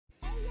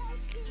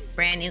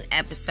brand new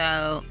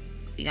episode.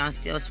 We gonna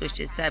still switch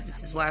this up.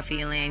 This is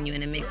Wafia Land. You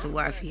in the mix with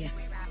Wafia.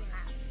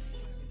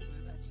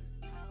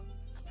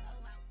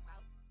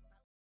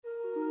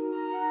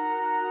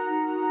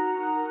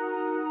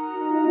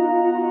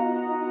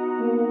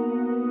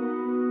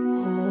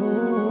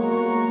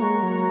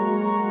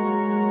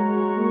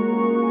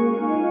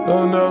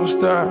 They'll never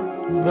stop,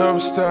 never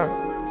stop.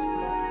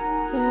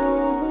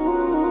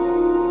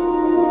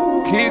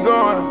 Keep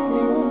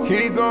going,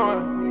 keep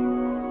going.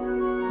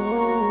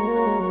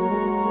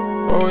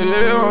 Oh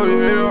yeah, oh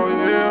yeah, oh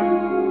yeah.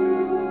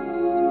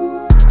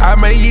 I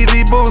make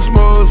easy boost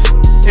moves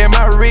in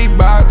my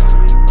Reeboks.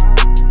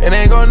 It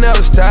ain't gon'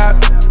 never stop.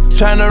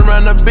 Tryna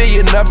run $1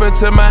 billion up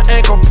until my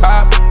ankle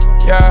pop.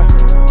 Yeah.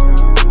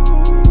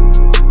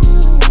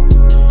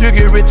 You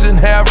get rich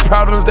and have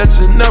problems that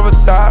you never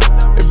thought.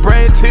 And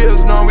brain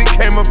tears, knowing we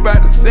came up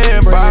out the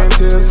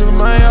sandbox.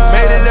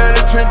 Made it out of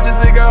the trenches,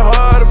 it got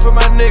harder for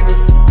my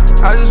niggas.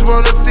 I just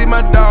wanna see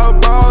my dog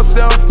ball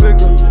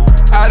self-figure.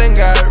 I done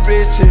got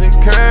rich and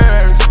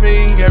encouraged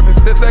me. Ever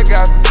since I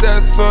got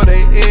successful,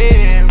 they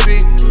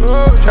envy.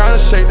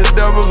 Tryna shake the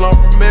devil on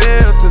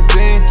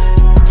promethazine.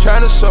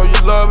 Tryna show you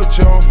love, but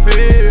you don't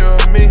feel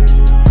me.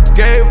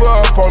 Gave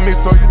up on me,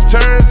 so you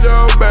turned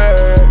your back.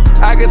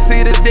 I can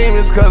see the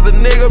demons, cause a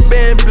nigga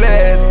been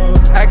blessed.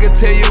 I can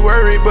tell you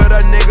worried, but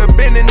a nigga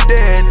been in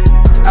debt.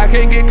 I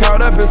can't get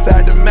caught up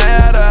inside the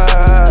matter.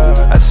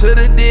 I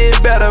should've did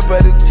better,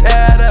 but it's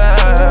chatter.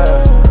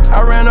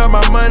 I ran up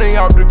my money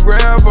off the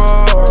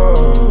gravel.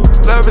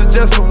 Love is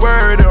just a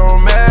word, it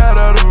don't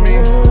matter to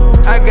me.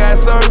 I got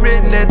so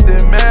written that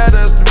it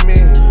matters to me.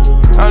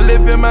 I'm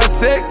living my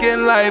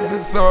second life,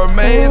 it's so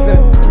amazing.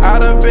 I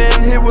done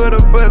been hit with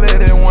a bullet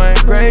and one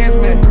grazed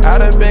me.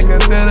 I done been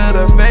considered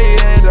a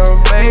failure, it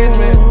don't faze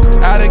me.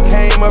 I done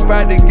came up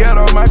out the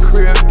ghetto, my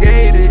crib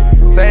gated.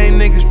 Same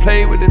niggas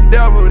play with the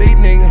devil, these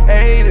niggas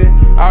hate it.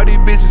 All these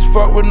bitches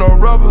fuck with no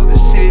rubbers, this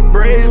shit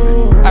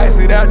brazen. I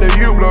sit out the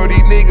U-blow,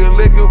 these niggas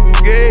looking for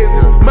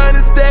gazing.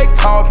 Money stacked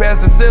tall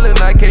past the ceiling,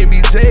 I can't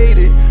be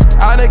jaded.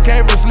 I done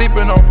came from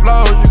sleeping on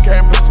floors, you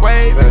can't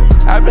persuade me.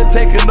 I been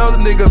taking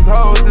other niggas'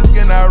 hoes, it's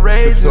getting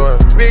outrageous.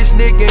 Rich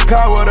nigga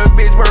caught with a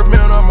bitch worth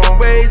minimum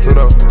wages.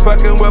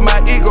 Fucking with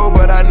my ego,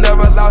 but I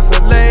never lost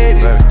a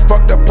lady.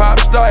 Fucked a pop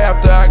star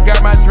after I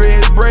got my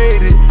dreads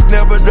braided.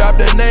 Never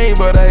dropped a name,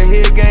 but a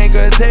hit gang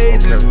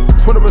contagious.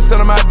 20%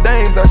 of my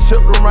dames, I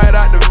shipped them right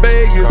out to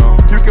Vegas.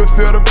 You can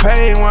feel the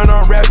pain when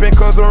I'm rapping,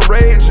 cause I'm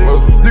raging.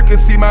 You can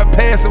see my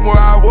past and where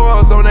I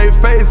was on their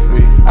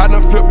faces. I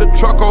done flipped the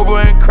truck over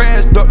and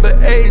crashed up the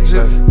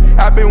agents.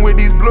 I been with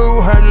these blue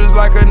hundreds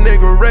like a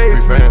nigga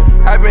racing.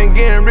 I been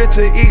getting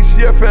richer each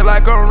year, feel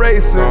like I'm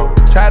racing.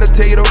 Try to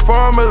tell you the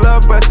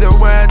formula, but you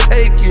won't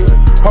take it.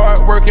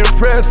 Hard work and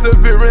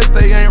perseverance,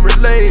 they ain't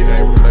related.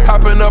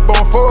 Hopping up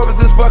on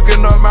Forbes is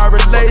fucking up my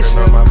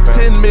relations.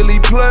 10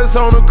 milli plus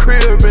on the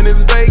crib and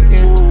it's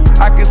vacant.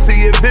 I can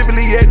see it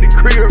vividly at the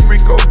crib,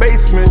 Rico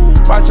basement.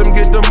 Watch them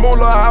get the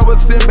moolah, I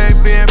was sitting back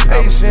being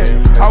patient.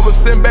 I was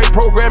sitting back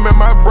programming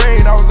my brain,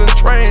 I was in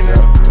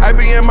training. I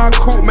be in my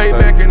coupe made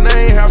back and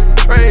they ain't have to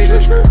trade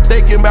it.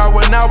 Thinking about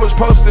when I was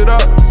posted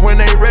up, when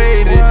they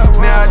raided.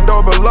 Now I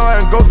don't belong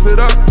and go sit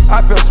up,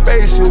 I feel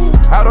spacious.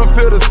 I don't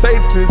feel the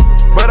safest,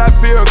 but I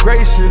feel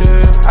gracious.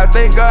 I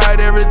thank God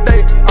every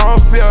day, I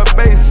don't feel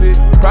basic.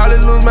 Probably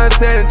lose my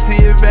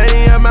sanity if I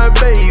ain't have my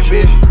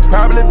baby.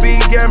 Probably be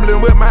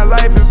gambling with my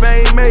life if I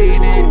ain't made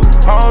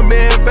it. Home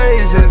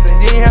invasions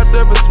and you ain't have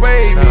to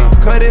persuade me.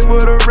 Cut it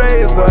with a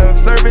razor and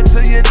serve it to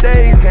your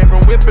day. Came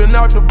from whipping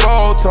out the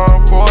ball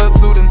tongue for a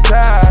suit and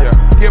tie.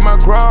 Get my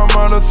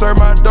grandma to serve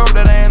my dope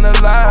that ain't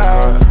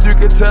alive. You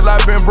can tell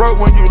I've been broke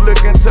when you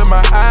look into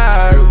my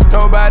eyes.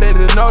 Nobody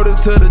to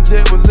notice till the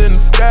jet was in the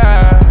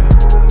sky.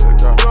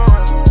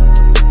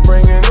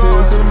 Bringing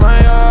tears to my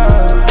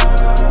eyes.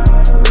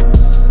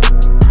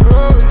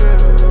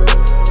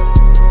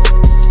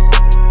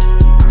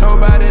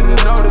 Nobody to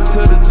notice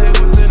till the jet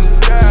was in the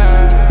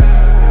sky.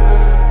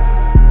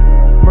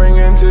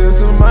 Bringing tears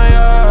to my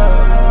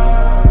eyes.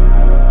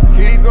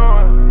 Keep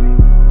going.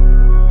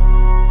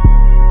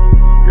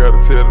 You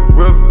gotta tell the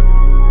wizard.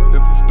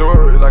 It's a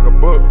story like a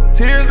book.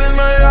 Tears in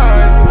my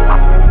eyes.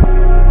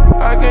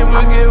 I can't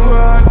forget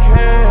where I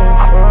came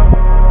from.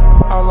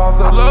 I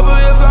lost a lover,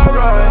 it's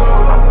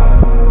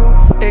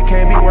alright. It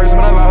can't be worse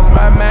when I lost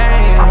my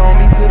man on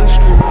me to the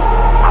streets.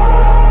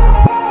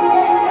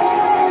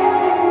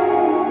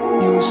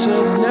 You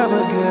should never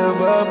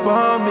give up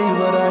on me,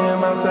 but I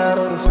am outside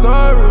of the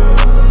story.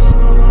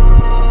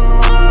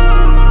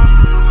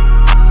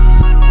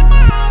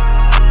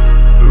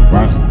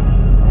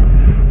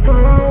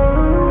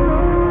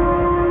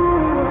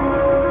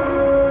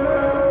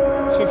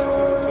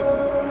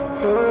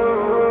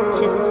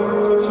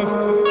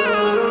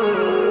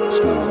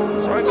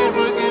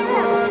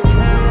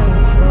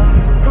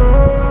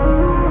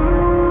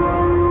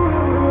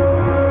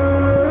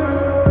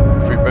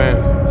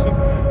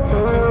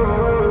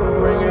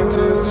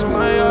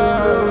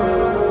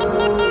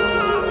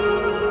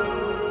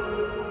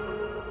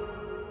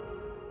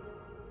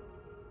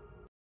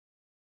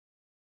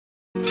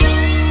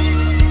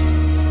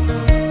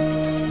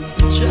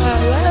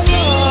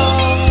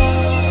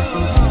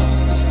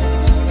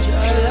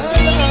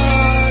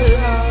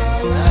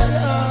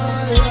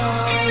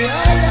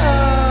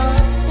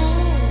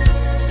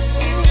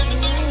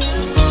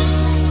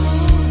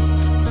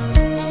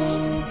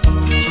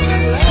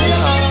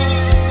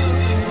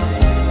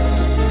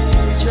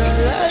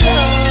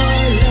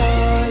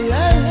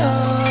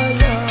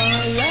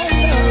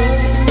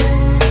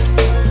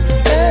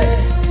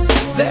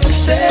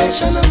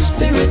 Conversation of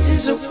spirit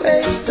is a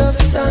waste of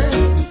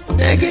time.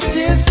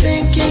 Negative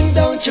thinking,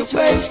 don't you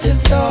waste your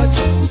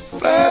thoughts.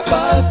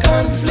 Verbal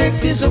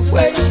conflict is a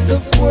waste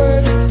of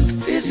word.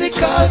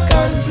 Physical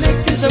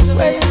conflict is a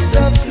waste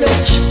of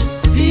flesh.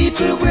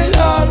 People will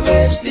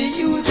always be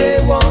who they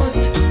want,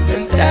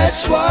 and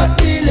that's what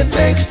really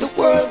makes the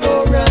world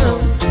go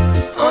round.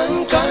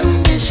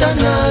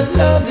 Unconditional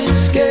love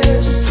is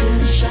scarce.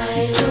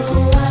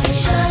 Shiloh, I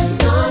shall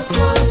not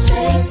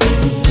forsake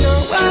thee. No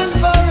one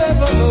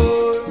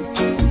forevermore,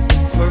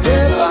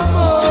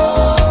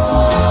 forevermore,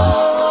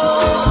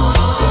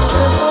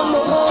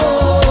 forevermore.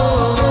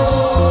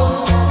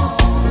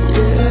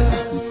 Yeah.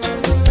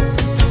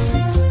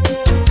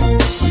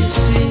 You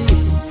see,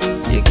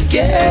 you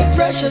gave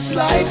precious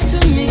life to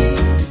me,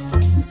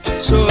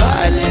 so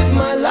I live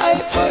my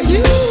life for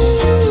you.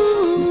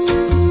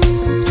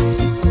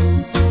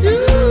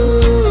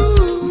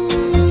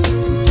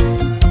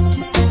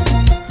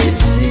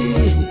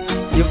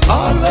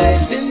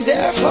 Always been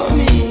there for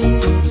me,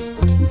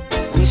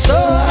 and so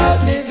I'll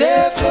be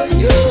there for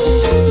you.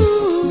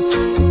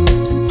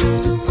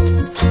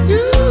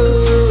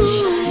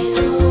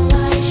 Shiloh,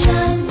 I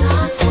shall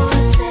not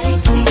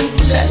forsake thee.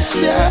 Bless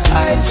your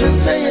eyes and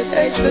may your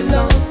days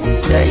belong.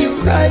 May you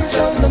rise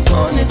on the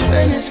morning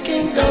when his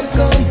kingdom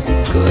come.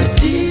 Good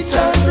deeds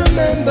are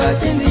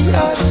remembered in the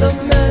hearts of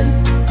men.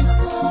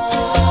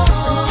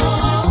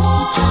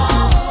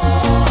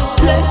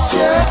 Bless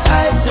your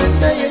eyes and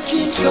may your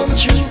dreams come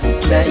true.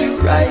 May you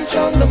rise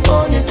on the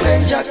morning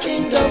when your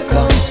kingdom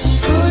comes.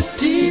 Good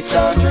deeds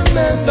are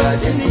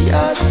remembered in the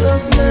hearts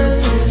of men.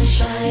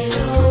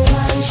 Shiloh,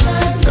 I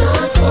shall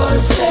not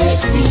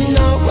forsake thee.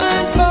 Now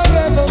and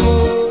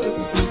forevermore,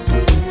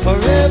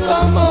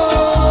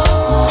 forevermore,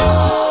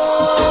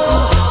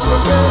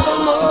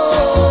 forevermore.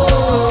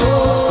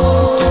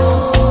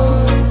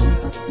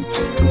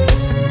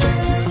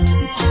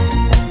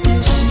 You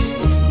see,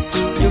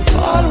 you've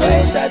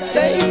always had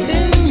faith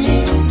in me,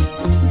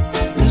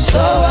 and so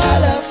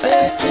I'll have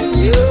faith in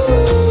you.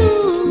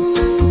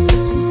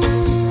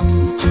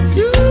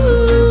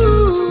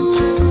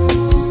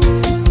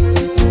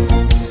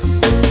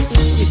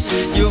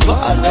 You've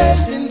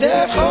always been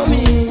there for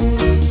me,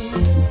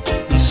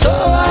 and so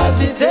I'll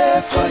be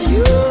there for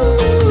you.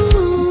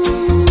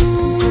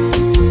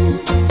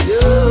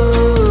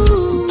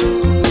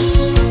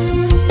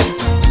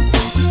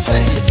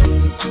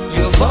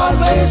 You've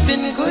always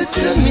been good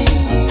to me,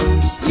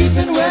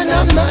 even when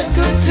I'm not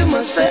good to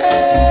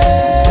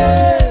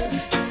myself.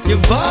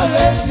 You've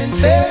always been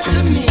fair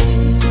to me,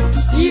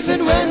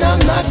 even when I'm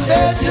not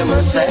fair to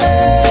myself.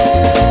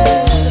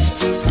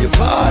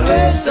 You've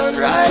always done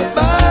right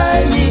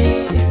by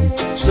me,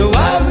 so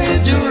I will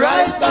do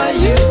right by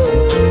you.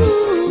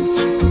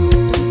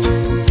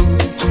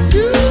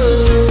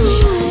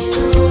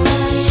 Shiloh, I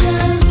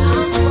shall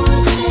not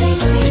forsake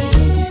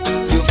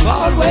thee. You've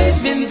always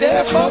been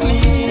there for me,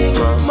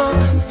 mama,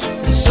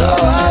 so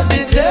I'll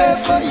be there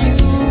for you,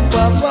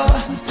 papa.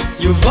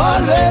 You've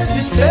always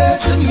been fair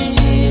to me,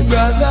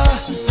 brother,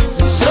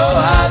 so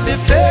I'll be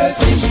fair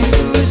to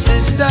you,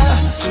 sister.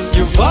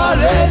 You've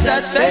always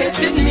had faith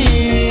in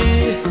me,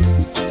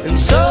 and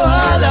so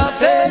I'll have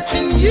faith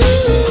in you.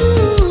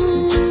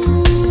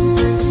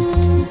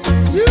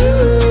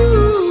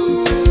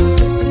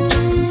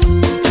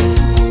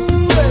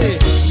 Hey,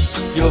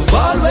 you've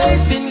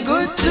always been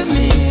good to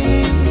me.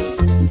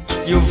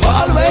 You've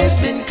always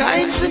been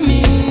kind to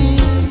me.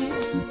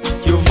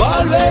 You've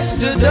always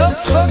stood up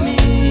for me.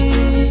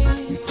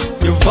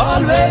 You've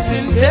always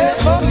been there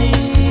for me.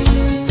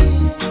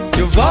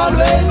 You've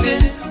always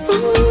been,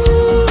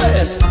 ooh,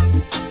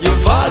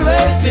 you've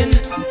always been,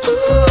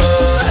 ooh,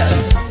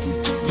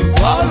 you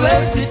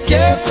always did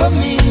care for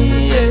me,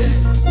 yeah.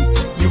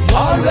 You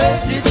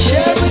always did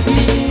share with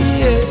me,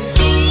 yeah.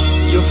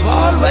 You've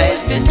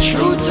always been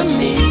true to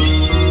me,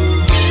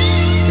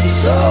 and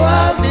so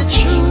I'll be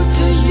true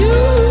to you.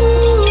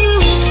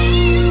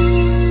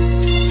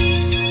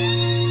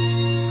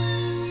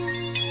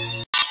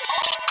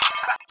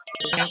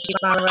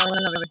 Keep on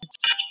rolling over.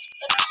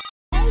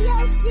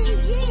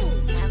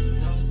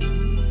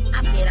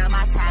 I'm good on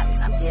my tops,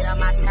 I'm good on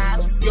my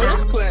tops. Yo,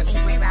 that's classic.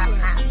 Ain't worried about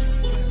hops,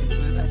 ain't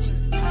worried about you.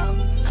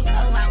 I'm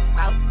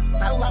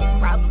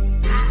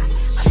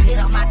good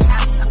on my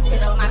tops, I'm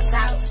good on my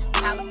tops.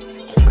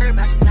 Ain't worried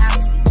about you,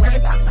 hops, ain't worried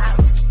about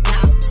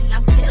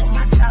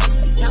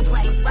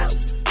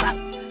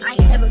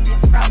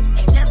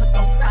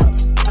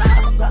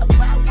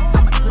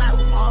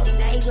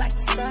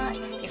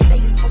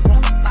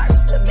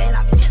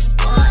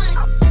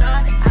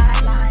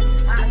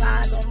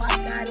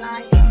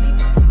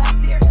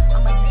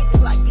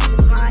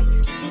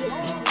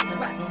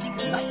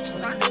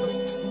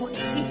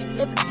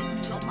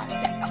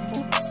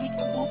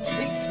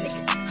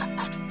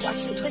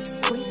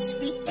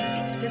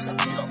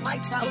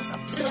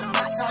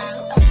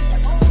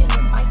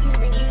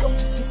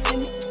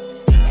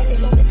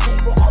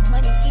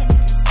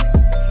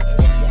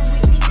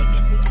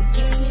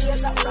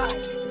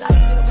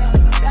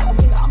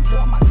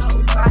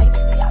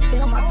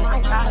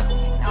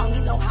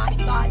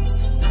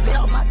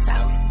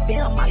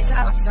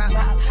house.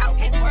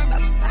 Ain't worried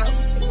about your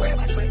house. Ain't worried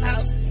about your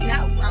house.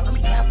 Now, I'm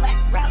in your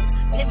black routes.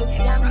 Never get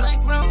down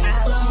routes.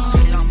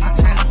 Get on my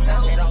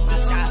top. Get on my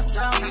top.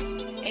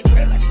 Ain't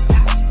worried about your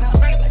house. Ain't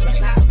worried about your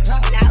house.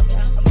 Now,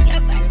 I'm in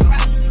your black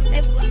routes.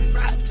 Never get down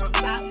routes.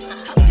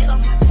 Get on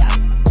my top.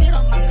 Get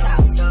on my top.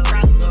 Get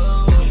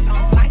on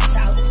my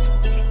top.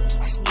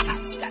 Watch me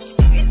hot scotch.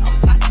 Get on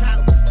my top.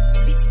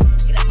 Bitch,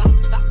 get up on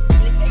top.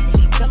 If a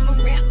nigga come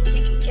around, he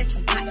can catch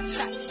some hot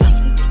shots. He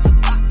can get the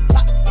pop.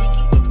 He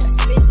can get the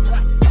spit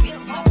drop. Get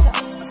on my top.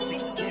 I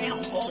spit down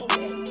all the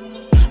way.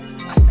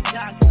 I thank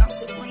God, cause I'm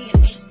still playing.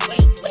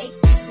 Wait.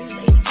 Some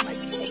ladies might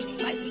be shady,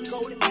 might be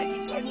golden, might be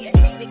funny. And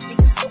they make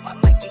niggas so I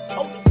might get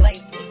cold and play.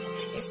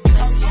 It's the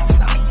cozy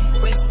outside.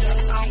 Crazy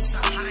outside, so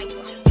high.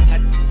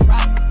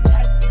 Right.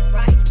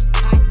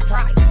 I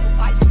cry.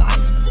 Fight.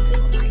 I'm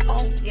still on my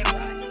own. Yeah,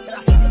 right. But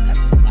I still got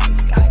some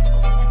nice guys on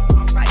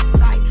my right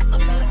side. I'm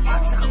feeling my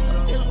town.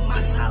 I'm feeling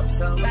my town.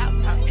 So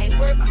ain't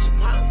worried about your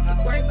house.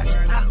 Ain't worried about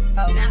your house.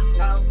 Now,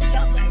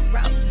 young black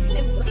routes.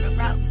 Never with the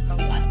routes.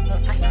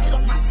 I get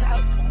on my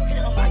town.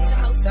 Get on my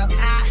town. So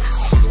flash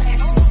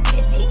just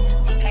ended.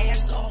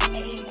 Passed all A.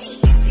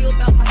 Still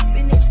about my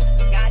spinach.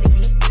 Gotta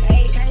get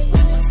paid.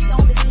 What's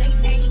on this thing?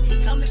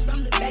 Coming from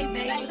the bay.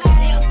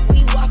 Now, we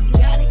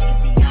Wafia,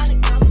 Indiana,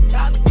 coming,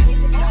 darling. In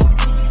the house,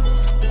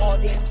 all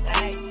damn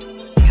day.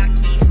 Got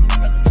kids,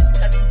 brothers and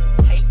cousins.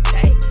 Hey,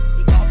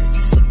 they all be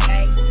so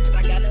gay. But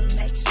I gotta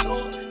make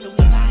sure that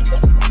we lined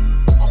up right.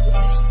 All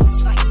positions is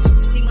like,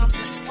 see my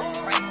place up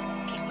right.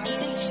 Keep my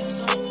tennis shoes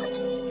on right.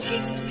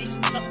 Gave some bitch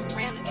up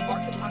around and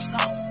barking my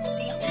soul.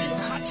 See, I'm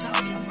feeling my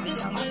toes. I'm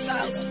feeling my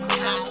toes. I'm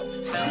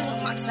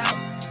feeling my toes.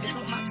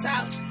 Feeling my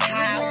toes.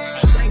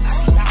 Ain't worried about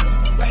your house.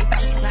 Ain't worried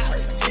about your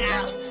house.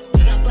 Now,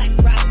 young black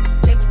routes.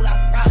 Living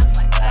without routes.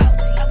 Like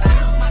clouds. See, I'm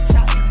feeling on my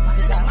toes.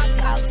 Get on my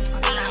toes.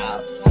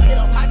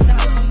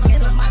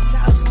 Get on my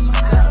toes. Get on my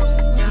toes.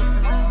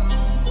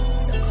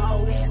 It's a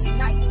cold ass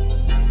night.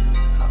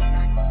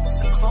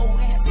 It's a cold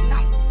ass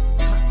night.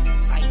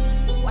 Fight.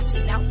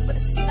 Watching out for the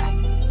snipe.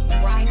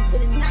 Riding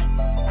with a knife.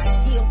 I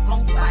still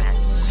gon' fight.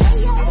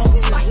 Still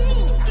gon' fight.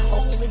 A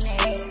hole in the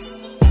ass.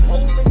 A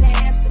hole in the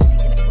ass for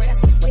thinking the grass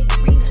is way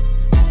greener.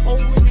 A hole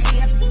in the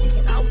ass for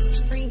thinking I was a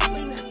stream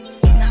cleaner.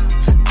 Nah,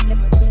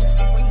 never been a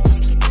spring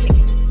chicken.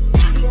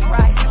 Still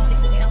rise on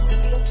it now.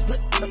 Still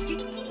good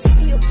looking.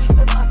 Still keep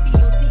it my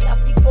VOC up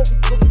before we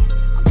book it.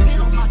 I'm good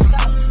on my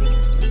toes, nigga.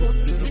 You want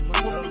this good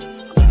whooping.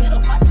 I'm good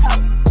on my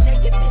toes. Tell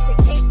your bitch I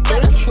can't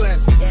fuck it.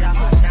 Dead on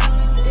my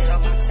toes. Dead on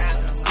my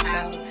toes.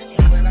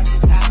 Ain't worried about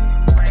your toes.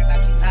 Worry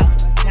about your house.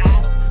 Now,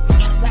 we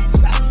get black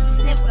route.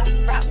 Never without a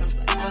problem.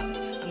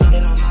 I'm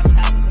good on my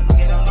toes. I'm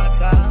good on my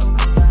toes.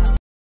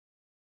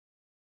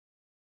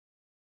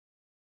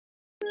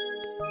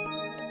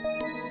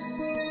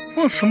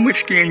 Want some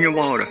whiskey in your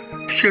water,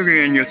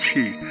 sugar in your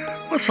tea?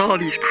 What's all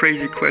these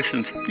crazy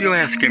questions you're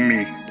asking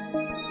me?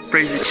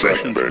 Crazy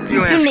questions you're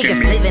You asking niggas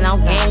me? living on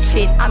gang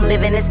shit, I'm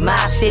living this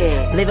mob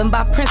shit. Living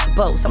by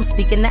principles, I'm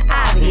speaking the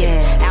obvious.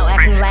 Out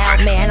acting loud,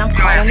 man, I'm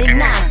calling it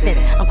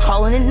nonsense. I'm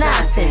calling it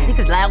nonsense.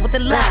 Niggas loud with the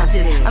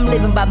losses. I'm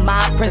living by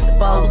my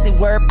principles, ain't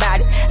worried about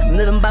it. I'm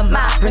living by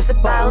my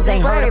principles,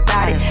 ain't heard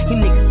about it. You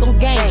niggas on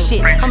gang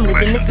shit, I'm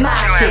living this mob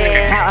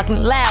shit. Out acting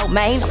loud,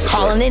 man, I'm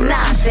calling it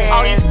nonsense.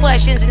 All these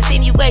questions and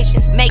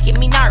insinuations making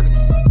me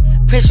nervous.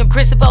 Christian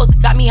principles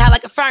got me high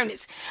like a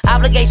furnace.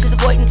 Obligations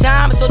avoiding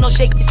time, so no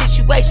shaky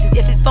situations.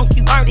 If it funk,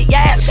 you earned it,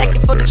 yeah.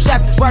 Stacking for the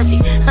chapters worth it.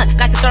 Not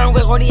concerned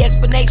with horny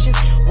explanations.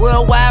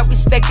 Worldwide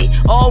respected,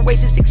 all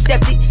races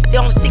accepted. They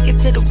don't stick it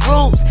to the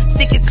rules,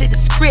 stick it to the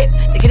script.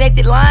 The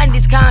connected line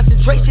is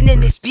concentration in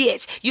this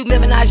bitch. You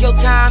minimize your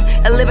time,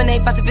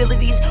 eliminate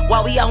possibilities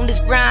while we on this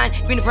grind.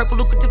 Green and purple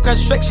lucrative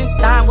construction,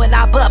 dying when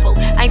I bubble.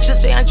 I ain't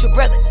just ain't your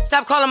brother.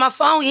 Stop calling my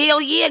phone,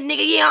 hell yeah,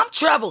 nigga, yeah, I'm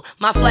trouble.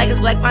 My flag is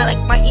black, my like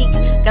my ink.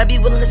 Gotta be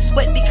willing to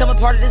sweat, become a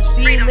part of this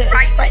team. It's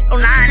right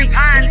on the street,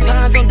 many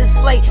pounds on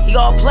display. You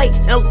all play,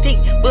 no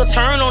think we'll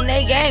turn on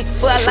that game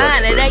for a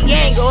line of that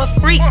gang going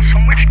free. Want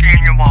some whiskey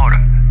in your water,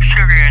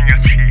 sugar in your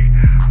tea?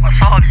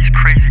 What's all these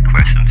crazy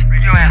questions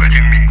you're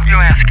asking me?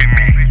 You're asking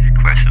me. Crazy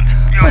questions.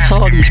 What's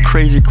all these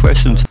crazy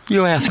questions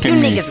you're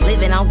asking me? You niggas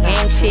living on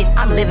gang shit,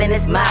 I'm living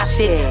this mob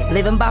shit.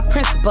 Living by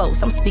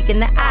principles, I'm speaking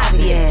the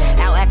obvious.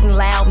 Out acting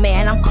loud,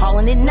 man, I'm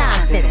calling it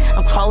nonsense.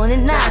 I'm calling it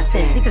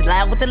nonsense. Niggas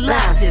loud with the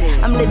losses.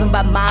 I'm living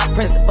by my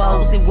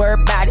principles, ain't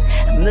worried about it.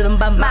 I'm living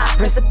by my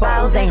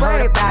principles, ain't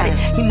heard about it.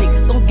 You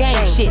niggas on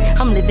gang shit,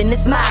 I'm living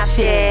this mob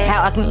shit.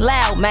 Out acting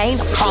loud, man,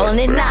 I'm calling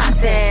it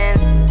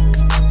nonsense.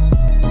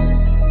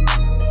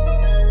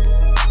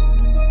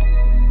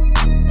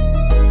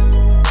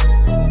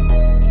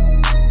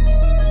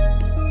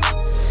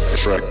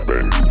 Track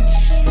bang.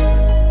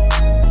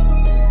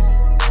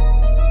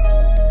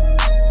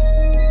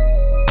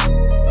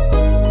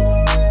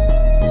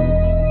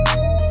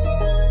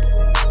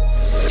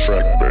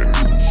 Track bang.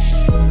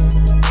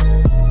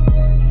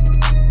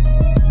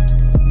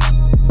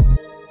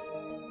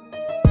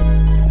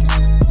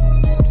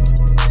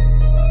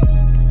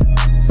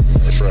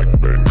 Track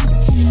bang.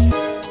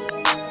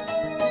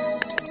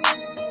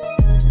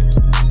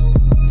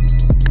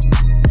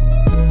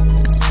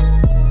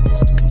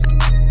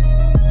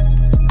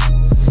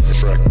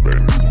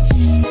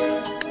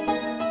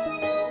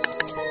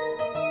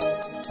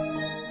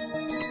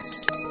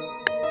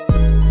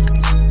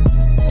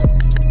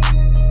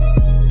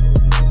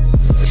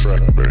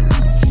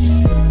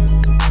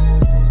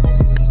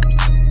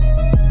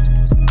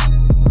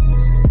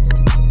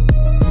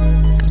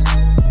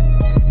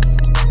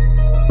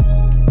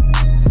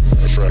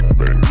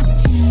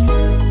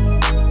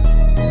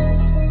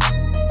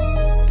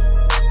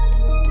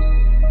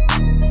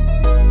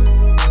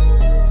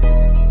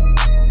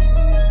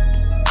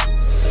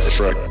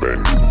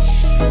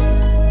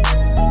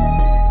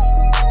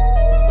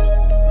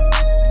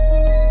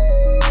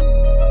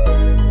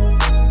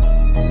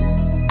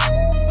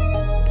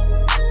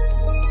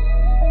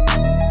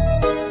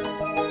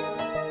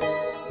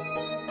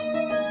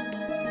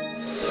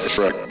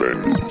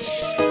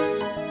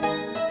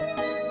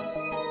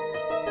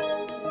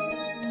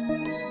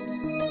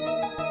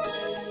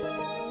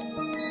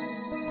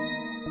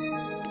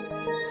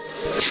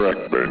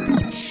 Track bang.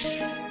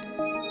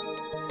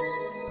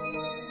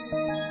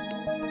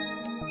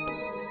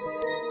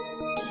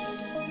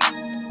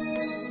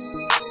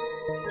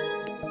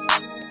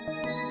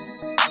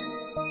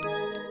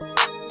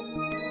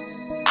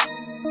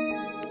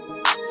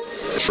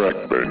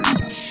 Track bang.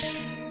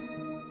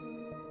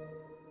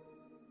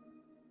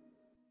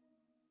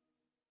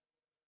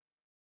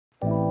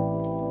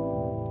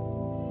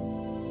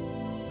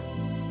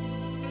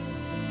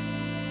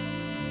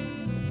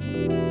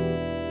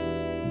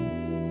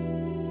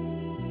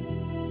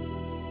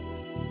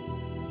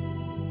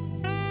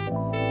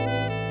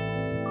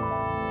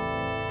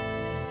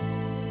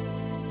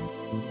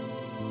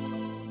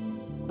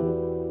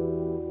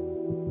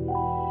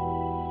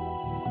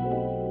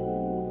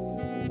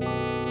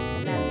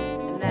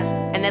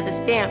 Another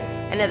stamp,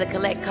 another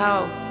collect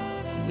call.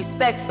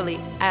 Respectfully,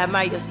 I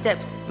admire your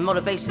steps and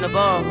motivation of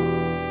all.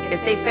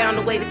 Guess they found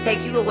a way to take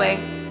you away.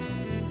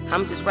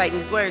 I'm just writing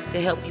these words to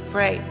help you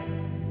pray.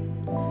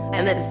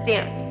 Another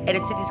stamp,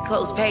 added to these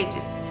closed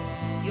pages.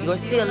 You're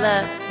still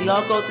loved, we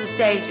all go through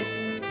stages.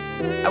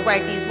 I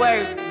write these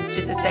words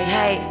just to say,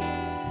 hey,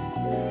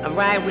 I'm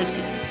riding with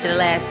you to the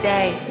last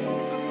day.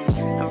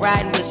 I'm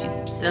riding with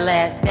you to the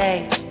last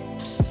day.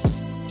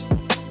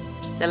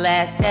 The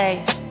last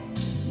day.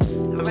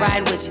 I'm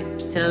riding with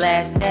you to the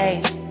last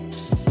day.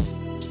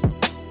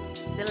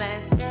 The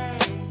last day.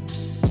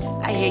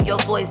 I hear your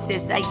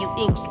voices, how you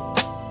think.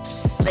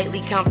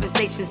 Lately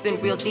conversation's been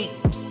real deep.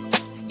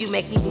 You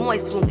make me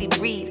moist when we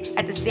breathe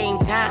at the same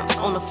time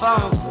on the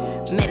phone.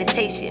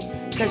 Meditation,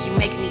 cause you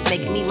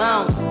making me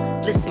moan.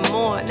 Listen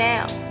more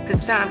now,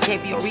 cause time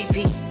can't be on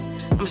repeat.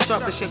 I'm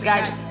sharp as your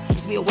guidance,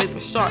 keeps me away from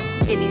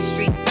sharks in these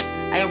streets.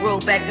 I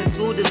enrolled back in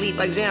school to lead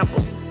by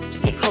example.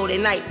 Get cold at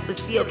night, but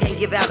still can't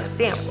give out a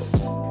sample.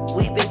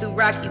 We've been through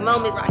rocky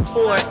moments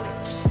before,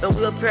 but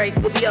we'll pray,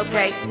 we'll be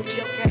okay.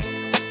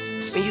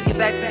 When you get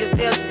back to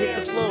yourself, just hit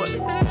the floor.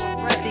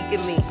 Think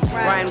of me,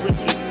 riding with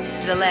you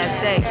to the last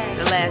day, to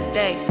the last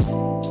day.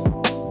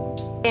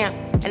 Damn,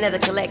 another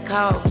collect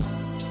call.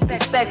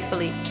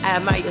 Respectfully, I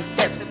admire your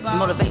steps,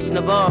 motivation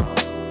of all.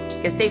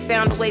 Guess they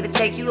found a way to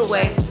take you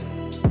away.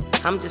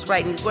 I'm just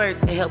writing these words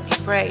to help you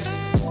pray.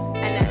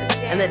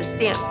 Another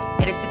stamp,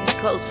 added to these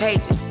closed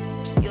pages.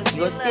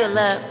 You're still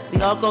loved,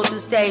 we all go through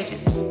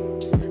stages.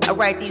 I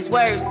write these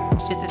words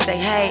just to say,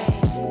 hey,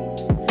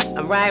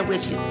 I'm riding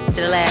with you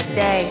to the last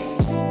day.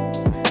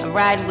 I'm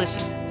riding with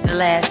you to the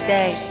last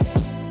day.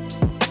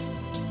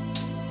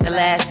 The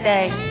last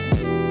day.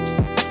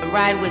 I'm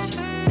riding with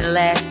you to the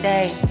last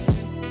day.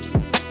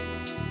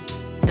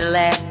 To the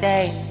last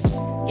day.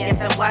 Yes,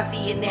 I'm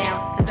Wafia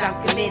now, cause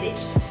I'm committed.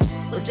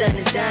 What's done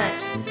is done.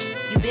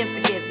 You've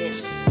been forgiven.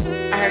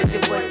 I heard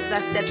your voice as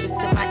I stepped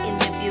into my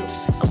interview.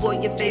 I wore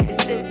your favorite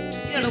suit.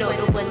 You know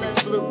the one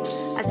that's blue.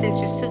 I sent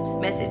your soups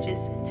messages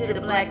to the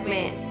black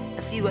man.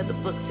 A few other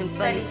books and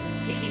funnies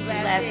to keep you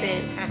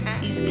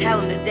laughing. These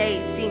calendar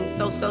days seem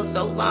so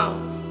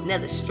long.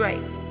 Another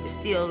straight, you're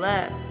still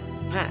love.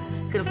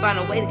 Couldn't find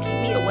a way to keep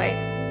me away.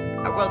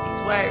 I wrote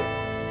these words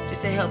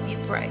just to help you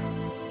pray.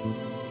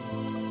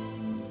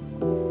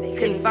 They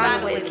couldn't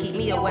find a way to keep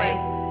me away.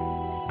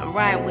 I'm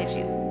riding with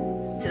you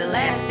to the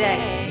last day.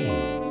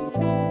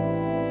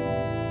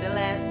 The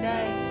last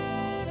day.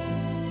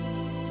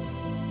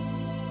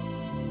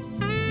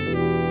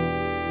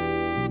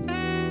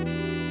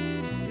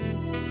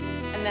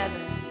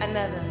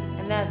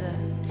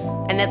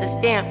 Another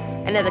stamp,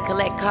 another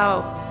collect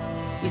call.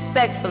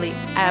 Respectfully,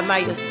 I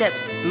admire your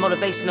steps,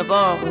 motivation of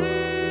all.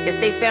 Guess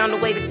they found a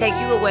way to take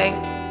you away.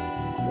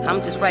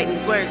 I'm just writing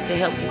these words to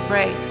help you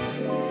pray.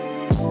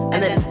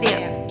 Another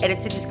stamp, added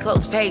to these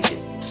closed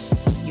pages.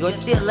 You're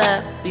still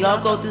loved, we all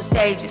go through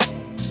stages.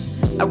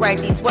 I write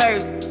these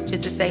words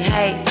just to say,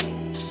 hey,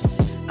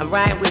 I'm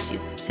riding with you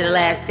to the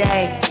last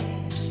day.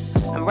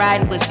 I'm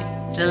riding with you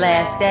to the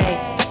last day.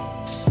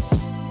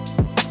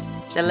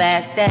 The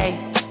last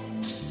day.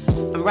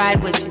 I'm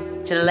riding with you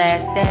to the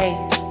last day.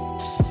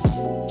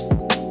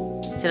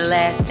 To the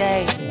last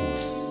day.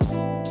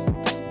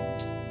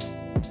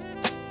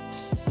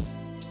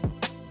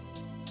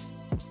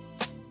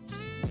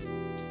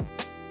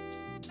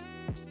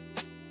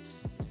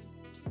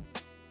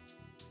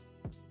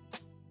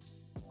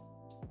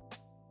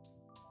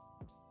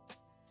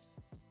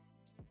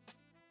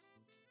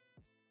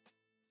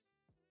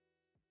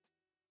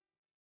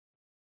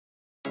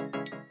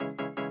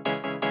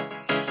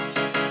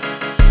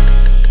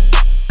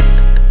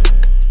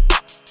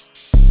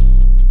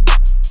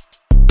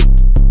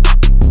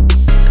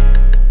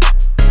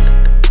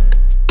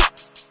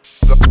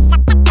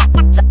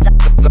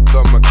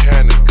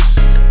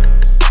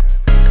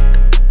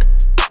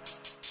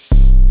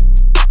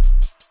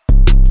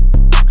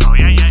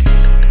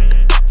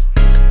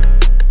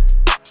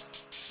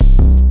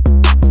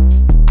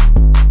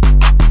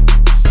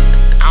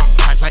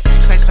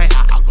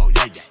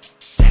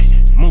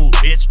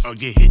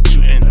 Get hit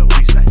you in the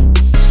waist like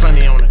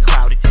sunny on the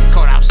cloudy,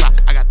 cold outside.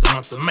 I got the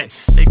month of May.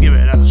 They give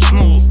it up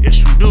smooth, yes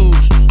you do.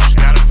 You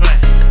gotta play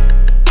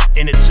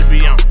in it to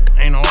be on.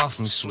 Ain't no off. off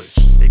me switch.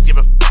 They give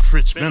up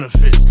rich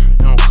benefits, it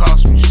don't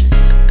cost me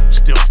shit.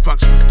 Still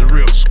fucks with the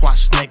real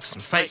squash snakes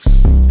and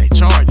fakes. They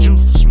charge you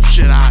for some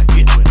shit I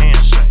get with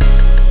handshake.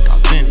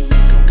 Authentic,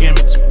 no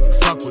gimmicks when you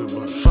fuck with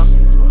one.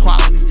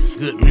 Quality,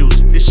 good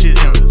music, this shit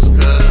endless,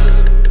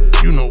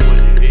 cuz you know what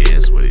it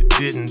is, what it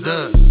did and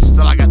does.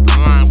 Still I got the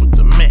line with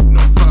the Mac, no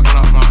fucking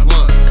off my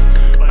plug.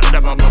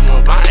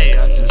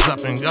 I just up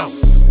and go.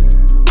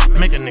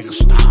 Make a nigga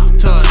stop,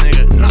 tell a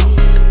nigga no.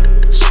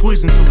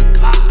 Squeeze until it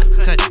pop,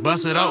 cut,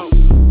 bust it off.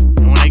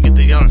 And when they get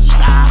the yelling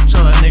stop,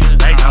 tell a nigga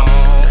they go.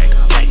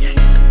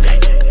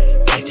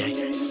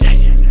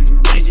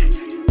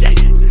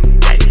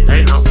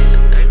 They know.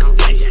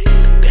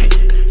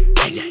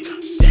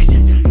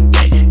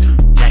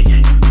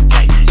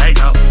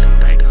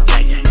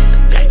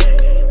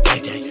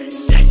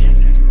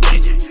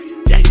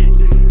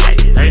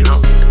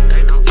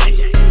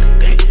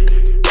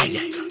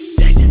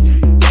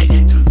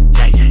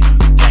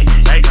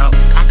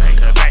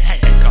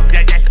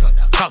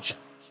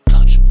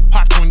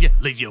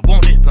 You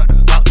want it for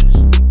the vultures.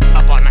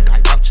 Up all night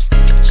like roaches.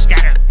 Get the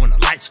scatter when the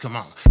lights come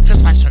on.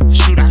 Fist fights turn to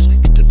shootouts.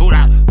 Get the boot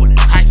out when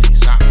the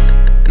hyphy's on.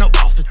 No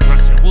office,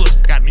 runs and woods,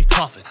 got me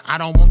coughing. I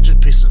don't want your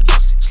piece of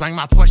pussy. Slang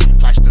my portion,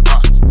 flash to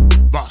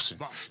Boston.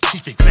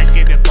 Chief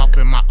executive up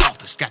in my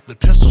office. Got the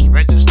pistols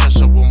registered,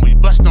 so when we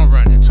bust, don't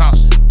run and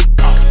toss it.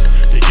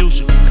 Often, the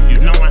usual,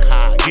 you knowin'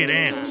 how I get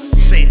in.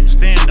 Say it,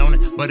 stand on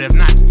it, but if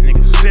not,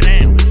 niggas sit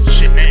down,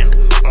 shit down,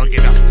 or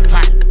get off the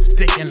pot.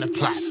 Thick in the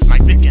plot,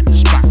 Mike Vick in the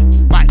spot.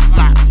 Bite,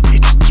 lock, the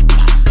itch,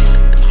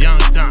 spot. Young,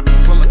 dumb,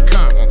 full of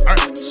cum, on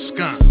earth,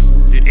 scum.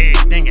 Did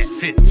everything at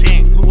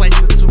 15, who wait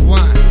for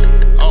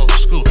 2-1? Old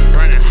school,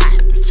 running hot,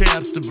 to tear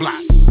up the block.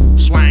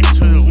 Swang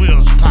to the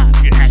wheels, pop,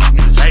 you ask me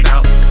to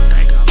stop.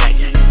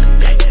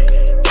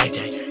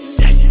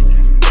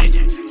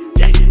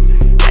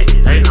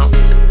 They know.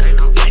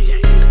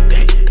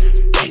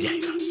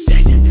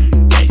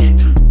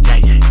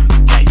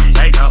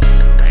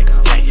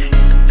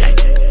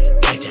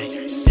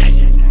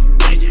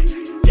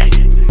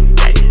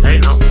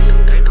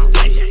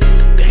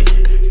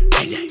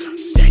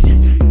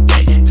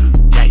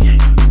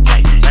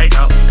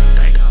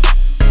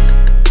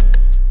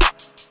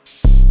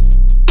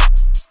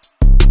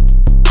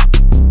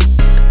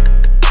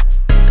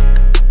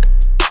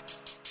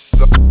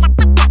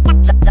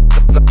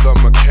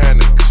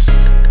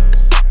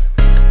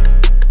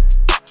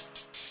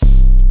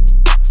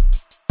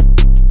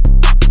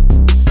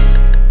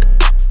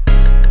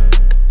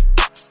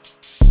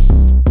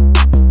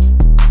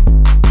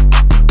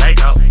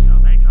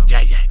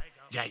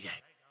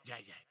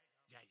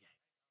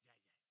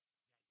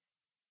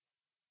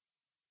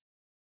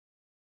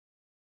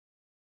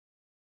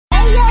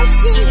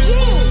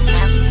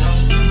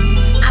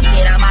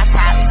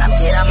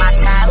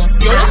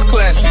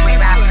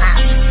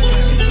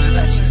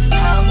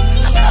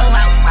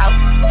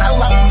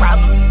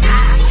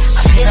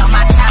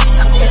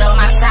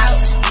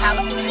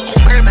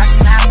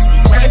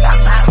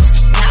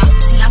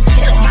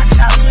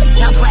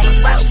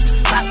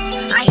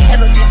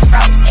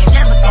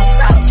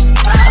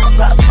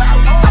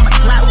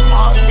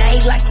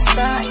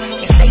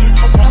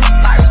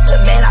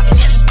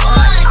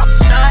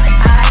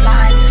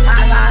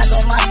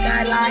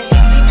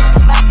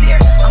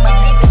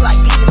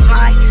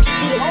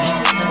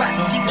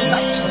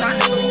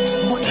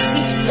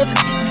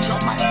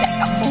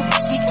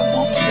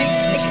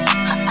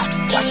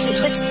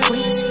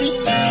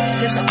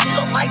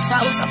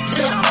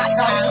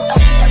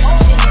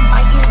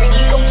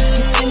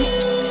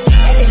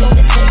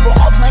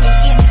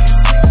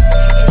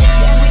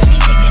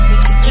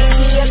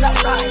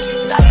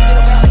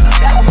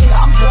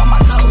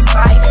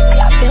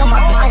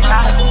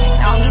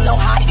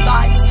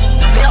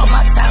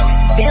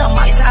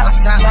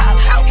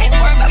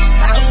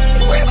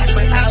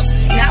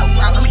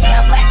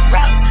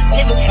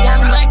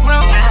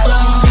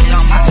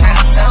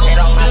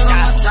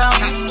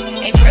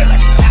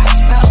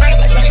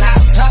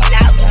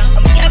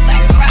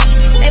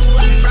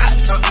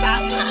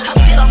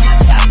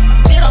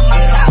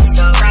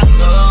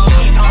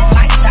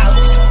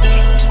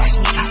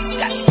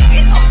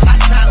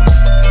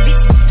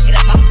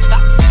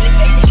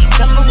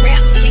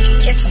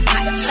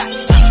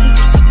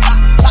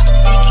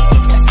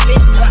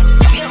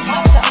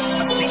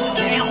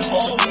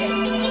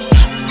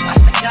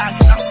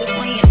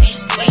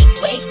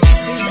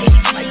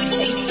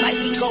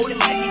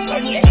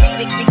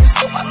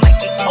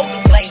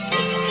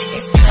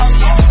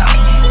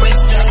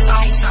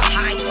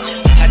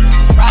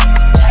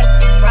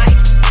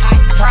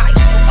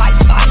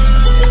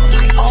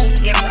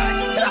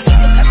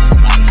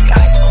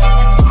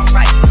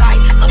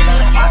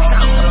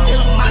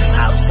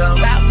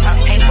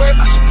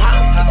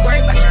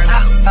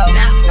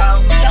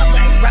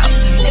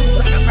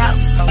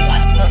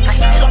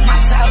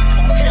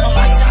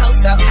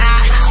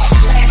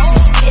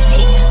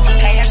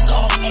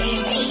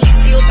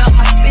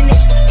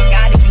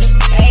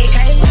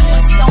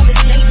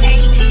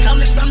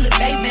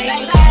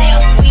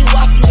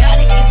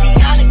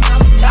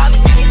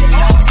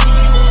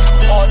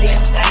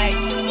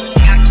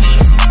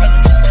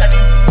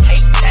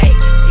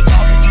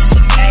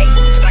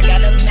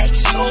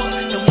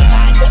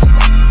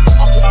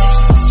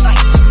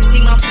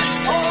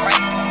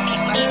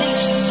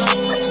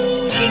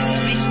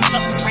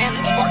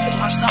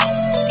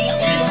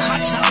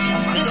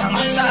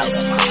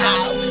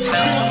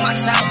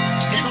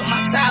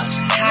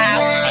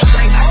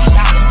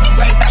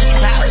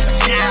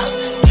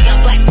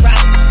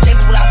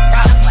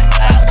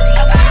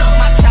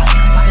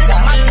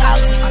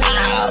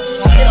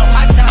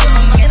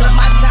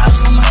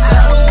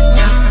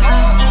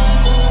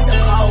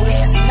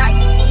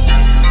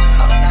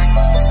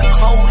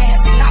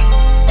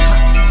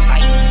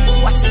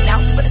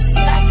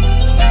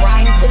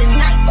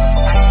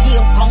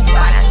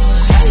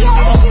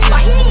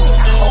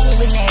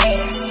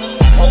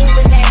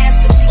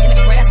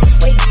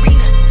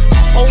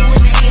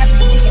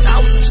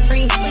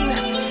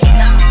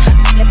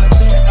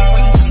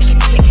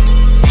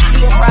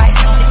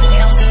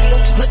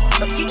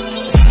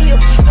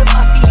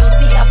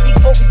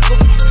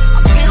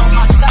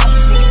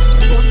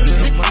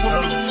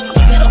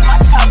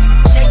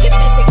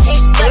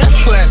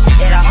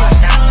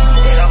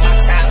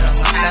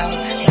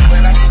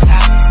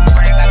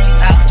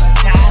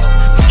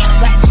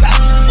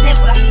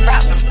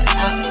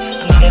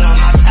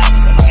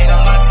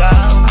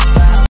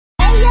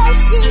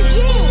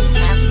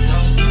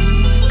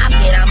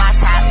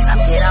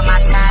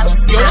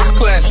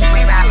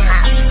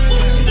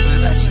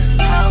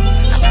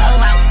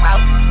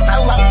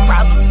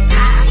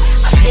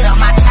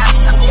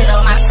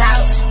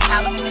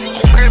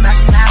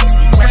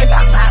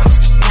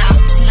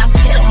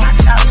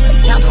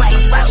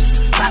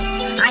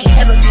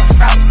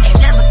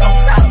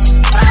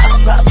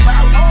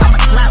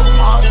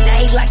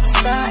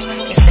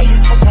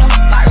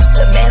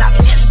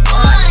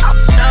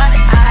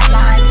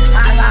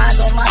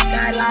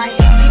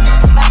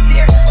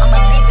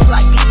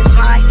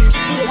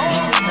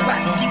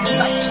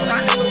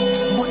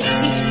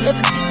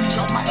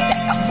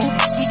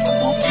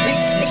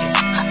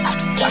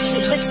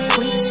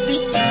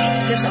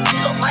 cause I'm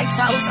good on my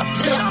toes, I'm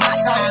good on my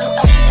toes.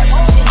 Don't get that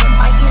motion in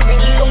my ear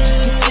and you gon'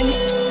 keep it timid.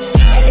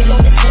 Let it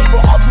on the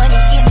table, all money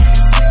in it.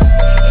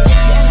 And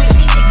if you're with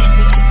me, nigga,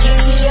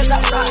 kiss me as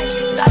I ride.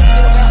 Cause I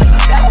spin around like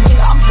a battle,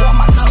 nigga, I'm good on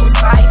my toes,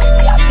 right?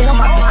 See, I've been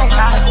on my grind,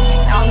 right?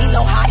 I don't need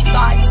no high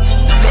fives.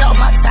 Been on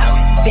my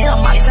toes, been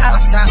on my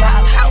toes.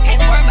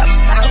 Ain't worry about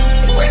your house,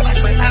 ain't worry about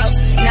your house.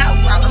 Now,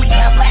 I'm in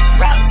that black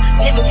routes,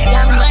 never get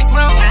down black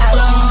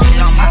routes.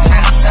 Been on my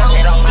toes,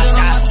 been on my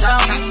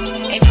toes.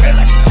 Ain't worry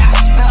about your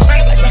house, ain't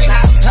worry about your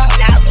house.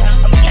 Now,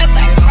 I'm in that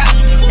black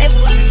routes, never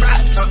black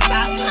routes. I'm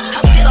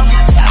been on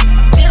my toes,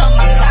 been on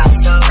my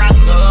toes.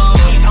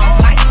 Been on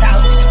my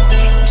toes.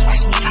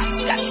 Watch me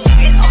hopscotch,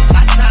 been on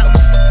my toes.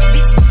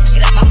 Bitch,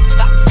 get up,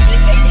 pop.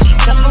 If a nigga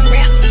come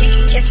around, he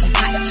can catch some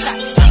hot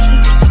shots. He can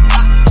get some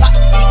pop, pop.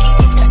 He can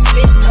get that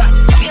spit drop.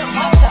 Been on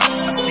my toes,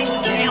 I spit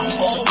down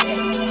always.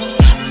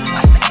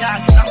 I thank God,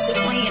 cause I'm still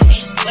playing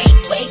it.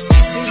 Wait.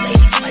 Some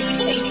ladies might be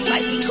shady,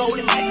 might be cold,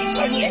 it might be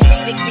funny. And they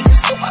make niggas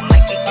so I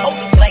might get cold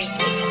and play.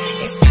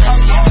 It's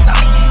cozy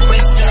outside,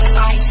 crazy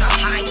outside, so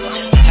high.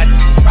 Had to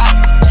be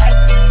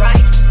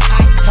right. I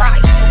cry,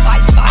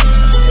 fight,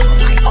 still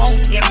my own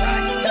damn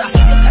right. But I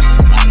still got some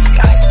spice,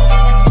 guys. On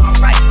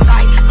my right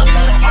side, I'm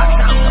good on my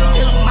toes, I'm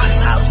good on my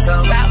toes.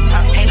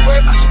 Ain't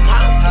worried about your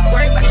house, ain't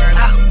worried about your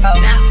house. Now,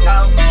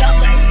 young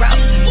black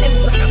routes, live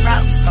black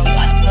routes.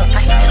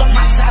 I ain't good on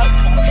my toes,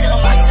 I'm good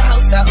on my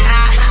toes.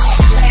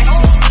 Last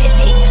just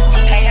ended,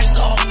 I passed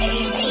all A.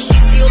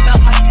 Still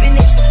about my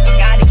spinach,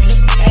 gotta get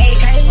paid.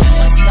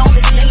 What's known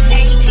as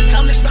name,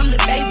 coming from the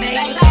bay.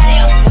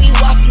 Damn, we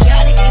Wafia,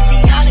 if we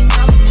on it,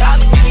 come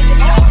dollar in the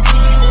dollars,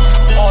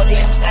 all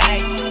damn day.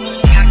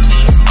 Got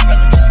kids,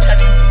 brothers and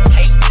cousins,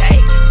 they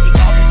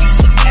all gonna be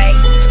some pay.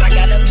 But I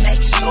gotta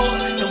make sure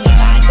that we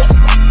line up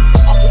right.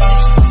 All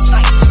positions is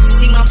like,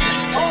 see my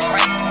place up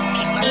right.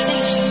 Keep my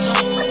tennis shoes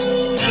on right.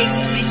 In case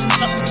a bitch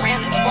come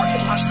around and work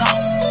in my zone.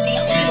 See,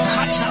 I'm good on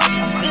my toes,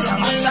 I'm good on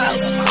my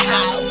toes, I'm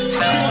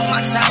good on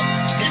my toes,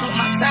 good on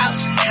my toes.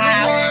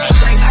 Ain't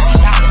worried about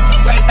your dollars,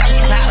 ain't worried about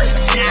your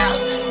house.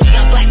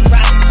 Young black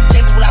routes,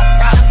 live without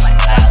problems like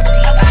clouds.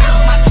 See, I'm good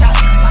on my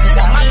toes, good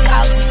on my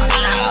toes,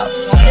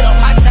 good on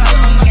my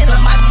toes, good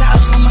on my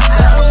toes, on my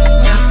toes.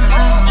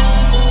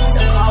 It's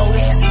a cold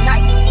ass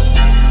night,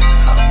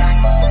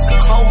 it's a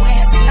cold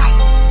ass night.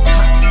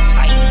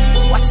 Fight,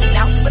 watching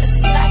out for the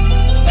snipe,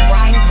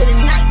 riding with a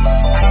knife.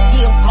 I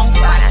still gon'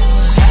 fight,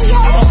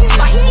 gon'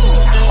 fight.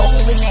 A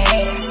hole in the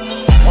ass,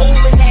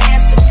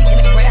 for thinking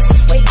the grass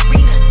is way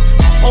greener.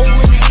 A hole in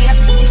the ass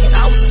for thinking I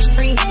was a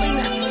spring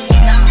cleaner.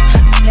 Nah,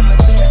 never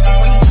been a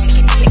spring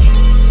chicken.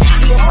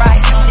 Still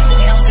rise on it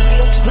now,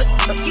 still good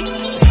looking.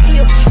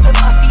 Still keep it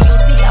my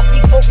VOC, I be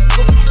over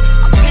cooking.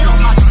 I'm good on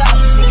my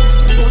toes, nigga.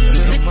 Doing this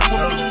good with me.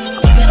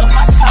 I'm good on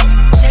my toes.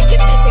 Tell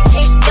your bitch I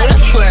can't duck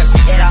it.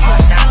 Dead on my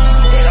toes,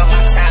 dead on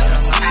my toes.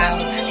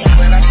 Ain't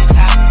worry about your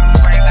toes,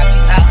 worry about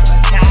your toes.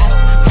 Nah,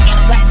 we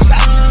got black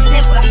route,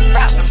 live without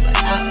problems.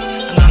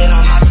 I'm good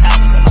on my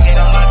toes, I'm good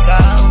on my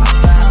toes.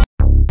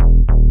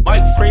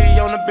 Mike Free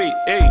on the beat,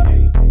 ayy.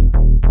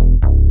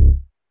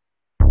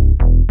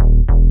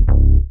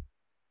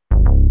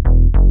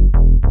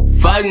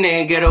 Fuck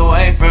nigga, get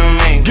away from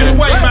me. Get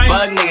away, man.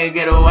 Fuck nigga,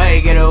 get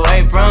away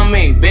from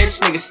me. Bitch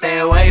nigga, stay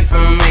away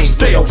from me.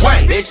 Stay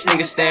away. Bitch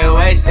nigga, stay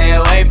away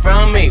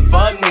from me.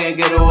 Fuck nigga,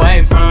 get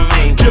away from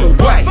me. Get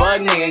away.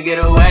 Fuck nigga, get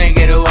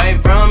away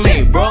from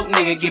me. Broke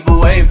nigga, keep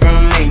away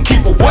from me.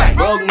 Keep away.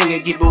 Broke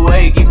nigga, keep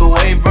away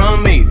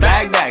from me.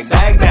 Back.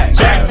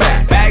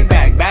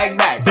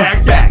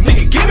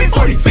 Nigga, give me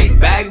 40 feet.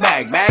 Back.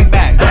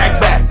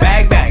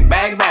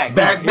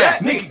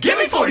 Nigga, give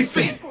me 40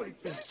 feet.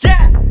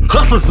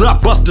 Hustlers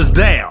up, busters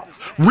down.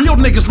 Real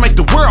niggas make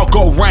the world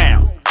go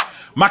round.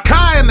 My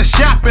car in the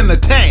shop in the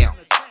town.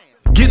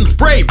 Getting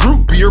sprayed,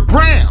 root beer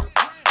brown.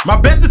 My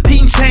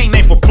Bezatine chain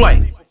ain't for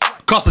play.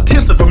 Cost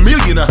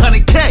 $1/10,000,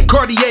 100K.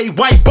 Cartier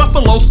white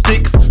buffalo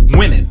sticks,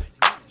 winning.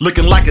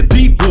 Looking like a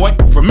D-boy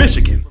from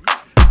Michigan.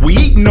 We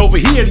eating over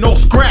here, no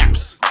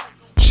scraps.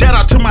 Shout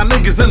out to my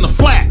niggas in the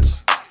flats.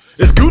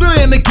 It's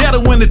Gouda in the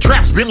ghetto in the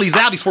traps. Bentleys,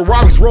 Audis,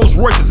 Ferraris, Rolls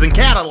Royces, and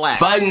Cadillacs.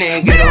 Fuck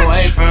nigga, get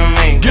away from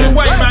me. Get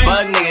away, man.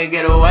 Fuck nigga,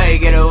 get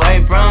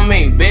away from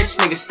me. Bitch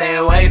nigga, stay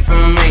away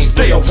from me.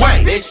 Stay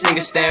away. Bitch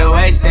nigga, stay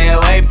away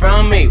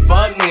from me.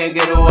 Fuck nigga,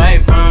 get away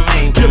from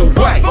me. Get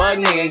away. Fuck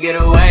nigga, get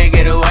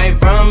away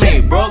from me.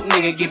 Broke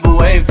nigga, keep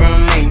away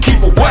from me.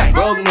 Keep away.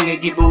 Broke nigga,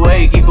 keep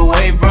away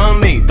from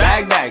me.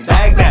 Back.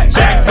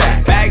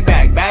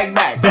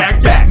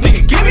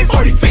 Nigga, give me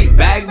 40 feet.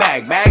 Back.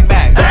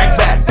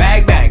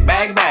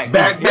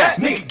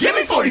 Nigga, give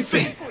me 40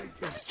 feet.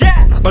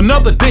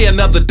 Another day,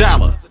 another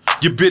dollar.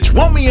 Your bitch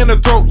want me in her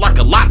throat like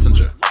a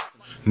lozenge.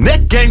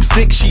 Neck game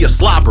sick, she a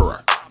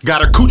slobberer.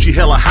 Got her coochie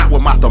hella hot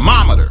with my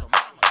thermometer.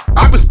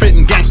 I've been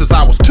spitting game since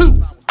I was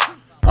 2.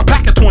 A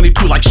pack of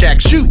 22 like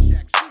Shaq shoe.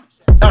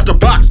 Out the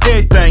box,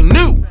 everything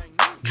new.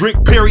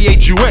 Drink Perrier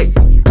Jouet,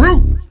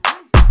 brew.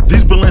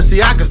 These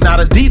Balenciagas, not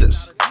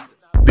Adidas.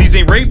 These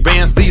ain't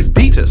Ray-Bans, these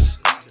Ditas.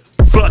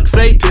 Fuck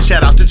Satan,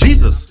 shout out to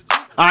Jesus.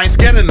 I ain't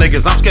scared of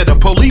niggas, I'm scared of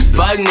police.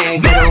 Fuck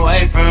nigga, get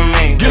away from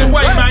me. Get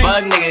away, man.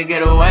 Fuck nigga,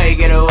 get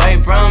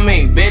away from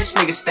me. Bitch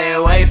nigga, stay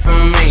away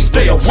from me.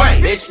 Stay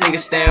away. Bitch nigga,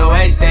 stay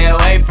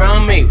away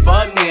from me.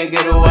 Fuck nigga,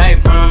 get away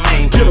from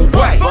me. Get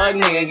away. Fuck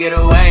nigga, get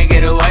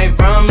away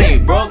from me.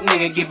 Broke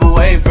nigga, keep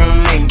away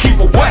from me.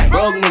 Keep away.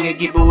 Broke nigga,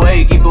 keep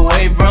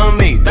away from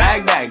me.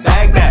 Back, back,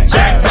 back, back.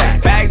 Back,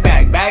 back. Back,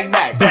 back, back,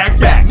 back. Back,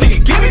 back.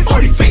 Nigga, give me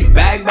 40 feet.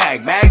 Back,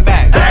 back, back,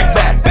 back. Back,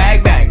 back.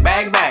 Back, back,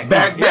 back, back.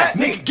 Back, back.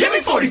 Nigga, give me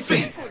 40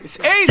 feet. It's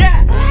easy.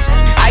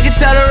 I can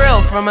tell the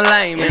real from a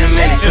lame in a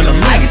minute.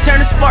 I can turn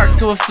a spark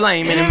to a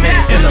flame in a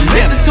minute.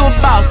 Listen to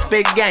a boss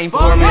spit game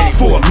for a minute.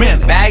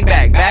 Bag,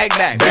 bag, bag,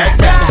 bag, bag,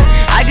 bag.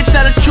 I can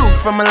tell the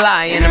truth from a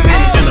lie in a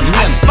minute.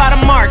 I can spot a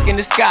mark in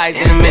the skies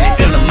in a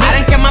minute. I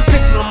done kept my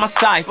pistol on my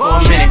side for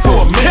a minute.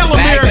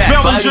 Bag,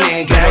 bag. Fuck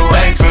nigga, get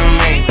away from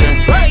me.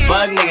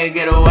 Fuck nigga,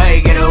 get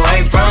away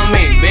from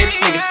me. Bitch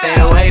nigga, stay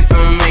away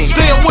from me.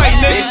 Stay away,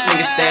 nigga. Bitch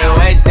nigga,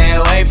 stay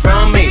away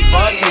from me.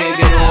 Fuck nigga,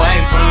 get away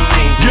from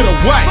me. Get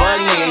away. Fuck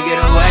nigga, get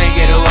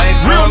away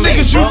from Real me.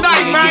 niggas Broke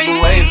unite, nigga, man. Keep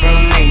away from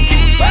me.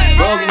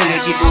 Broke nigga,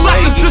 keep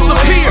Suckers away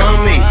disappear.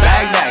 from me.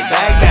 Bag, bag,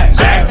 bag, bag.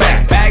 Back,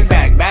 back. Bag,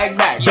 bag, bag,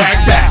 bag.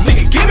 Back, back.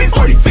 Nigga, give me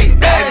 40 feet.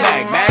 Bag,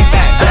 bag, bag,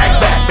 bag. Back,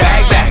 back.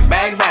 Bag, bag,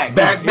 bag, bag.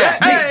 Back, back.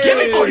 Nigga, give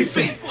me 40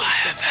 feet.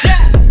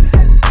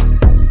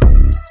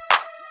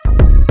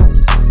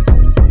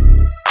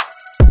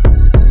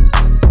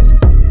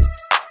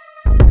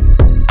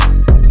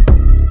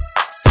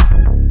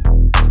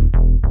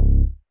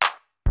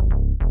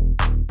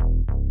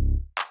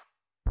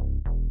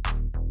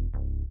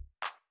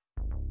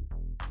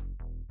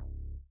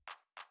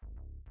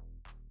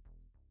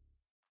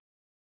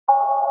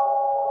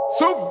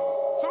 Super.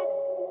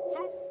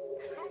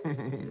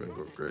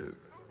 Go crazy.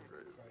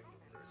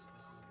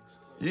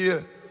 Yeah.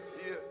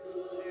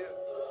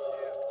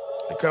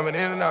 They coming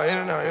in and out, in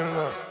and out, in and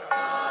out.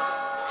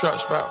 Trap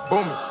spot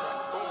booming.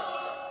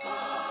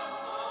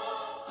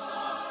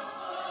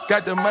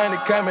 Got the money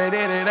coming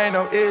in, it ain't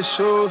no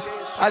issues.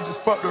 I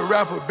just fucked a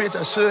rapper, bitch,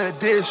 I should've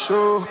did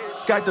shoe.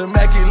 Got the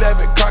Mac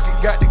 11 cocky,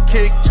 got the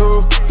kick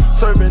too.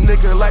 Serving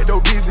nigga like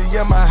no busy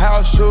in my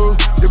house shoe.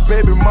 The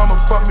baby mama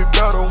fuck me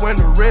better when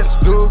the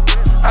rest do.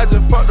 I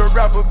just fucked a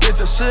rapper,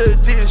 bitch, I should've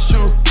did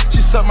shoe.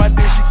 She sucked my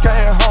dick, she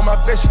came home, I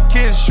bet she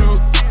kiss you.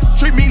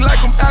 Treat me like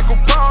I'm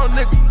alcohol,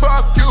 nigga,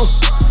 fuck you.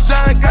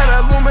 John got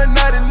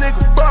Illuminati,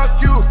 nigga,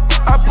 fuck you.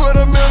 I put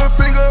a middle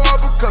finger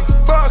up because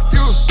fuck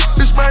you.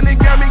 This money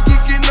got me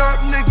geeking up,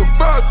 nigga,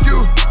 fuck you.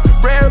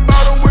 Red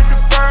bottom with the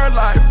fur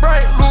like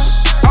Frank Luke.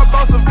 I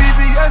bought some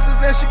BBS's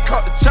and she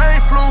caught the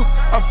chain flu.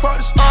 I fucked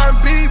this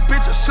R&B,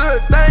 bitch, I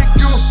should thank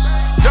you.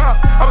 Yeah,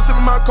 I was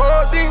sipping my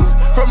codeine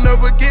from the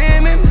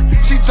beginning.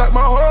 She chopped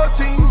my whole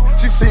team,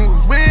 she seen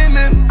who's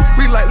winning.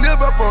 We like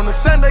live up on a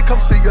Sunday, come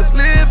see us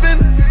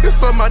living. This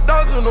for my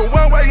dogs in the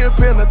one-way in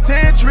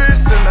penitentiary.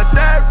 Send a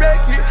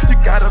direct hit, you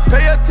gotta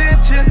pay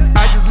attention.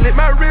 I just lit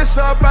my wrist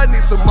up, I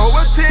need some more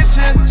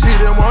attention. She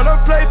didn't wanna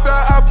play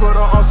fair, I put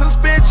her on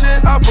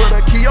suspension. I put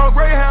a key on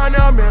Greyhound,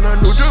 now I'm in a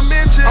new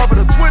dimension. Off of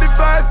the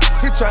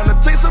 25, he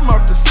tryna take some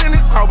off the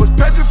sentence. I was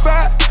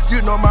petrified, you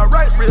know my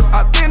right wrist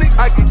authentic,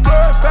 I get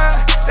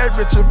glorified. That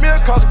Richard Mill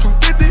cost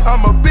 $250,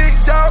 I'm a big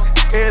dog.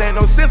 It ain't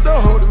no sense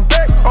of holding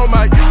back. On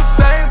my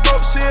Usain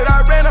Bolt shit,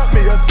 I ran up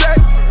me a sack.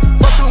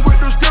 Fucking with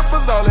the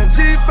strippers all in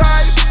G5.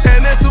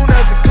 And as soon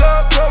as the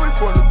club go, we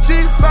put the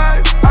G5.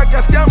 I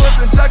got scammers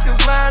and jackets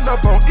lined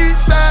up on each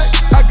side.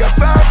 I got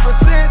 5%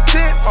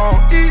 tint on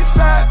each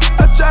side.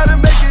 I try to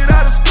make it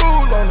out of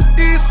school on the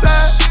east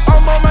side.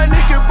 I'm on my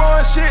nigga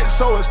boy shit,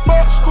 so it's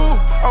fuck school.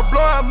 I'm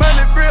blowing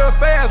money real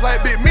fast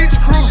like Big Meech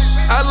crew.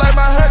 I like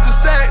my 100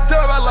 stacked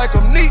up, I like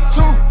them neat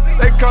too.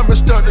 They coming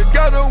stuck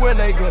together when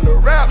they gonna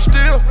rap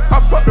still.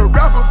 I fucked a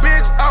rapper,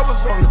 bitch, I was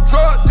on the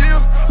drug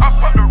deal. I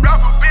fucked a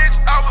rapper, bitch,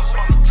 I was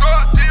on the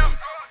drug deal.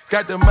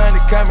 Got the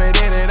money coming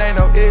in, it ain't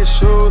no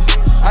issues.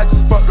 I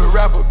just fucked a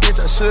rapper, bitch,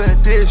 I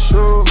should've did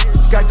shoe.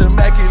 Got the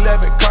Mac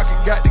 11 cocky,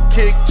 got the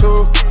kick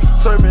too.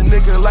 Serving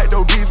nigga like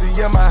no busy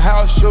in my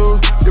house shoes.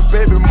 The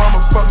baby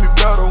mama fuck me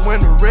better when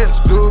the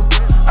rest do.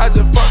 I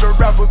just fucked a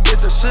rapper,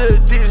 bitch, I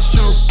should've did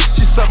shoe.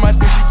 She sucked my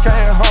dick, she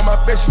came home, I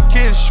bet she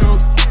kiss you.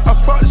 I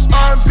fucked this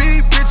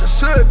R&B, bitch, I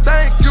should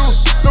thank you.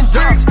 Them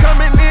bricks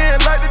coming in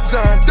like the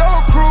John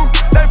Doe crew.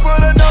 They put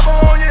a number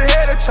on your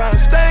head, they tryna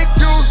stank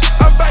you.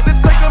 I'm about to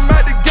take them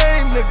out the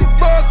game, nigga,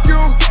 fuck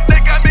you. They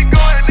got me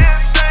going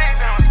insane,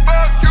 now it's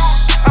fuck you.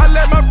 I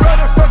let my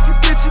brother fuck you,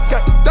 bitch, he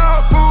got the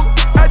dog food.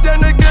 I done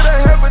to get a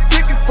hell of a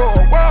ticket for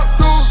a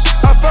walkthrough.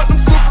 I fucked them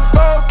Super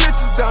Bowl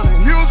bitches down in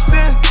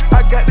Houston.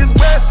 I got this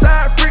West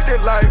Side freak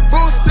that like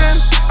boosting.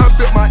 I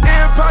built my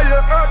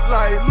empire up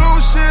like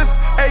Lucius.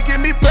 Hey,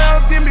 give me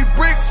pounds, give me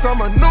bricks,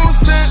 I'm a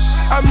nuisance.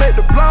 I make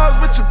the blogs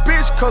with your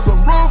bitch cause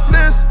I'm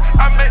ruthless.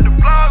 I make the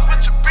blogs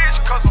with your bitch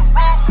cause I'm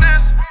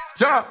ruthless.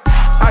 Yeah,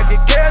 I get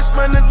cash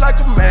money like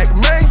a Mac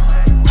man.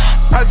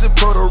 I just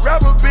put a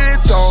rapper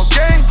bitch on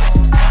game.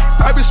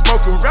 I be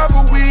smoking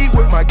rapper weed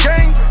with my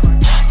gang.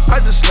 I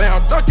just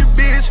slam Dunkin'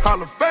 bitch,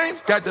 Hall of Fame.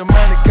 Got the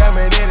money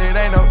coming in, it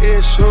ain't no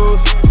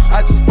issues.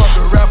 I just fucked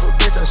a rapper,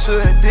 bitch, I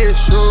should've did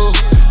shoes.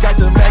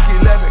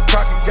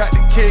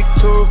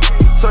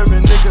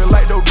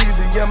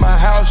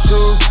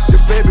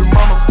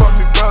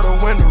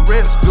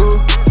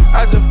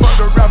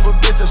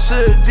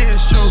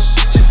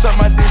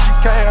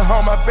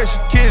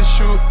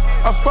 you.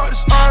 I fuck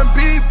this R&B,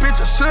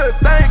 bitch, I should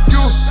thank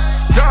you.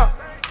 Yeah.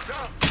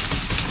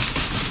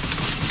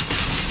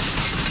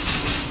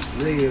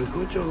 Nigga,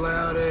 quit your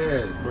loud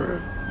ass,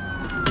 bro.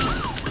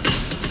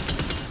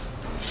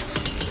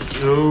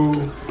 Yo,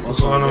 what's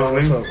going on,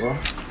 What's nigga? up, bro?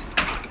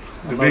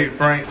 The big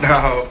Frank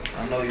dog.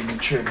 I know you been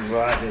tripping,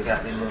 bro. I just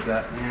got that little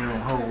goddamn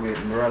hole with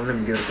me, bro. Let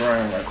me get a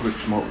grind right quick,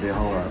 smoke that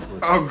hole right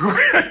quick. Oh,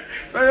 great.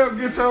 Man,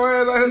 get your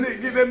ass out of here.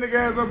 Get that nigga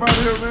ass up out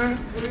of here, man.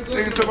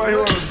 Nigga somebody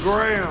on a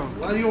gram.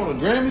 Why you on a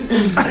Grammy?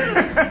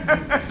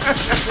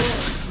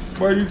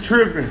 Boy, you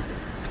tripping.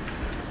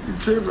 You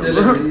tripping, That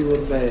bro. nigga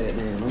was bad,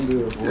 man. I'm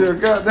good, bro. Yeah,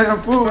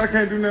 goddamn fool. I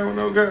can't do nothing with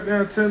no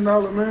goddamn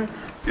 $10, man.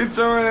 Get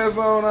your ass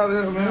on out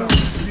of here, man.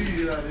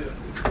 Get out of here.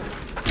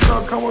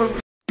 So come on.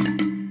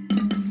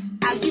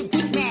 How you be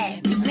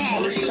mad? Be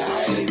mad. Worry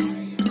life.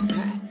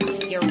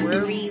 Your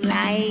worry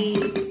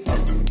life.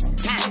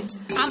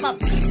 I'm a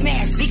big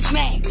smash, big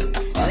smash.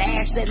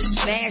 Last of the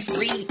smash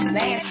breed.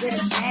 Last of the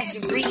smash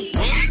breed.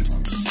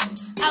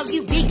 Oh,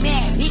 you big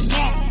mad, big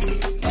mad.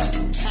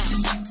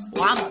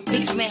 Well, I'm a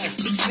big smash,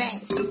 big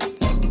smash.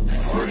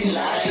 Worry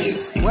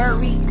life.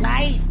 Worry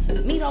life.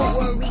 Me don't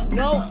worry,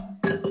 no.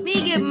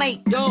 Nigga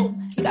make dough.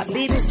 Got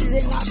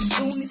businesses and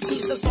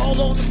opportunities that's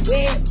all on the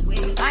web.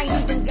 I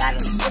ain't even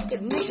gotta look a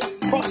nigga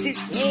cross his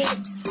head.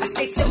 I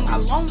stay to my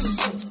lonely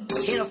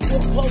in a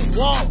foreclosed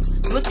wall,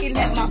 looking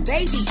at my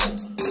baby.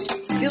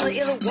 Still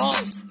in the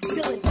walls,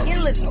 still in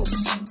Illinois.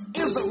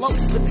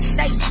 Envelopes for the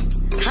safe.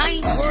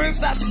 I ain't worried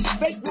about these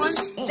fake ones.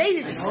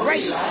 They did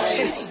great.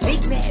 Cause they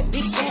big mad,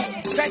 big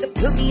mad. Tried to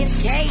put me in a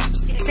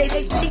cage. Say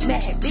they big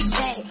mad, big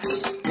mad.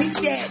 Big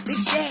sad,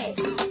 big sad.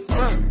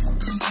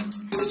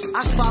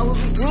 I follow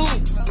the rules.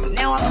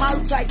 Now I'm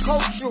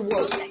multicultural,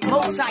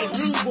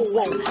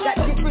 multilingual. Got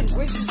different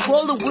races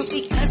rolling with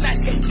me cause I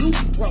say you,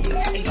 bro.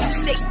 And you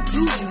say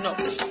usual.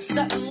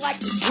 Something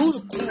like a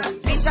unicorn.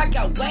 Bitch, I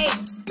got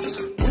waves.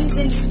 Wings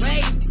in the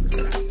waves.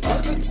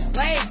 Perfect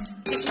waves.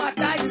 It's my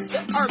thighs, it's the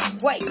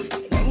earthquake.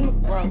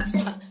 Unibro.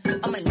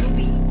 I'm a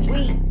newbie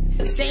queen.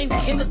 Same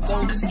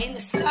chemicals in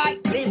the sky,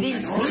 living me.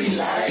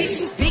 Bitch,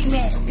 you big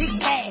man, big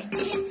mad.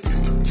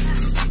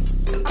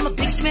 I'm a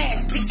big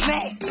smash, big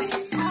smash.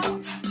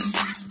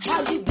 How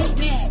you big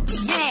mad,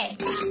 big mad?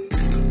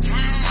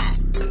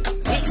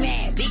 Big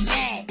mad, big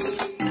mad.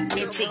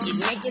 And take your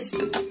niggas.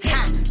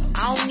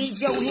 I don't need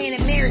your hand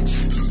in marriage.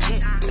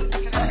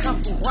 I come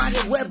from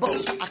Ronda Webbo.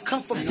 I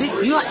come from Big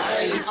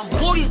Nuts. I'm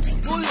royalty.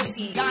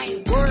 I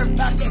ain't worried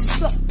about that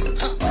stuff.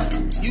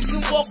 You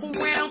can walk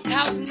around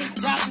pouting and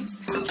crowding.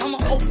 I'ma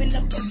open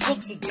up a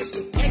book and get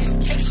some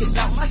education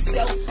about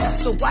myself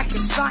so I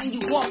can sign you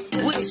off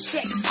with a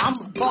check. I'm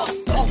a ball,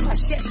 off my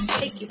check,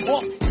 take it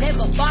off.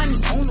 Never find me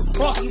on the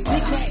cross. You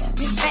big mad,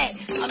 big mad.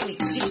 I'm the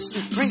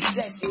Egyptian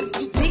princess.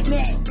 You big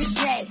mad, big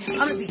mad.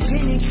 I'm the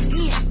beginning and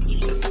the end.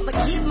 I'ma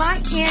get my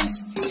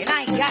ends and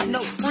I ain't got no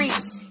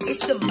friends.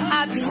 It's the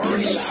mob in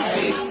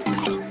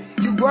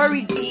the You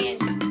worried then.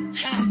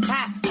 Ha,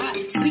 ha, ha.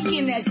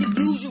 Speaking as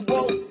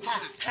usual. Ha,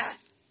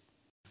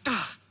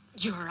 ha.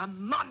 You're a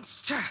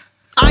monster.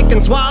 I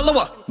can swallow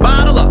a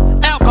bottle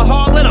of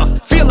alcohol in her.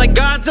 Feel like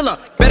Godzilla.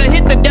 Better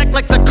hit the deck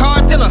like the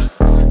car dealer.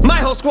 My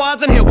whole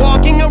squad's in here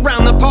walking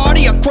around the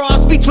party. A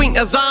cross between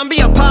a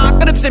zombie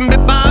apocalypse and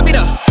Bobby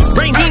the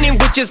Brain Heenan,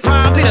 which is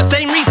probably the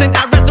same reason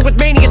I wrestle with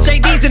mania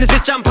shades in this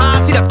bitch. I'm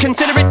posse up.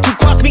 Consider it to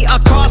cost me a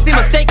costly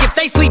mistake if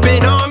they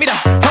sleeping on me. The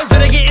hoes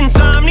better get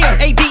insomnia.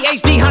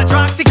 ADHD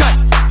hydroxy cut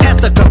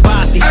past the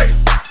Kavasi.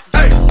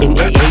 In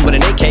AA with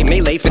an AK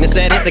melee, finna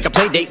set it like a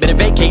play date. Better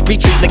vacate,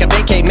 retreat like a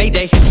vacate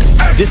Mayday.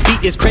 This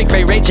beat is cray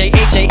cray, Ray J,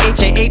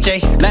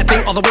 H-A-H-A-H-A.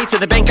 Laughing all the way to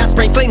the bank, I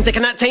spray flames. They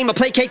cannot tame or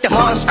placate the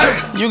monster.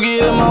 You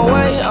get in my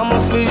way, I'ma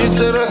feed you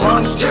to the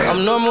monster.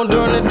 I'm normal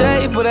during the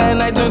day, but at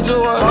night turn to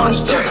a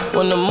monster.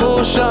 When the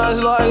moon shines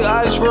like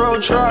ice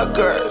road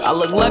truckers, I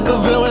look like a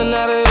villain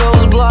out of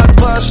those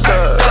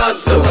blockbusters.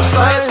 Thought to a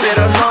fire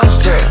spitter,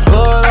 monster.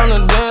 Blood on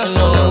the dance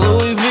floor, the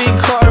Louis V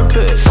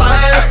carpet.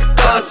 Fire,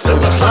 thought to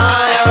a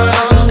fire.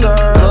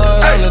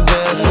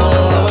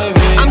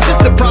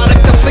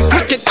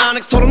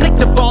 Told him nick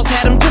the balls,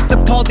 had him just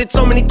appalled. Did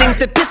so many things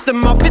that pissed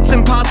him off. It's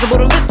impossible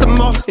to list them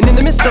all. And in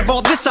the midst of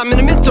all this, I'm in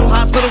a mental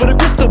hospital with a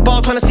crystal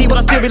ball, trying to see what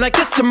I still be like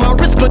this tomorrow.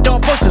 Whisper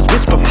voices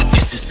whisper. My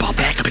fist is ball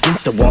back up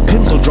against the wall,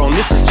 pencil drawn.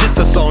 This is just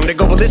a song to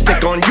go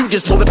ballistic on. You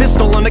just pulled a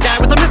pistol on the guy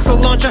with a missile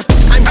launcher.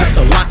 I'm just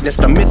a Loch Ness,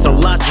 the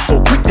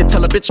mythological. Quick to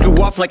tell a bitch go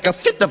off like a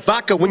fifth of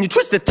vodka. When you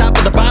twist the top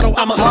of the bottle,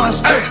 I'm a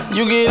monster.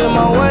 You get in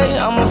my way,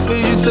 I'ma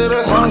feed you to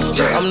the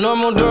monster. I'm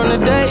normal during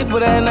the day,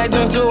 but at night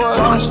turn to a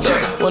monster.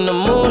 When the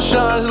moon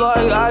shines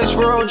like ice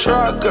road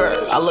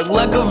truckers, I look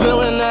like a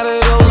villain out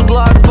of those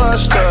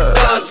blockbusters.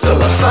 Thought to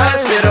a fire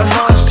spitter,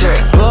 monster.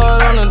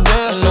 Blood on the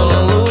dance floor,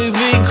 the Louis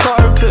V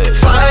carpet.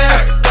 Fire,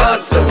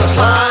 thought to a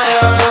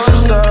fire.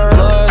 Monster.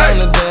 Blood on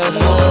the dance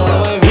floor,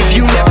 Louis V. If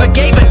you never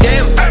gave a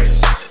damn,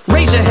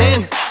 raise your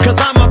hand, cause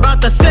I'm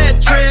about to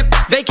set trip.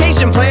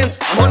 Vacation plans,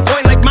 on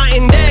point like my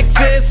index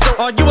is. So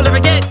all you will ever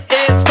get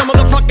is the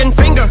motherfucking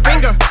finger.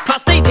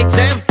 Prostate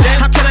exam.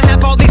 How can I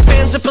have all these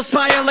fans that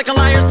perspire like a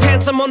liar's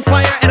pants? I'm on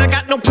fire and I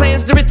got no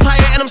plans to retire.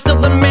 and I'm still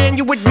the man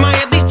you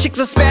admire. These chicks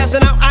are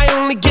spazzing out, I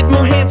only get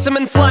more handsome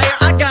and flyer.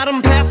 I got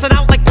them passing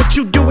out like what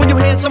you do when you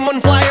hand someone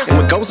flyers. And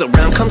what goes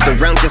around comes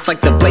around just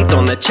like the blades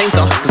on the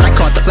chainsaw. Cause I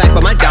caught the flag,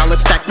 but my dollar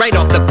stacked right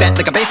off the bat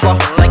like a baseball.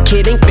 Like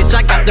kidding, bitch,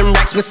 I got them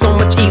racks with so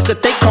much ease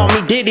that they call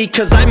me Diddy.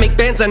 Cause I make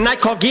bands and I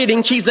call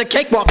getting cheese a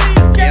cakewalk.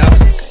 Yeah,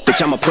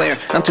 bitch, I'm a player,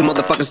 I'm too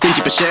motherfucking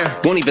stingy for share.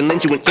 Won't even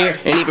lend you an ear,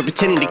 ain't even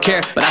pretending to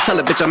care. But I tell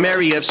a bitch I'm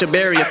area of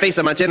Shabaria, face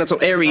of my genital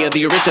area.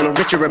 The original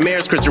Richard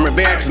Ramirez, Christian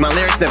Rivera. Cause my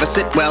lyrics never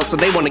sit well, so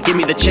they wanna give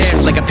me the chair.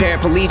 Like a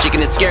paraplegic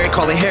and it's scary,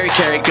 call it Harry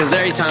Carry. Cause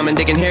every time I'm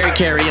digging Harry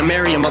Carry, I'm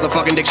Mary, a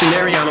motherfucking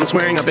dictionary on. I'm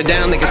swearing up and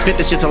down, niggas spit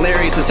this shit's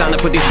hilarious. It's time to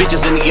put these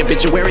bitches in the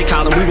obituary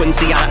column. We wouldn't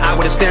see eye to eye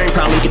with a staring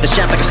problem. Get the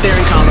shaft like a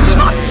staring column.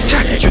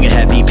 Trigger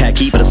happy, pack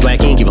heat, but it's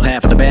black ink. Evil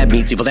half of the bad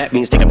meats. Evil that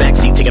means take a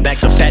backseat, take it back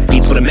to fat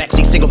beats with a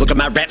maxi single. Look at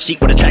my rap sheet.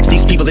 What attracts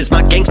these people is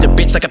my gangster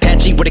bitch like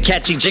Apache with a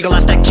catchy jiggle. I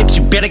stack chips,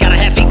 you better got a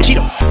half-eaten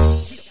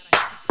Cheeto.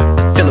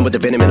 Filling with the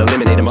venom and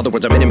eliminate him. Other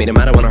words, I'm intimate him.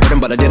 I don't wanna hurt him,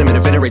 but I did him in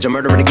a fit of rage. I'm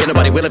murdering again,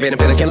 nobody will evade him.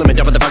 Finna kill him and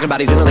dump the fucking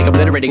bodies in a lake,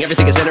 obliterating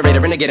everything is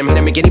iterator. Renegade him, hit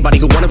him, make anybody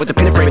who want it with the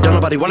pin and frame it. Don't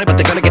nobody want it, but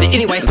they're gonna get it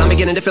anyway. Cause I'm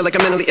beginning to feel like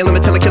I'm mentally ill. I'm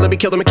until a killer be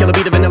killed. I'm a killer,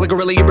 be the vanilla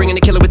gorilla. You're bringing a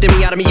killer within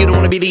me out of me. You don't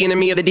wanna be the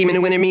enemy of the demon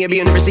who in me. Or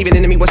being the receiving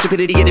enemy. What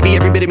stupidity it'd be.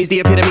 Every bit of me's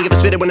the epitome of a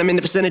spitter when I'm in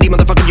the vicinity.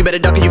 Motherfucker, you better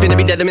duck or you finna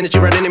be dead the minute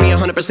you run into me.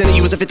 100% of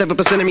you is a fifth of a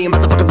percent of me. I'm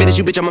about to fucking finish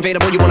you, bitch. I'm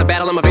available. You wanna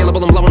battle? I'm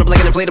available. I'm blowing up like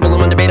an inflatable.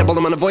 I'm undebatable.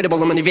 I'm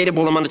unavoidable. I'm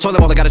unevadable. I'm on the toilet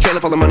bowl. I got a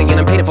trailer full of money and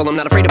I'm paid for. I'm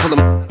not afraid to pull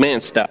them.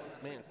 Man, stop.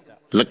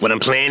 Look what I'm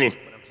planning.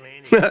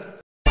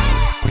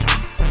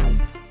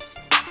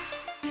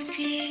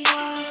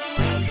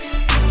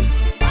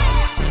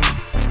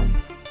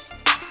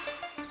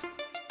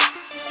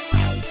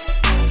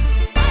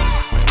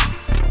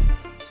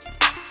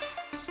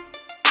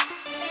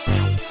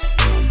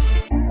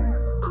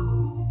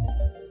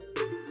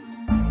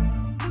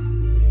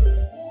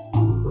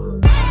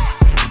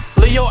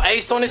 Leo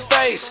ace on his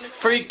face.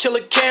 Free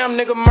killer cam,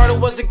 nigga, murder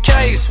was the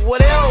case.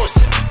 What else?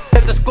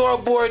 Hit the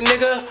scoreboard,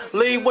 nigga.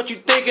 Leave what you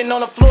thinking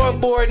on the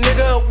floorboard,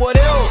 nigga. What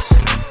else?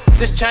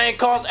 This chain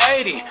costs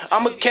 80.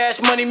 I'm a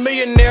cash money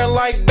millionaire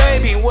like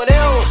baby. What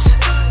else?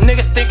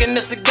 Niggas thinking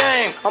this a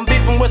game. I'm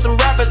beefing with some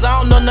rappers, I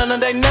don't know none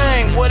of their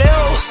name. What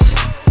else?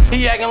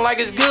 He acting like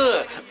it's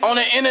good on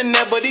the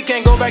internet, but he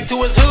can't go back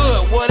to his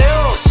hood. What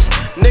else?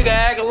 Nigga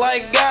acting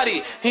like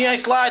Gotti. He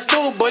ain't slide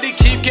through, but he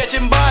keep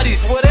catching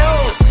bodies. What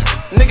else?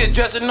 Niggas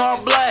dressing all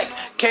black.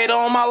 Kato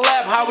on my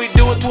lap, how we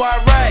do it to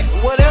Iraq.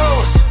 What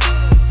else?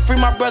 Free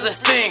my brother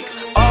Stink.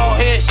 All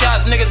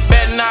headshots, niggas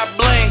better not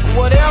blink.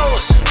 What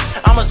else?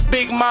 I'ma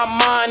speak my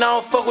mind, I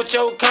don't fuck with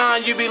your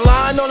kind. You be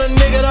lying on a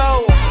nigga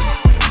though.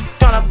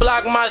 Tryna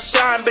block my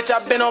shine, bitch, I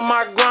been on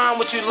my grind.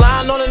 What you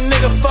lying on a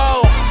nigga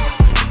for?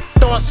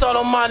 Throwing salt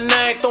on my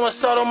name, throwing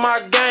salt on my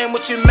game.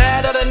 What you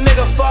mad at a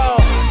nigga for?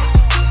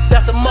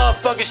 That's a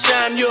motherfucking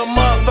shame, you a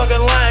motherfucking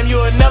lame.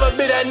 You'll never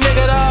be that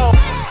nigga though.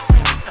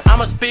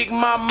 I'ma speak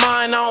my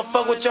mind, I don't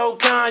fuck with your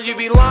kind. You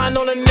be lying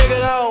on a nigga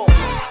though.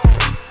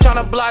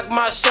 Tryna block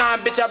my shine,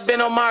 bitch, I been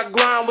on my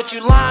grind. What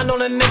you lying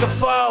on a nigga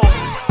for?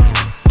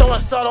 Throwing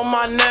salt on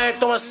my name,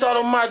 throwing salt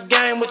on my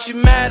game. What you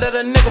mad at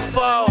a nigga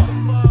for?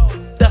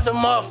 That's a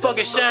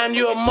motherfucking shame,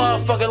 you a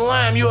motherfucking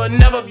lame. You'll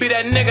never be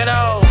that nigga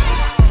though.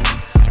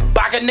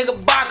 Baka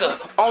nigga baka,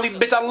 only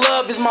bitch I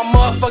love is my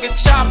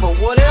motherfucking chopper.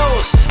 What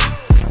else?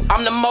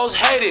 I'm the most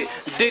hated,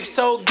 dick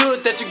so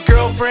good that your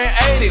girlfriend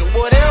ate it.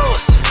 What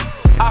else?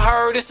 I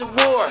heard it's a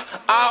war,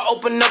 I'll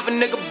open up a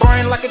nigga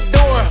brain like a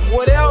door.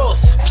 What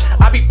else?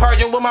 I be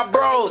purging with my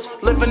bros,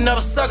 lifting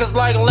up suckers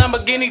like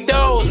Lamborghini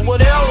doors.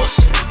 What else?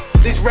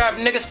 These rap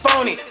niggas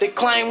phony, they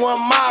claim one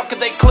mob cause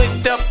they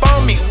clicked up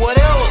on me. What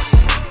else?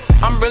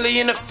 I'm really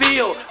in the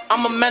field,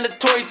 I'm a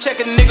mandatory check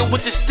a nigga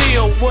with the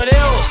steel. What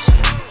else?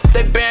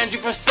 They banned you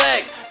from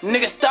SAC,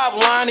 nigga stop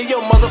lying to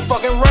your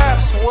motherfucking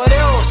raps. What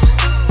else?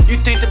 You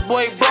think the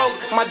boy broke?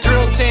 My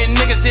drill team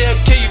niggas, they'll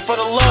kill you for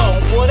the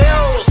low. What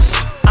else?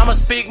 I'ma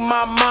speak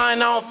my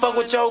mind, I don't fuck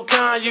with your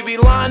kind. You be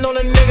lying on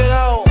a nigga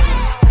though.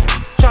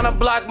 Tryna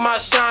block my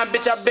shine,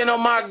 bitch, I been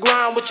on my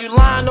grind. What you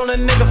lying on a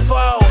nigga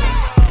for?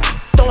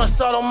 Throwing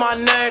salt on my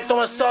name,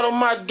 throwing salt on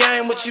my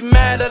game. What you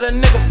mad at a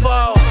nigga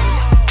for?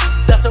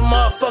 That's a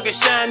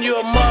motherfucking shame, you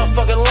a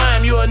motherfucking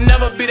lame. You'll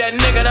never be that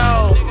nigga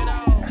though.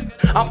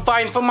 I'm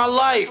fighting for my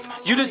life.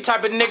 You the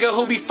type of nigga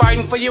who be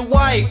fighting for your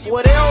wife.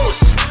 What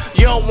else?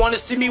 You don't wanna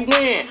see me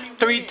win.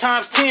 3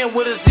 times 10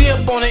 with a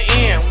zip on the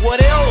end.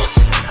 What else?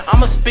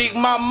 I'ma speak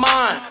my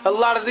mind. A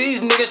lot of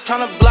these niggas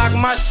tryna block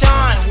my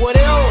shine. What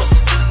else?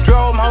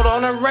 Drove 'em, hold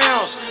on the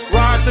rounds.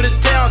 Ride through the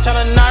town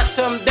tryna knock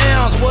some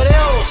downs. What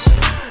else?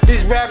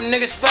 These rap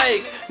niggas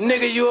fake.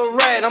 Nigga, you a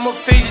rat. I'ma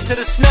feed you to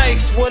the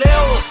snakes. What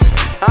else?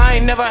 I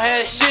ain't never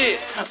had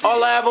shit.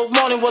 All I ever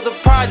wanted was a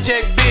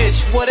project,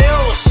 bitch. What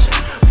else?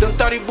 Them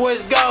 30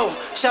 boys go.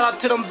 Shout out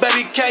to them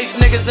baby case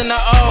niggas in the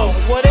O.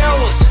 What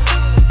else?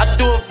 I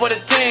do it for the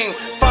team.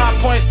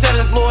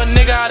 5.7 blow a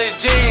nigga out his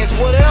jeans.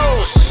 What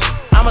else?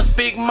 I'ma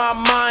speak my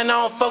mind,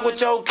 I don't fuck with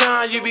your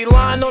kind. You be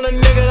lying on a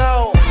nigga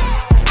though.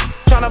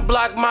 Tryna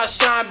block my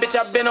shine, bitch,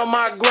 I been on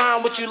my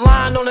grind. What you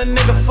lying on a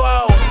nigga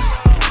for?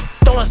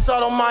 Throwing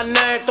salt on my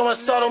name, throwing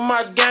salt on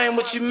my game.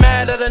 What you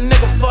mad at a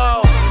nigga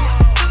for?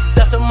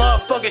 That's a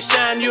motherfucking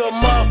shame. You a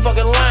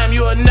motherfucking lame.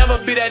 You'll never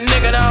be that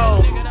nigga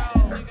though.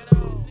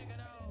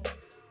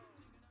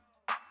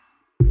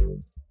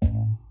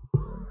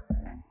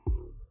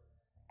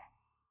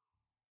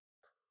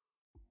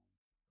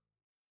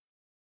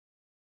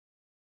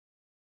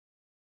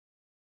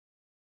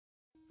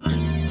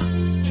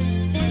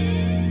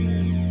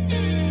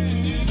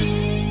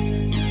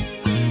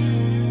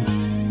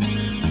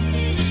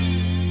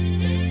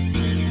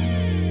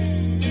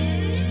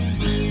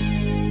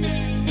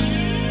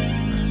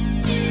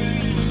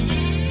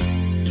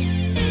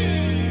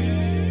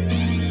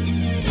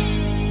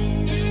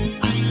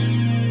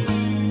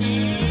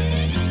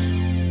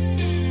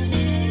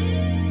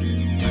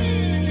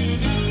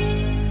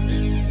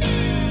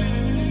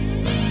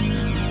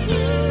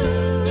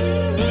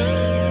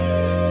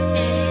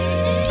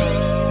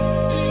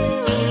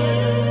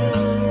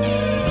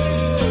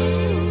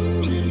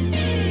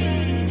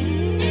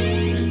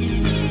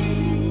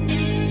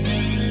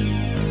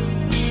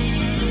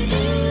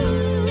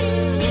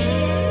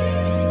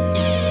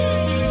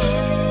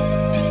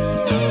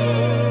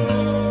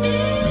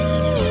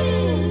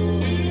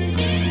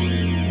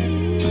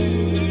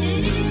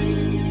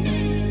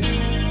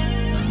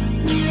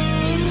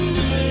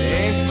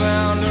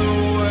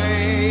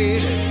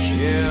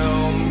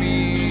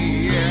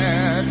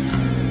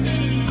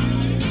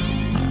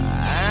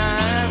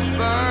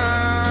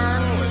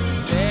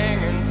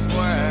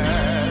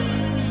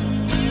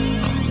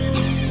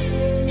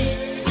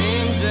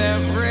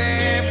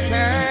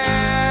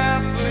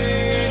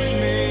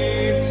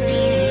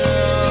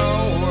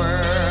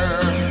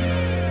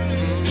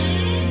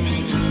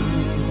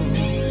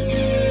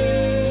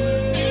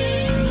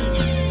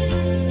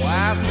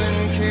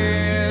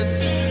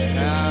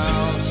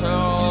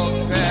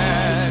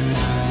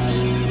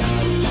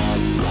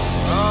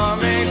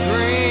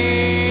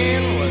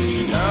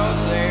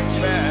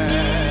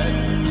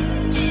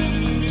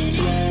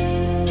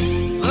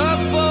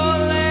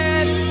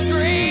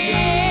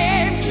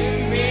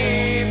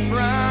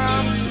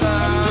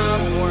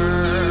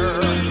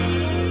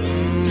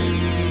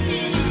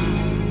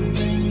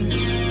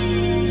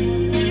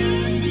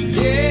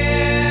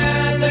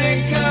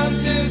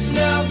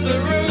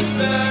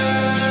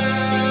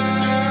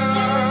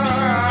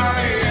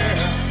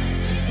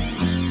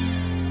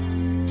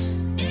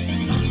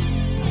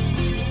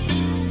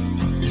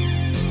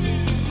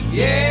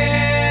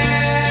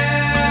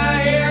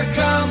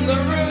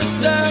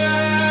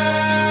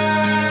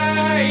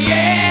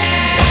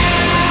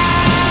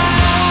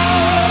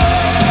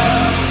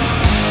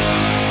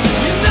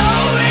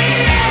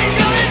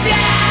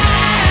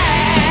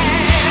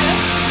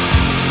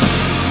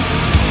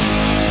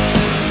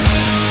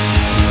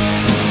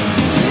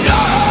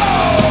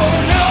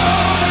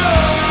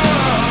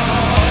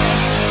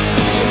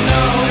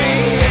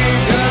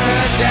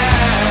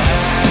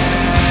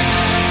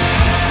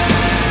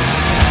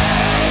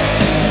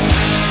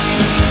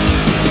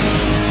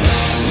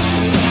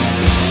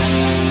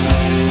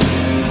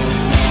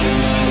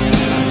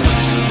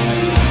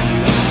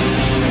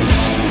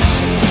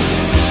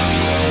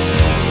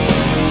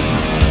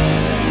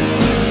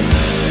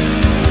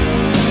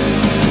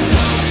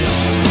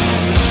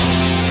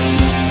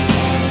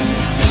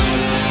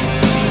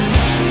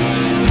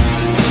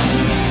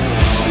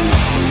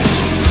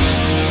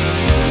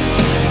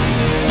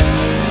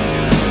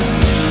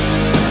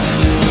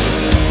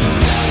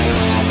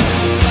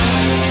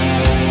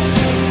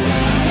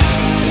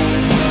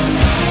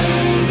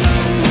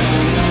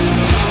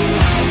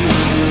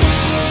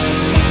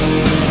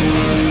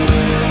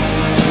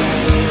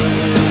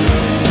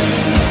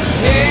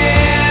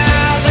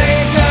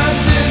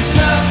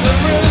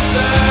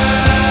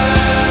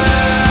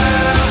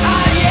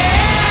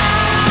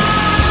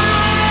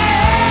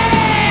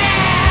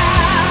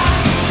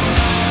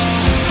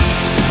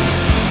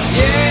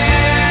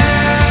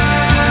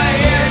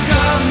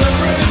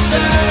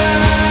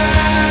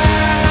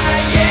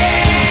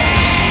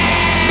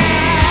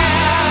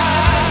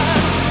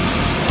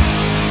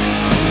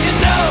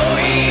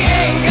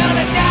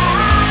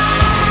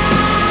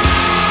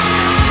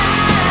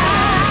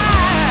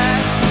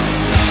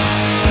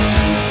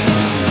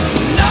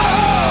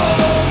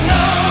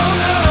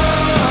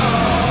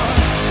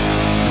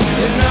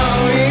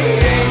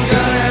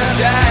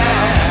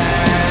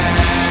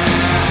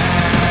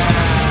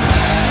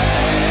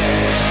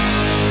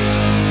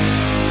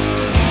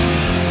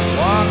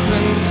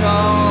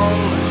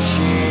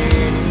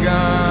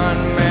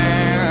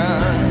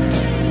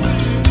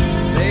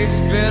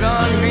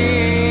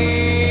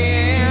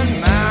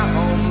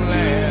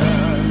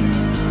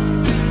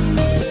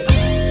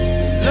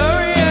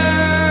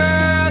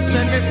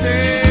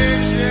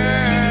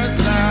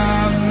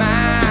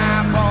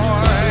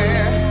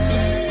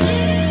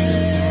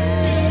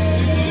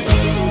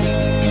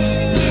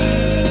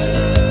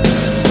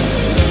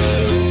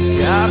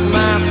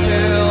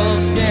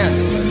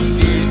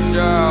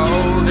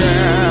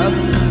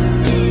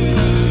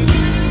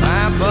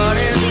 My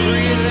buddy's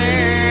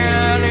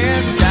breathing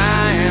his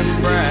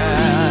dying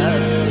breath.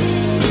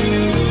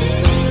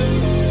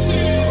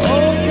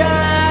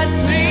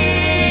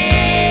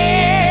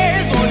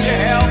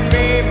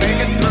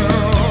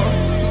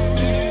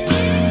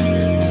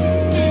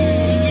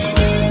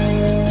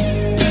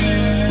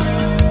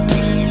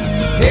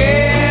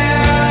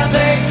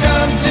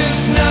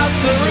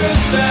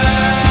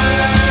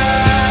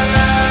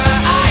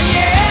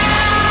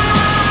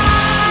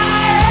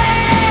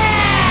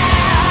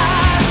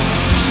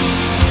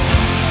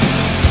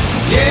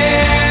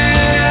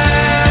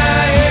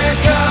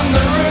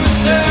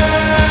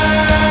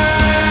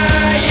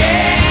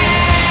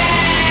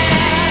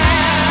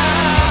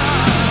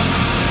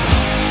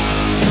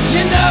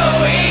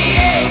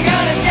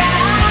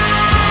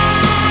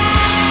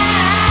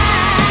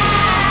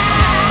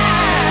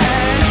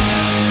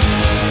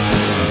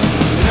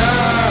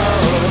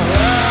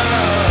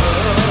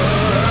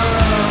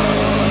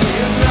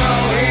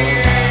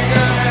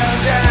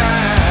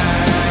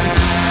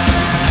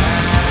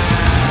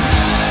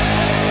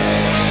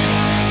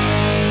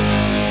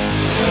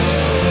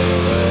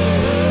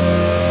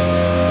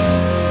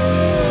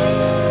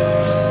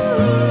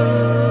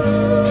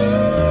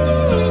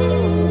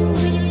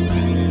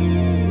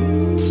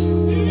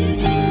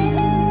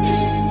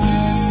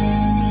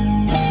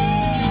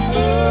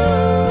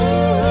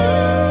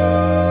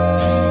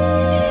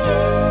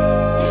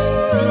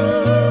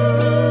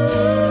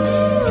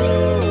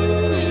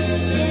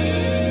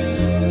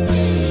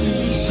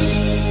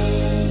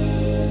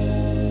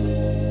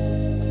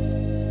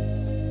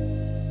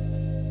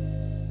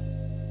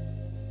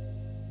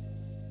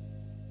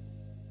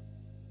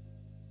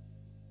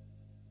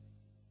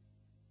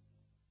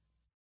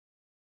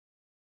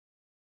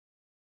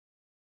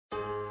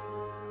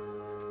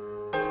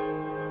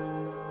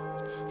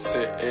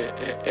 Say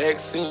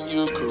asking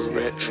you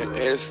correct,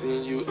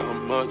 asking you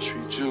I'ma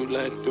treat you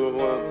like the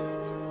one.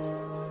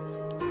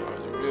 No,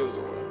 you is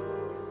the one.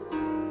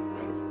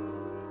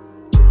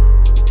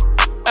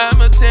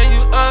 I'ma tell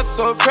you I'm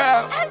so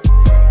proud.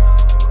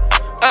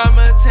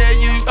 I'ma tell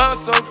you I'm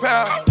so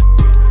proud.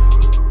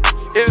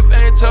 If I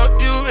ain't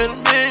told you in a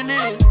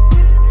minute,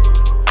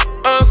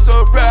 I'm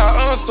so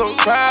proud, I'm so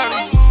proud.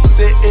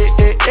 Say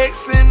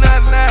Xing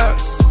out loud.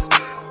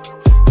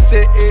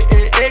 Say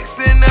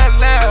Xing out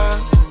loud.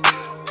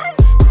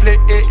 Flip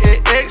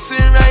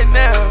Xing right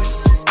now.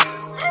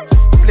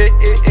 Flip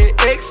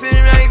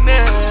Xing right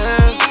now.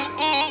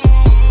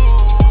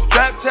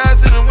 Drop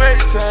ties in the wait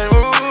time.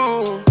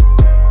 Ooh.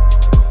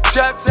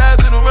 Drop ties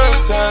in the wait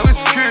time. We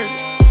security.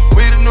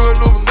 We the new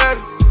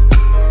Illuminati.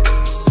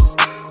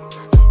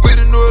 We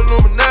the new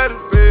Illuminati,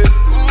 baby.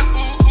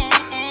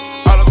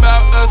 All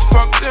about us,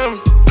 fuck them.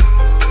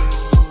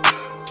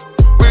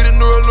 We the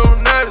new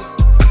Illuminati.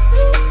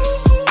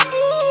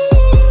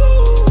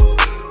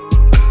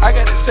 I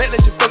got the set,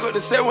 let you fuck up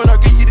the set when I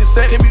give you the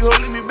set. Can't be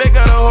holding me back,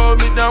 gotta hold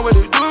me down with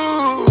it. Do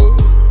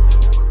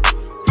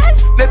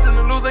nothing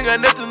to lose, ain't got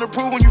nothing to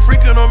prove. When you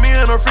freaking on me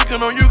and I'm freaking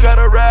on you,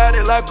 gotta ride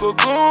it like a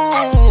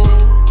goon.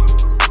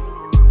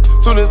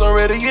 Soon as I'm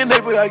ready in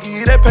neighbor, I give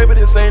you that paper.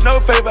 This ain't no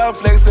favor, I'm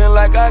flexing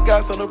like I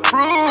got something to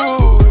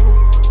prove.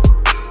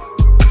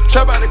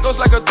 Trap out the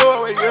ghost like a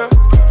throwaway, yeah.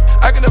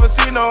 I can never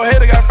see no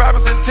hater, got 5%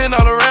 10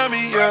 all around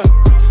me, yeah.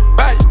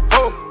 Bye,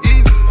 oh,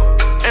 easy,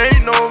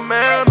 ain't no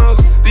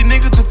manners. These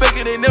niggas too fake,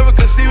 they never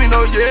could see me,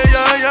 no,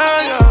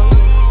 yeah.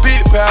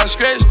 Big pal,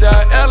 scratched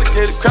out,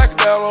 alligator,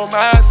 crocodile on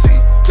my seat.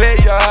 Play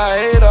your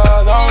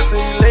haters, I'll see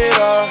you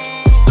later.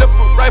 Left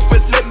foot, right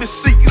foot, let me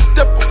see you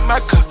step on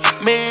my car,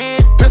 man.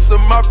 Piss of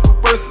my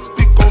perverses,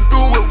 we gon' do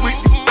it with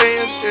you,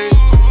 fans, yeah.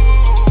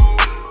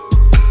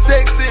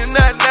 Sexy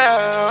not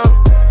now.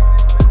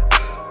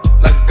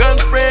 Like gun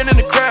spraying in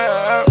the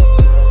crowd.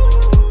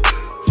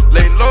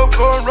 Lay low,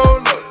 go and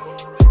roll up.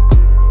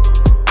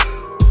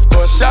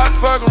 Go shot,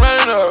 fuck, run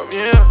it up,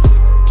 yeah.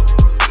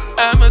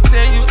 I'ma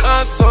tell you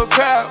I'm so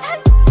proud.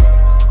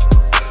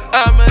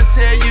 I'ma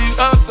tell you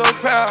I'm so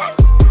proud.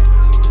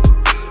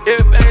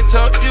 If I ain't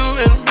told you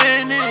in a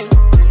minute,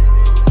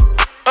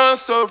 I'm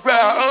so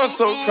proud of you.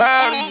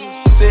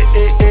 Say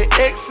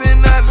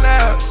Xing out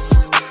loud.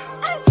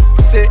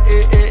 Say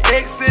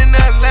Xing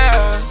out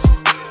loud.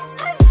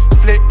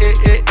 Flip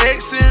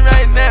Xing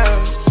right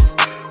now.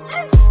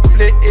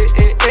 Flip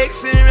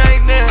Xing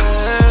right now.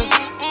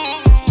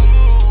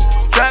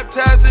 Drop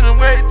ties in the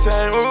wait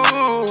time.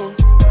 Ooh.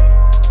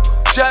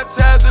 Drop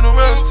ties in the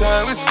wait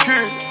time. We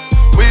security.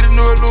 We the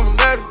new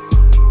Illuminati.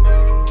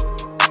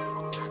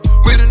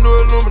 We the new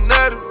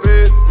Illuminati,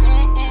 baby.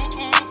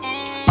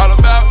 All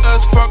about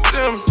us, fuck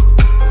them.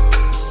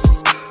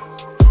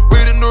 We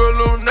the new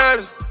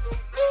Illuminati.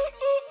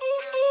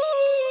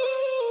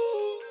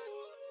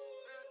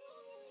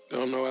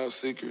 Don't know our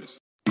secrets.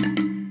 Oh,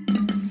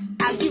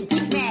 you be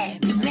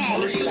mad, be mad.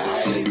 Worry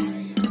life.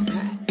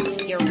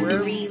 Your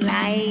worry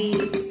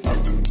life.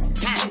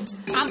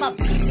 I'm a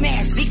big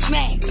smash.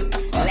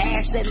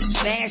 Last of the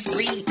smash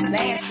breed.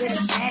 Last of the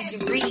smash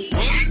and breed.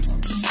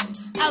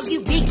 Oh, you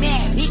big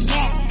mad.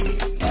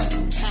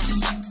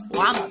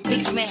 Well, I'm a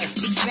big smash.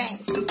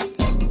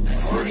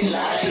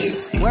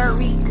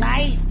 Worry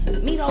life.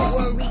 Me don't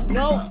worry,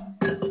 no.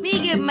 Me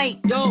get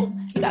make dough.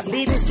 Got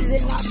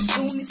businesses and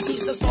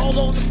opportunities that's all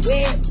on the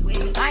web.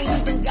 I ain't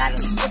even got a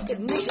look a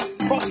nigga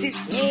cross his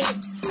head.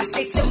 I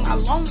stay to my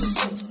lonely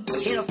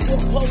in a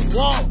foreclosed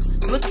wall,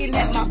 looking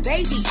at my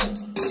baby.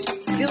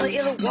 Still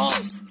in the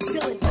walls,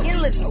 still in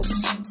Illinois.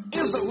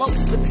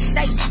 Envelopes for the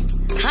state.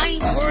 I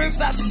ain't worried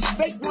about these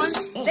fake ones.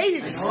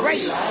 They did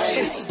great.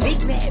 Cause they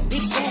big mad.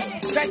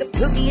 Tried to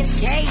put me in a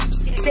cage.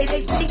 Say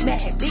they big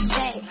mad. Big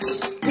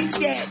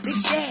sad.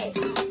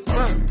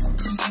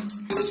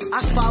 I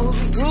follow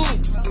the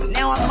rules.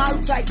 Now I'm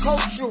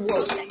multicultural,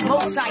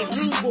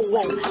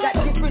 multilingual. Got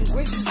different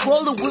races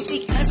rolling with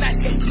me cause I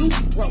say you,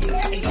 bro.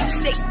 And you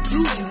say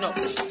usual.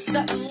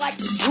 Something like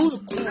a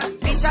unicorn.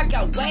 Bitch, I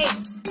got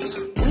waves.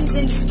 Wings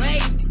in the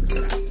waves.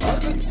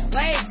 Perfect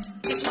waves.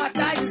 It's my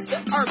thighs is the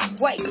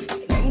earthquake.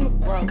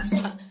 Unibro.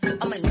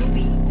 I'm a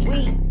newbie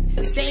queen.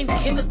 Same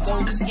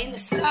chemicals in the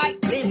sky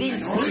living me.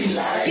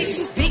 Bitch,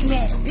 you big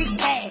mad.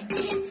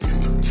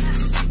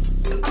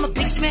 I'm a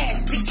big smash.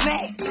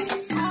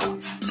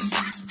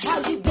 How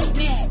you big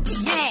mad?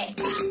 Big mad.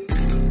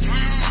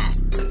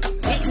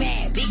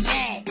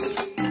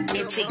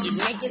 And take your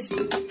niggas.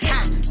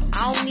 I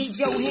don't need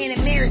your hand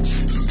in marriage.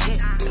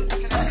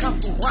 I come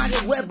from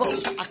Ronda Webbo.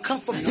 I come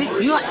from big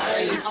nuts.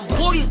 I'm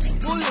royalty.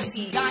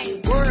 I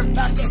ain't worried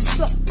about that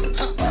stuff.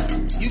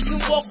 You can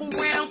walk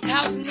around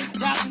counting and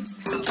crowding.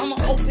 I'ma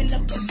open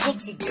up a book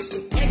and get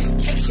some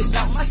education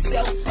about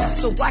myself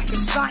so I can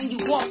sign you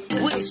off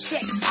with a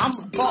check. I'm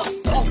a boss,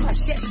 off my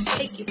chest,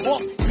 take it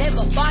off.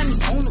 Never find me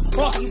on the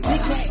cross. You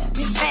big mad.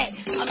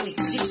 I'm the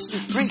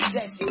Egyptian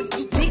princess.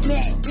 You big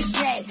mad.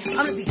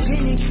 I'm the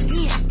beginning and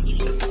the end.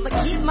 I'ma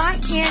get my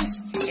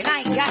ends and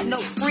I ain't got no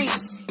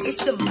friends.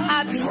 It's the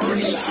mob in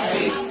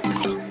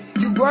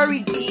the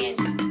worry then.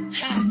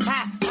 Ha,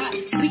 ha, ha.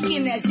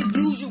 Speaking as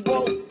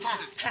usual. Ha,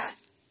 ha.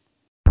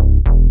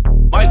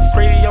 Mike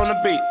Free on the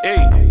beat,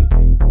 ayy.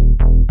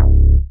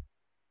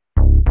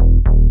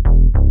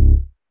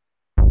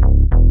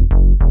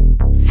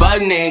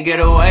 Fuck nigga, get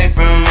away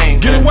from me.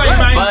 Get away,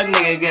 man. Fuck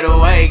nigga, get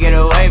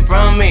away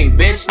from me.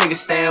 Bitch nigga,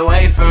 stay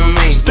away from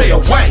me. Stay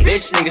away.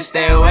 Bitch nigga,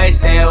 stay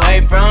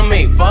away from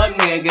me. Fuck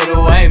nigga, get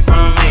away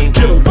from me.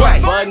 Get away.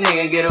 Fuck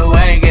nigga, get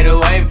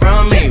away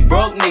from me.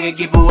 Broke nigga,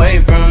 keep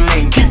away from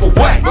me. Keep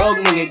away. Broke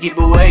nigga, keep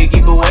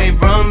away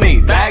from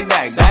me. Back,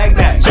 back, back,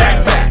 back.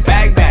 Back, back.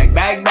 Back, back,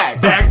 back,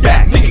 back. Back,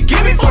 back. Nigga,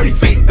 give me 40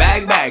 feet.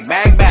 Back, back,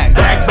 back, back.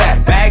 Back,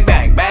 back. Back,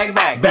 back, back,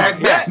 back.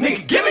 Back, back.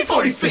 Nigga, give me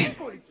 40 feet.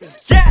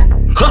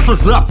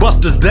 Hustlers up,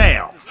 busters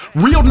down.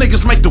 Real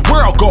niggas make the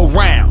world go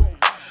round.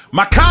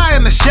 My car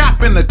in the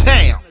shop in the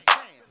town.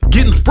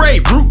 Getting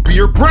sprayed root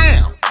beer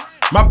brown.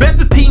 My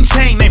Benzettine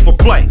chain ain't for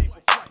play.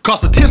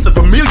 Cost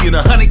 $1/10,000,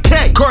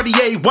 $100K.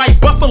 Cartier white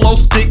buffalo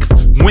sticks,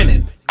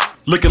 winning.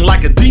 Looking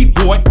like a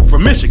D-boy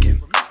from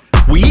Michigan.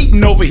 We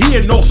eating over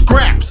here, no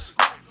scraps.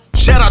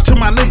 Shout out to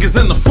my niggas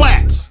in the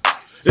flats.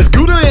 It's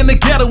Gouda in the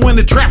ghetto in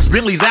the traps.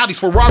 Bentleys, Audis,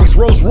 Ferraris,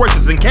 Rolls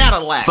Royces, and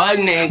Cadillacs. Fuck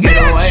nigga,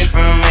 get away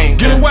from me.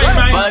 Get away,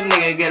 man. Fuck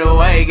nigga, get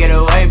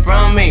away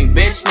from me.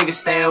 Bitch nigga,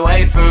 stay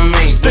away from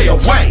me. Stay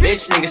away.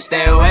 Bitch nigga,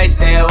 stay away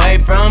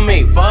from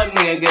me. Fuck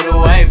nigga, get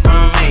away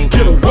from me.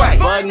 Get away.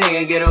 Fuck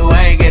nigga, get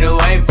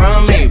away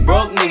from me.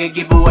 Broke nigga,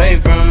 keep away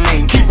from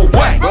me. Keep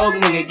away. Broke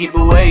nigga, keep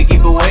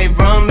away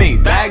from me.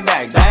 Back,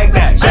 back, back,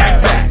 back.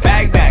 Back, back.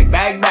 Back, back,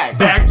 back, back.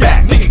 Back,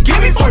 back. Nigga,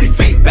 give me 40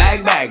 feet.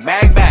 Back, back,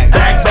 back, back.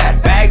 Back,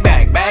 back. Back,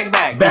 back, back,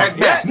 back. Back,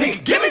 back.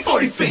 Nigga, give me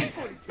 40 feet.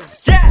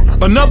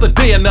 Another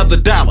day, another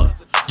dollar.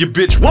 Your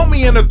bitch want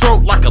me in her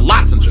throat like a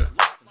lozenge.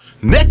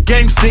 Neck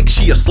game sick,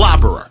 she a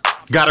slobberer.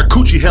 Got her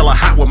coochie hella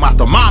hot with my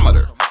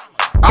thermometer.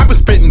 I've been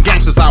spitting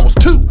game since I was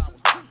 2.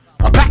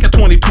 A pack of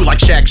 22 like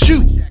Shaq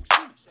shoe.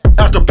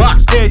 Out the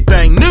box,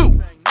 everything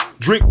new.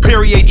 Drink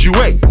Perrier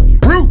Jouet,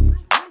 brew.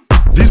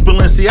 These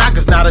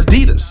Balenciagas, not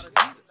Adidas.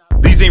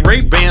 These ain't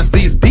Ray-Bans,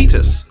 these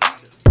Ditas.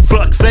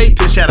 Fuck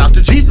Satan, shout out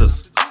to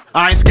Jesus.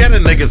 I ain't scared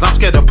of niggas, I'm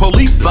scared of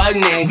police. Fuck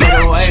nigga,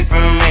 get away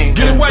from me.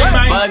 Get away,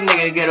 man. Fuck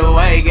nigga, get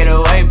away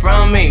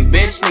from me.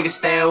 Bitch nigga,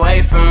 stay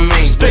away from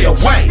me. Stay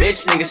away.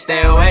 Bitch nigga,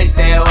 stay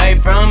away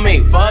from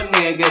me. Fuck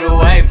nigga, get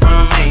away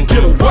from me.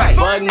 Get away.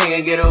 Fuck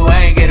nigga, get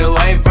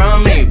away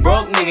from me.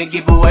 Broke nigga,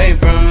 keep away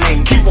from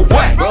me. Keep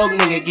away. Broke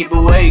nigga, keep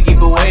away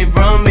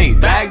from me.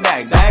 Back,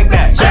 back, back,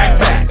 back. Back,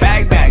 back.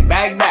 Back, back,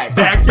 back, back.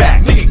 Back,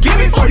 back. Nigga, give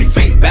me 40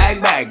 feet.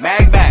 Back, back,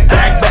 back, back.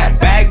 Back, back.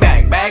 Back,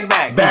 back, back,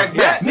 back. Back,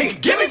 back.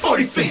 Nigga, give me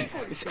 40 feet.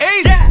 It's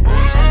easy.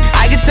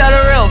 I can tell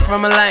the real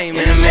from a lame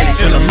in a minute.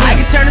 I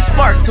can turn a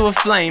spark to a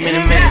flame in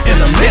a minute.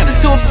 Listen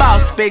to a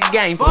boss spit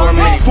game for a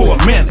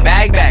minute.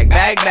 Bag, bag,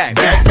 bag, bag.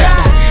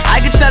 I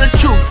can tell the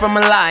truth from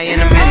a lie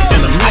in a minute.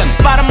 I can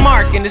spot a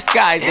mark in the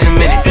skies in a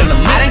minute. I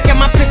done kept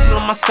my pistol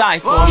on my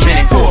side for a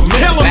minute.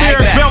 Bag,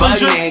 bag. Fuck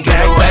nigga,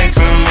 get away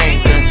from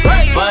me.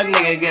 Fuck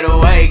nigga, get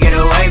away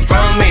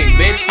from me.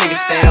 Bitch nigga,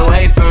 stay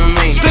away from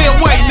me. Stay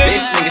away, nigga.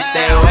 Bitch nigga,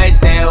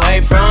 stay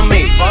away from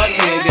me. Fuck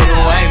nigga, get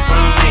away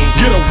from me.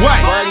 Get away.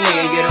 Fuck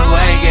nigga, get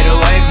away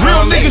from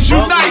Real me. niggas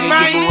Broke unite, nigga,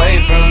 man. Keep away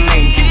from me.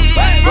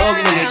 Broke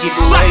nigga, keep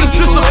away, Suckers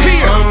keep away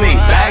disappear. from me.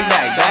 Back,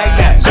 back, back,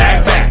 back.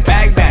 Back, back.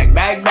 Back, back,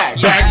 back, back.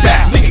 Back,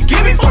 back. Nigga,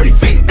 give me 40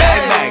 feet. Back,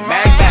 back,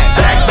 back, back.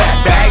 Back,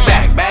 back.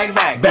 Back, back, back,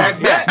 back.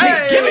 Back, back.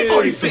 Nigga, give me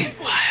 40 feet.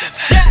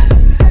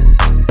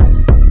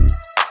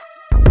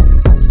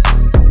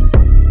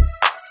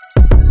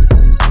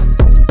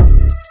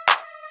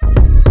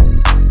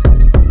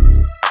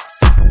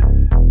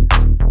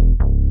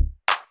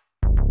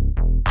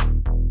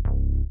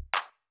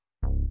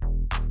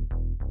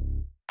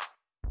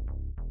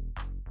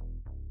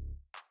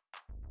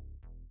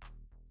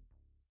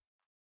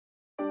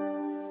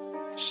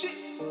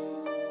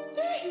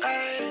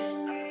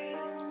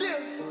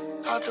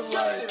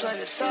 Otherwise, play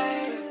the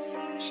same.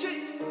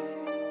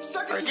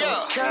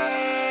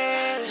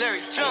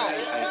 Larry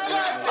Jones.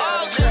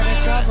 Grab the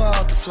chopper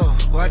off the floor.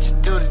 Watch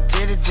it do the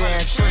titty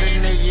dance. Shoot a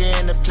nigga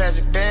in the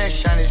plastic bag.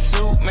 Shiny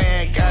suit,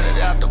 man. Got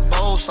it out the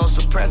bowl, so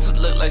suppressors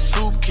look like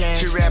soup cans.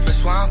 She rapping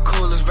swamp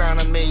coolers, round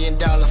 $1 million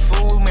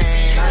food,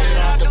 man. Got it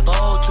out the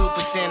bowl,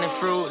 2% in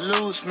Fruit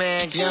Loops,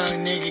 man.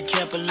 Young nigga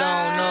kept a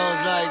long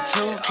nose like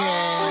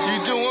toucan.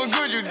 You doing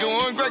good, you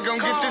doing great. Gon'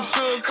 get this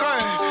good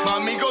cut.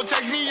 Mommy go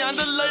take me on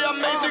delay. I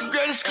made the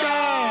greatest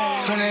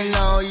class. 20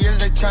 long years,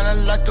 they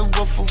tryna lock the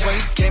wolf away.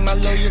 Gave my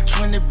lawyer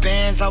 20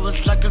 bands, I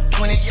was like the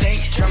 20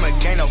 days. Drummer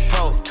ain't no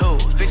Pro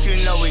Tools, bitch,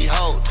 you know we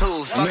hold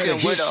tools.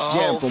 Fucking with a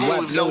whole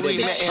food, know we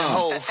met in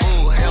whole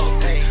food.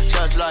 Healthy,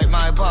 just like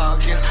my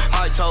pockets.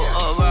 I told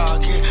a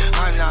rocket,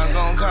 I'm not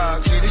gon'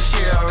 cock it. This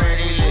shit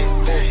already lit,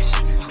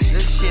 bitch.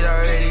 This shit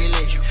already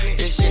lit.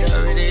 This shit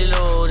already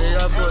loaded.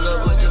 I pull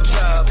up with the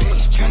chop.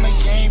 Bitch, drummer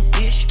game,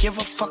 bitch. Give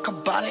a fuck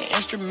about an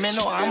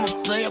instrumental. I'ma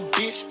play a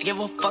bitch. Give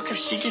a fuck if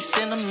she get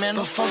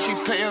sentimental. Before she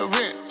pay her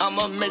rent,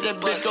 I'ma make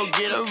that bitch go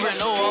get a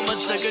rental. I'ma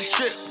take a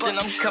trip, then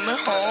I'm coming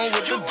home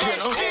with the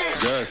dental.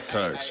 Gas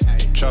packs,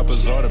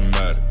 choppers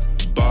automatic.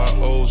 Buy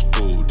old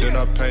school, then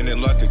I paint it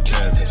like a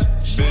canvas.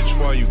 Bitch,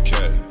 why you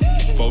catting?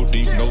 4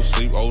 deep, no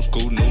sleep, old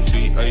school, new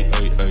feet, ay.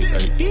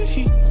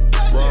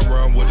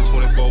 Run with the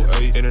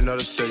 24-8, in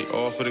another state,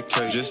 all for the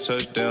cake. Just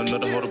touched down,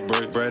 another hold a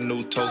break. Brand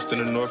new toast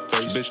in the North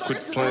Face. Bitch, quit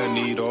playing,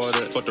 need all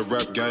that. Fuck the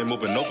rap game,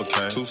 moving over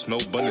cane. 2 snow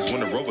bunnies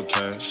when the rover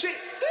came.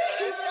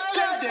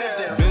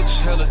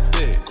 Bitch, hella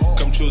thick,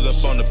 come choose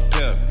up on the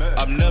pimp.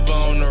 I'm never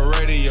on the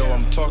radio,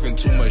 I'm talking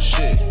too much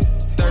shit.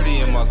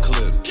 30 in my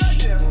clip,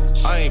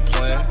 I ain't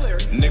playing.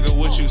 Nigga,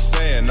 what you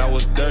saying? I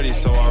was dirty,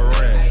 so I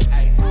ran.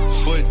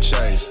 Foot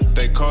chase,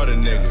 they caught a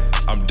nigga,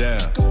 I'm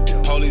down.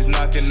 Police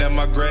knocking at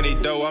my granny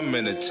door, I'm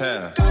in the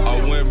town. I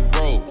went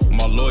broke,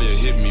 my lawyer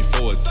hit me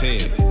for a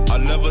 10. I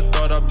never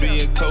thought I'd be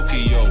in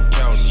Tokyo,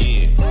 counting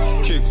yen.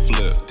 Kick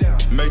flip,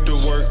 make the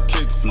work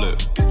kick flip.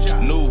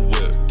 New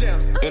whip,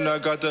 and I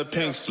got the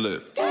pink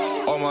slip.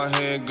 All my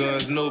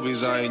handguns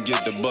newbies, I ain't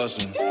get to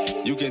bust 'em.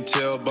 You can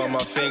tell by my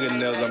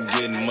fingernails I'm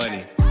getting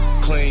money.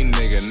 Clean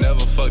nigga,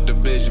 never fucked a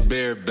bitch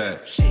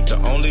bareback. The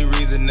only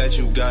reason that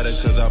you got it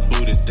cause I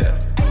booted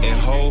that. In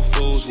Whole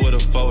Foods with a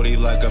 40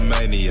 like a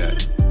maniac.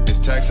 It's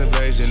tax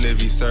evasion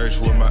if you search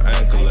with my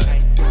ankle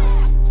at.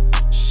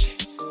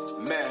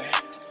 Man,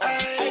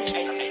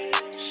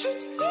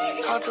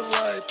 out the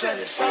way, play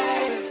the song.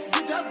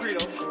 Get that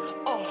burrito.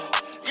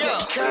 Yeah,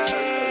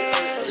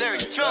 Larry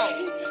Trump.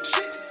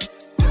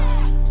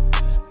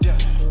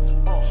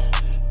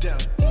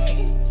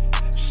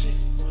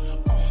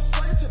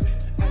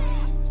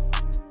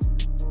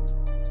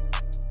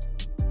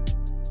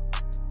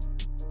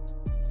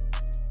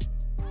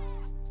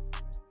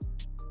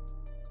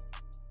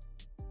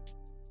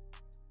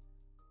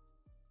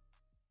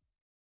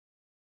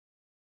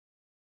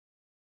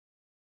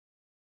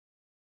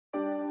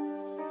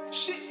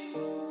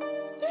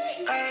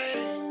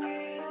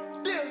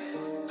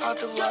 Out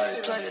the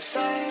way, play the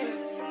same.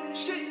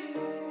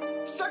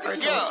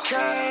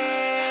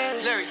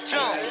 Larry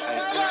Jones.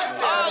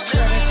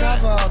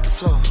 Top off the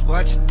floor,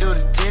 watch you do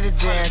the diddy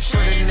dance.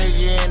 Put a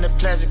nigga in the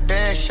plastic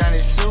bag, shiny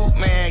suit,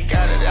 man.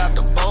 Got it out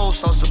the bowl,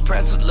 so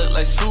suppressors look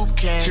like soup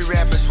cans. She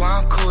rapping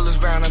swamp coolers,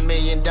 round $1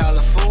 million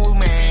food,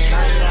 man.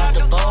 Got it out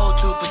the bowl,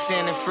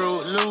 2% in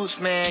Fruit Loops,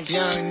 man.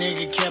 Young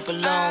nigga kept a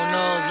long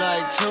nose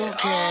like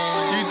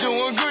toucan. You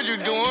doing good, you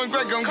doing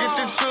great, gon' get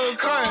this good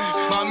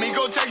cream. Mommy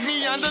go take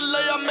me on the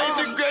lay, I made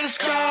the greatest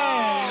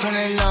game.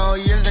 20 long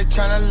years, they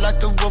tryna lock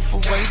the wolf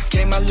away.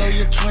 Gave my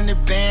lawyer 20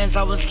 bands,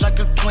 I was like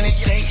a 20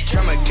 days.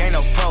 Drummer ain't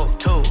no Pro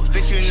Tools,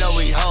 bitch you know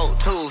we hold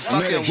tools.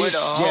 Fucking with a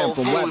whole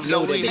food,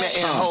 know we met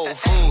in whole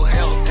food.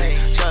 Healthy,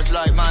 just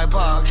like my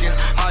pockets.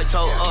 I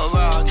told a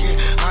rocket,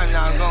 I'm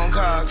not gon'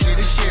 cock it.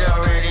 This shit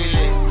already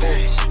lit,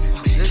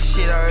 bitch. This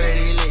shit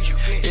already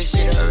lit. This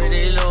shit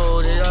already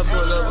loaded. I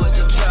pull up with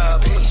the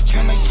chop.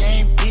 Drummer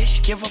game,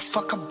 bitch. Give a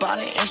fuck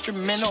about an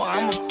instrumental.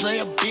 I'ma play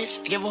a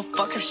bitch. Give a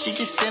fuck if she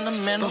get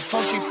sentimental.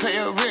 Before she pay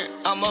her rent,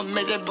 I'ma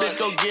make that bitch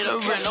go get a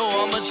rental.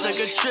 I'ma take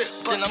a trip,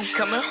 then I'm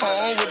coming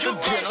home with the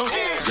dental.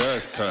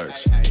 Gas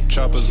packs,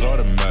 choppers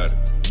automatic.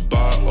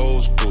 Buy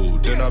old school,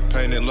 then I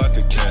paint it like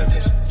a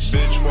canvas.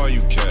 Bitch, why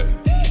you catting?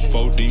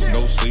 4 deep,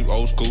 no sleep,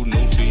 old school,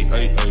 new feet,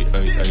 ay.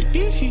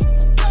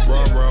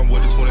 Run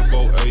with the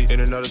 24-8, in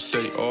another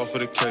state, all for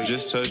the cake.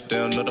 Just touched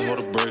down, another hold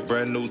a break.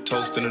 Brand new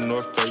toast in the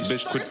North Face.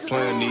 Bitch, quit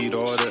playing, need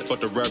all that. Fuck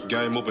the rap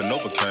game, moving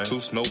over cane. 2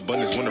 snow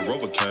bunnies when the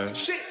rover came.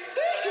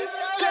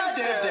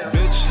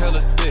 Bitch,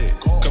 hella thick,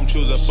 come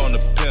choose up on the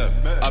pimp.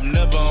 I'm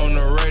never on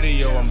the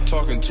radio, I'm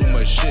talking too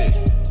much shit.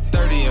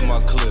 30 in my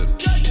clip,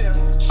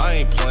 I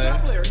ain't playing.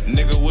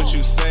 Nigga, what you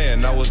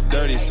saying? I was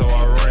dirty, so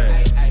I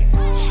ran.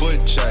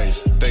 Foot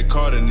chase, they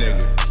caught a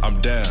nigga, I'm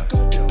down.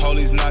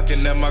 Police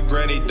knocking at my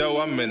granny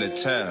door, I'm in the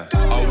town.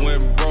 I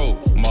went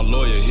broke, my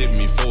lawyer hit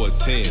me for a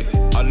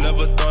 10. I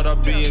never thought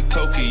I'd be in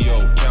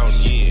Tokyo,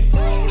 counting yen.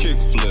 Kick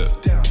flip,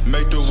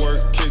 make the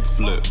work kick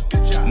flip.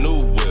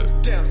 New whip,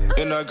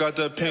 and I got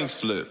the pink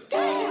slip.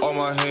 All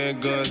my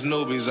handguns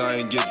newbies, I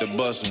ain't get to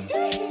bust 'em.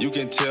 You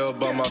can tell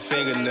by my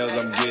fingernails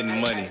I'm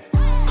getting money.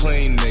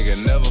 Clean nigga,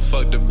 never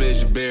fucked a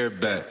bitch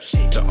bareback.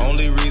 The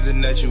only reason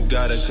that you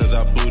got it cause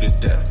I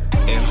booted that.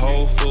 In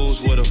Whole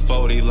Foods with a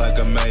 40 like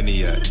a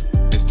maniac.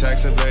 It's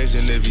tax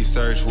evasion if you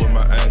search with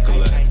my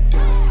ankle at.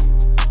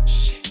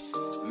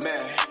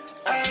 Man,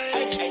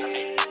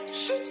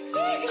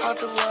 out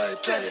the way,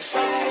 play the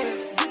song.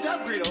 Get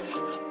that burrito.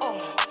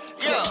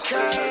 Yeah,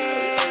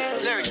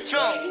 Larry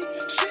Trump.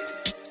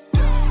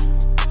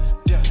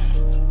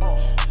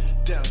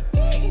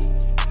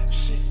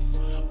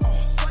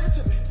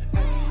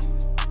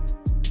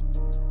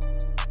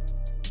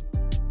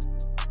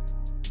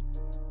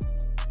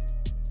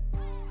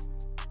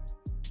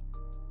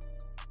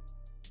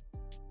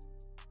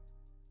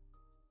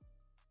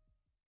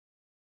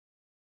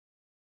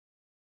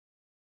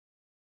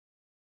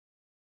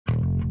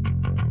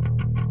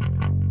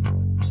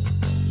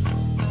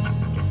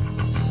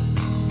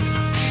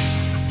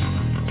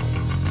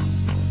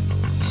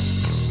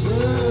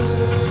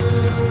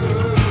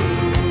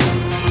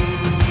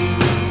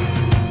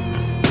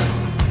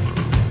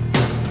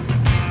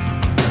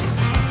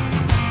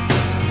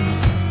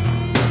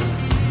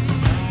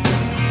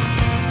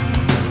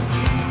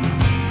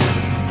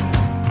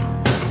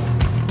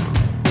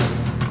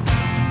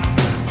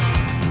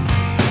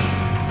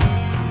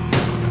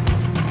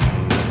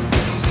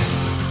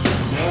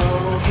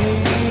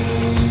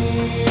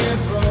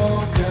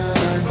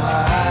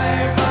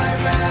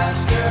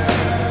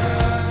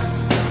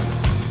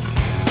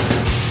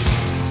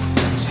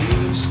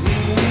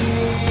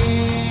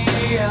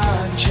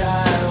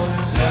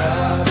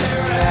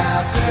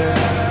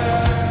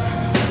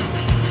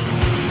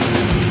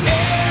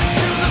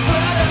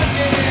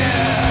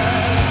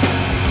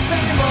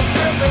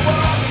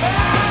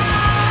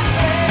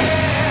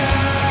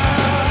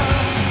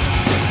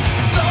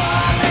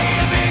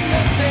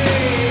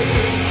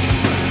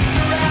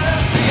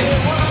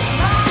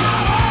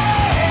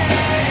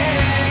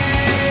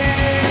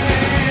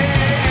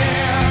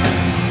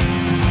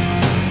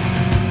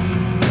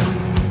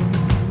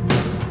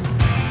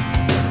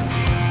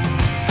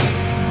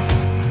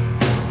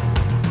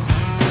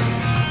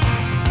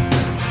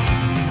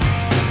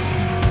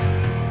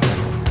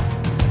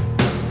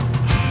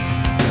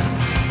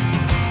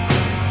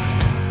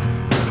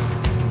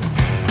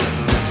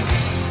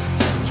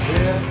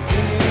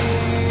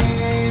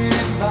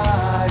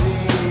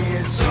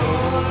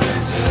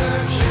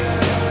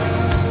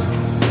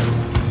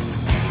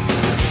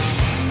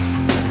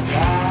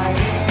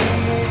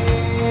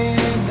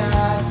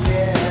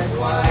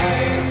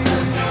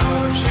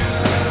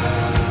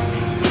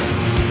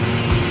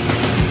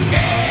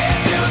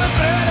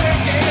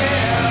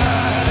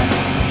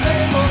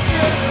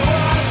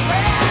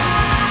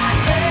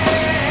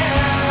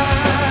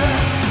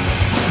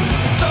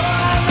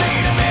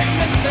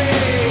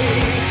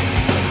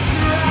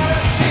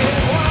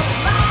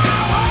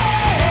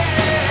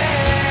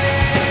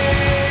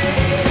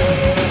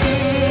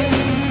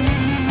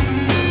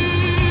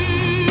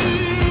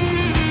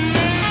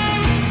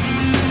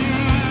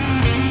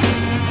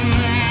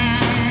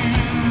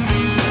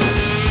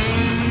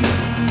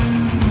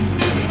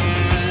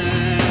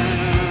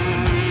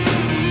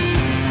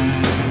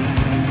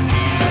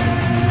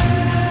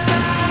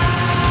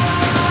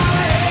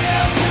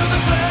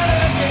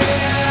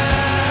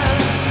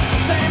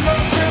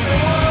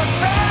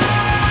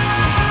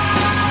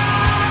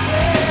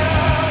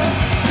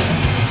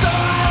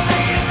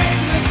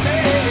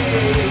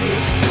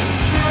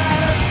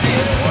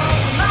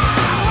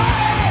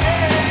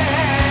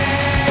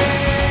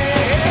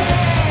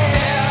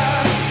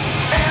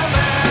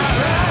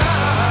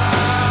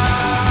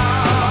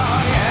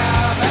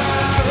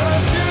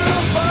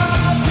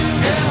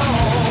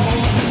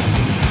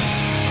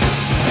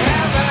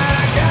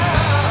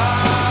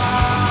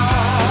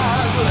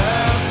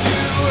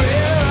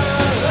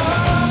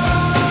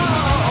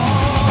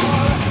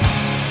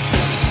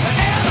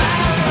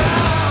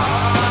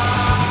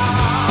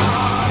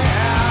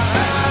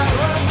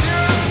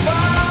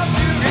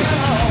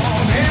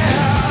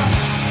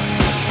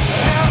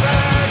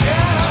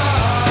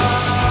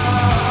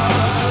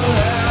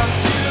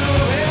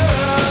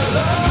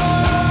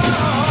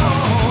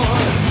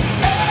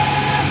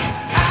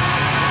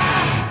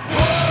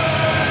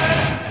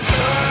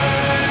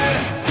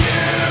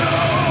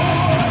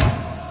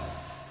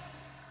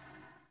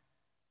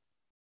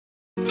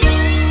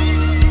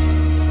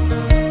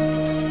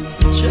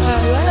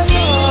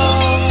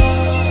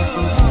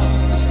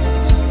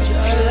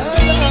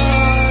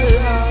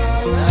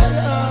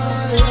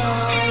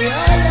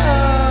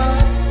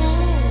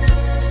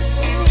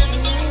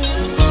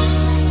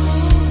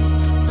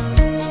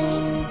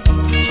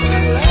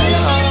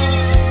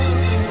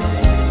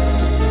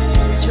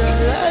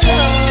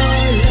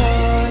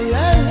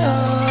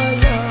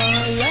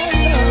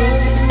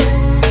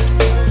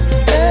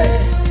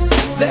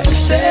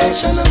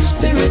 Destruction of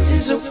spirit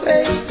is a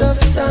waste of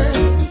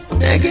time.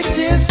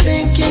 Negative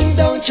thinking,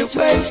 don't you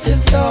waste your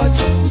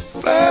thoughts.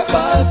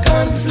 Verbal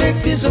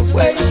conflict is a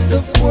waste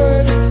of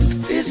word.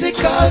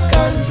 Physical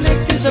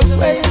conflict is a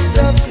waste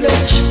of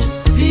flesh.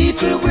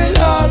 People will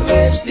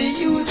always be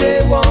who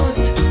they want,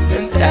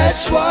 and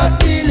that's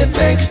what really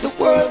makes the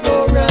world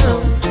go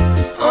round.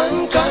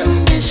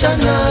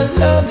 Unconditional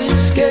love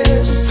is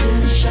scarce.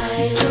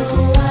 Shine,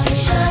 oh, I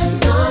shall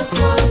not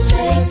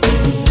forsake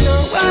thee. No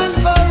one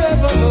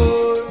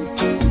forevermore,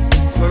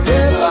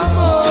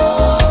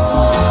 forevermore,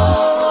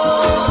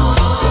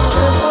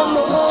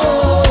 forevermore.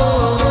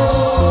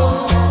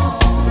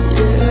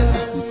 Yeah.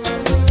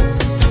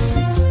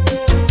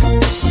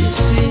 You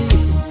see,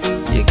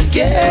 you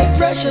gave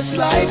precious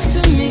life to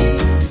me,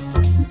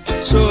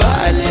 so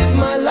I live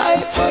my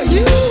life for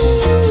you.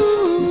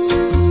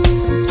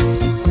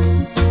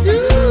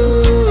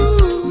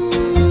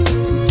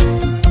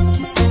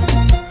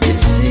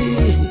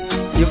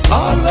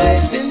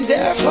 Always been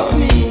there for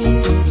me,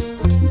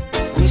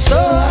 and so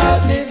I'll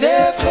be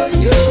there for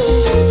you.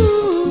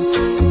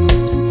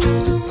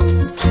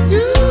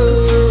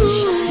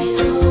 Shine,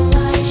 oh, I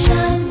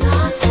shall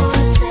not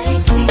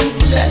forsake thee.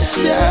 Bless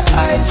your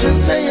eyes and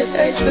may your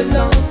days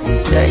belong.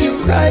 May you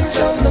rise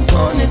on the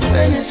morning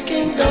when his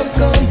kingdom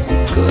come.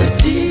 Good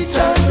deeds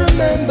are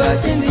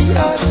remembered in the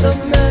hearts of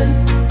men.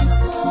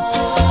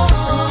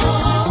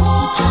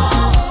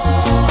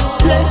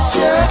 Bless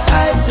your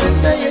eyes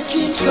and may your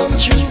dreams come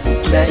true.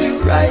 May you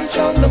rise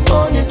on the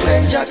morning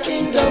when your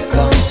kingdom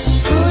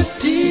comes. Good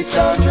deeds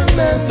are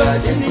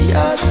remembered in the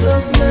hearts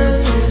of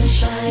men.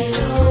 Shine,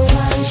 oh,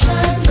 I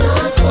shall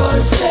not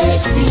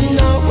forsake thee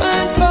now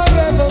and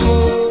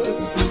forevermore,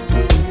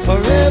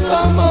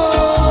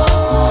 forevermore,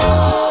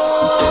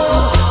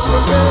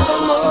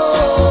 forevermore.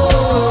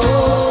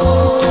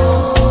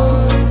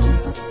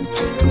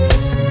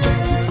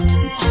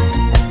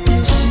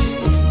 You see,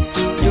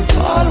 you've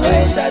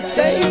always had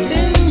faith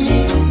in me,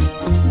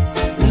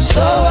 and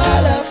so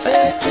I'll have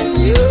faith in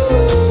you.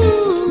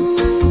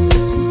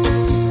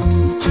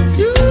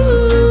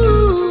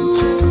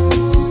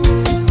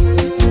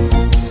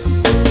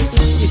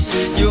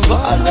 You've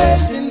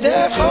always been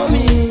there for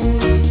me,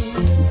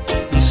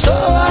 and so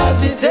I'll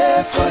be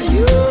there for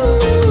you.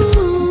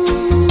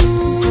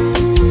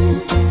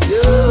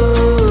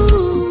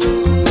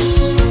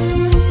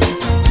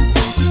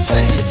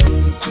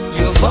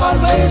 You've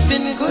always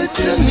been good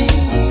to me,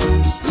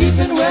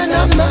 even when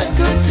I'm not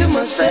good to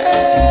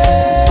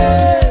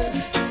myself.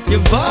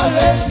 You've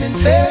always been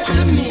fair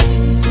to me,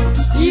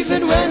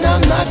 even when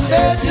I'm not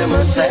fair to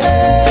myself.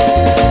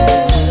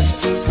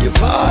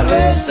 You've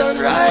always done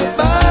right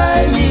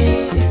by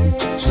me,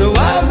 so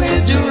I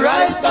will do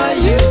right by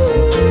you.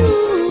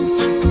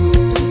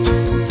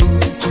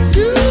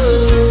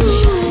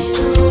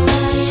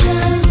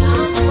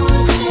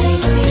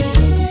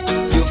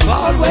 You've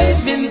always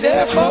been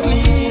there for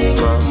me,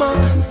 mama,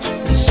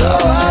 so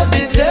I'll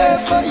be there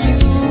for you,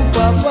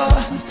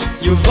 papa.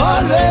 You've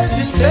always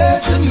been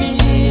fair to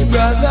me,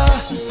 brother,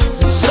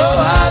 so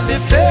I'll be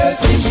fair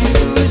to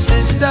you,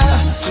 sister.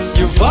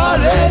 You've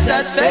always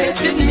had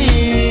faith in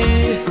me,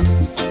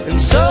 and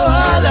so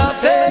I'll have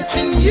faith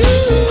in you.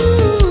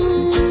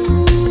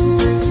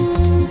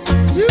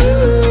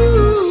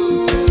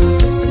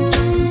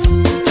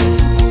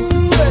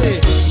 Hey,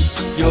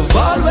 you've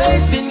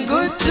always been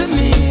good to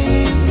me.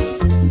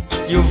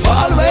 You've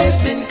always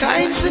been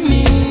kind to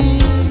me.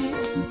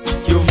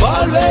 You've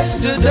always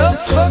stood up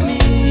for me.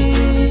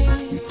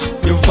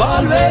 You've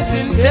always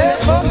been there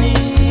for me.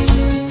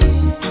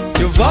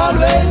 You've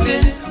always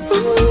been,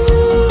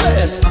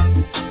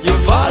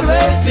 you've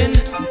always been,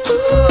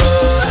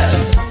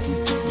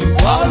 you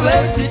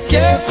always did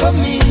care for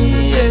me.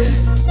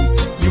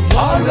 You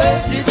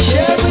always did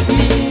share with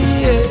me.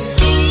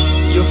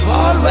 You've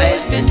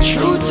always been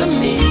true to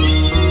me,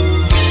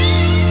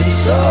 and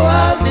so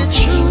I'll be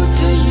true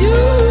to you.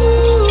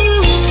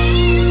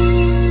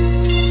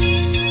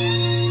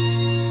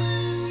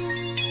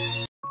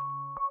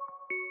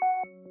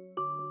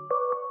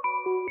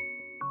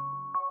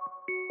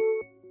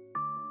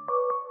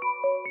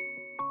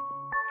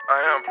 I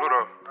am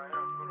Pluto.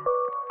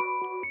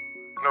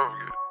 Never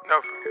forget,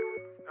 never forget.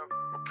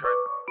 Okay.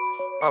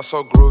 I'm so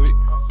groovy,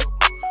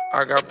 I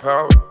got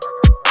power.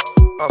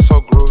 I'm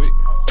so groovy,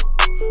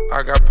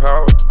 I got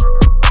power.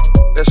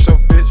 That's your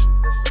bitch,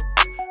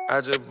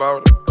 I just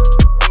bought it.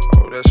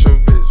 Oh, that's your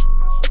bitch,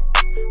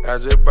 I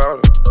just bought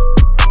it.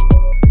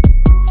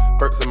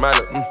 Perks and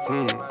Miley,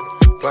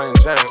 plain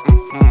Jane,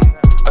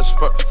 I just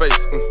fucked the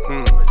face, I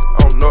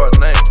don't know her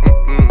name,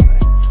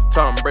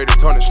 Tom Brady,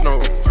 Tony Snow,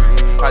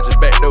 I just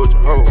backdoored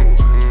your hoe.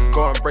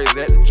 Going crazy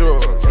at the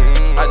drug,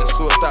 I just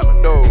suicide my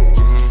door.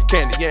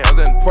 Candy yams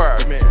in the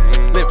apartment,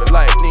 living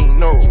life, need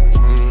no.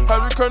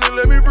 Hydrocurrent,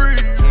 let me breathe.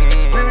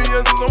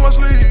 BBS is on my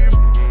sleeve.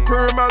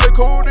 Purring my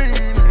codeine.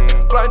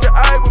 Blind your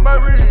eye with my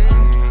ring.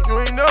 You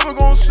ain't never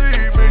gonna see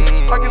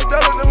me. I can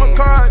Stella than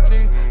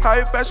McCartney.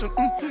 High fashion,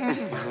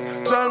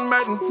 John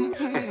Madden.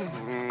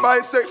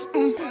 Bisex,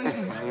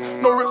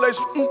 no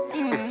relation.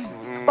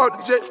 Bought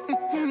the jet,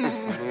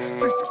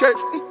 60K,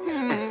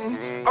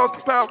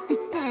 Austin Power,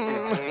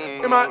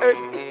 MIA,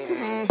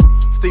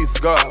 Steve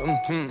Cigar,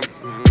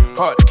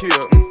 hard to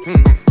kill,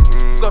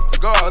 stuff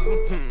cigars,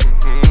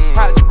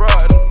 hide your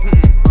broad,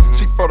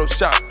 she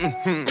Photoshop,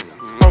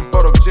 I'm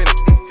photogenic,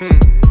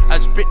 I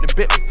just bit the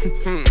bit,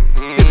 hit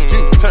a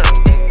U-turn,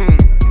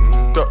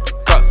 duck the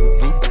cops,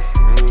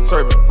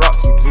 serving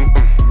rocks,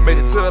 made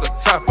it to the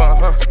top,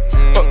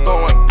 fuck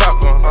going pop,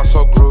 I'm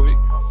so groovy,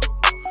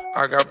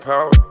 I got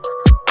power,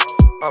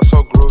 I'm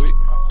so groovy,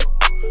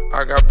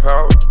 I got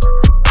power,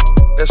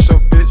 that's your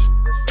bitch,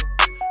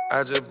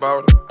 I just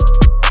bought her,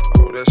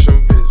 oh that's your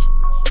bitch,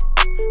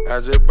 I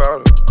just bought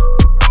her,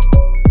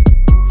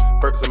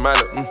 Perks and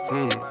Miley,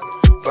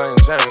 plain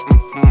Jane,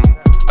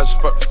 I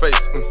just fucked the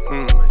face, I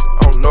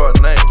don't know her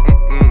name,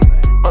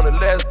 on the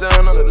last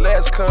done, on the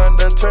last con,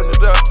 done turned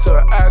it up to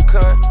an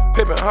icon,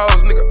 pimpin'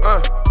 hoes, nigga,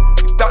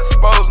 you thought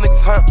supposed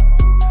niggas,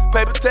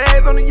 paper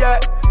tags on the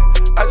yacht,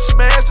 I just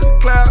smashed in the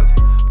clouds,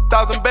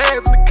 1,000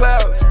 bags in the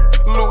clouds,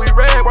 Louis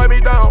Rag wipe me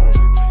down,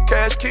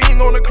 Cash King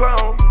on the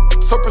clown,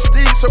 so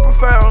prestige, so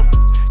profound,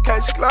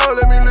 Cash Cloud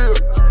let me live,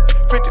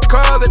 50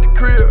 cars at the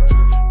crib,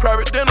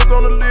 private dinners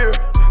on the leer,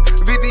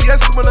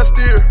 VVS is when I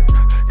steer,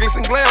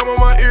 glisten glam on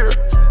my ear,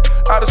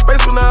 out of space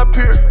when I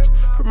appear,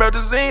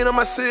 promethazine on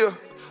my seal,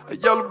 a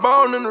yellow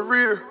bone in the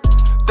rear,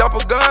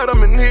 Dapper God,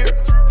 I'm in here,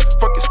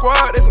 fuck your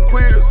squad, they some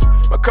queers,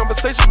 my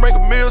conversation bring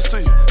a meals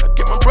to you, I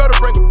get my brother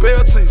bring a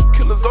bell to you,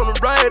 killers on the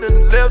right and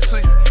the left to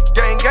you,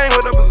 gang,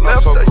 whatever's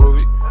left. I'm so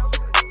groovy,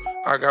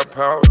 I got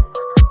power,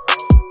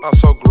 I'm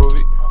so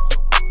groovy,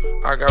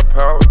 I got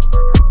power,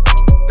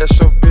 that's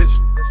your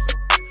bitch,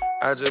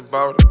 I just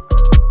bought her,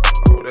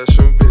 oh that's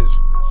your bitch,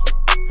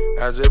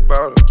 I just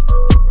bought her,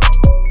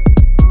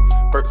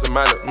 Perks and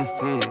Miley,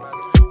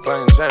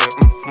 plain Jane,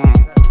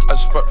 I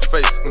just fucked the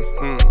face, I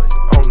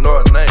don't know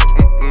her name,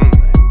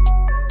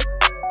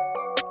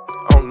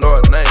 I don't know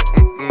her name,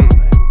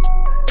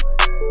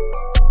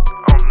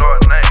 I don't know her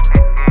name,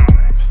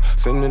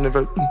 sitting in the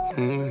vert,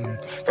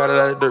 got it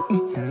out of dirt,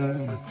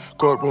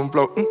 courtroom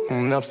flow,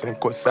 I'm saying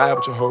court side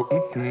with your hoe,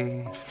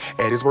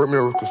 at his work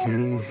miracles,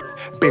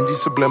 Benji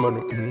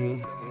subliminal,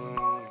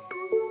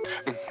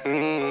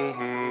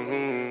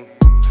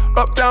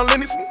 Uptown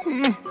Lenny's,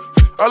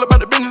 all about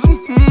the Benjis,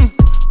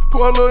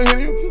 pour a little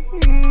Henny,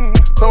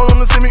 told him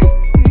to see me,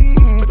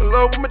 make a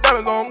love with my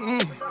diamonds on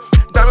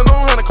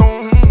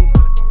honeycomb,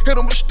 hit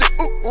him with a stick, I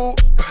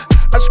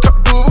just cut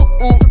the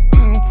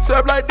groove,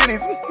 serve like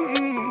Denny's,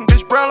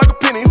 bitch brown like a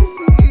penny,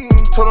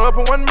 told him up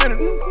in 1 minute,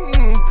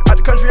 out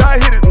the country I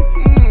hit it,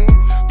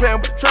 playing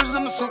with the treasures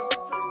in the suit,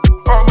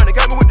 all money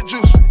got me with the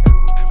juice,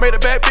 made a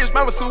bad bitch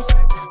my masseuse,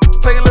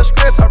 take a little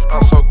stress out the crew.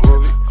 I'm so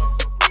groovy,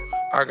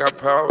 I got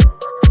power,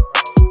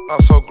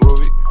 I'm so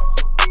groovy,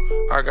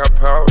 I got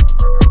power,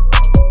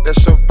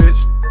 that's your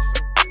bitch,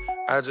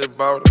 I just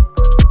bought her,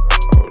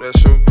 oh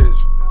that's your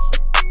bitch,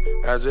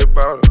 I just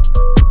bought her,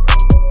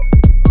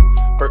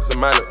 Perks and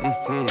Miley,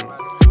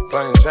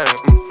 plain Jane,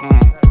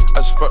 I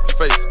just fucked the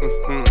face, I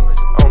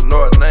don't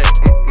know her name,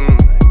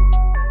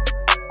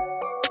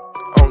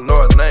 I don't know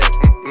her name,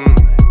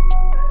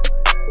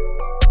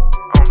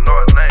 I don't know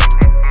her name.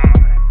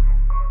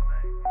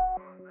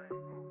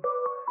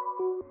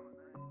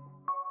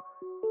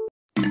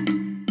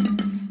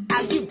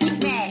 Oh, you be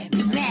mad,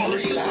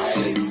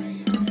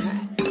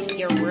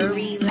 your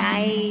worry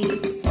life.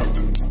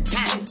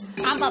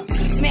 I'm a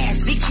big smash,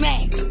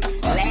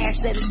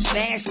 last of the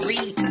smash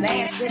breed,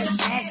 last of the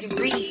smash and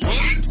breed.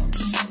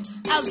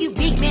 Oh, you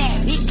big mad.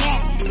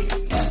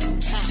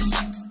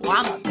 Well,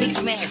 I'm a big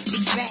smash.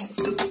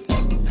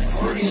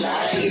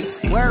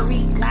 Worry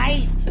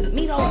life,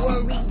 me don't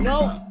worry, no.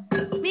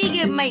 Me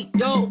get make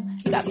dough.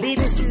 Got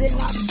businesses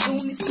and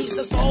opportunities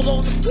that's all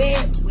on the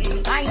web.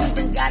 I ain't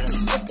even got a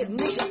look at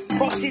nigga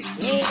cross his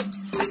head.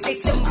 I stay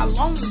to my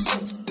lonely,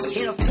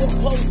 in a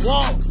foreclosed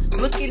wall,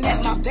 looking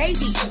at my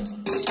baby.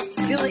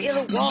 Still in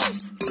the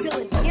walls, still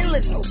in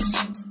Illinois,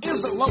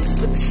 envelopes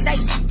for the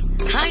state.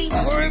 I ain't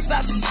worried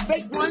about these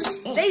fake ones,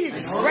 they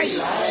just great.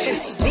 Cause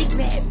they big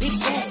mad,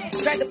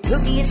 try to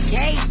put me in a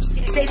cage.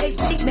 Say they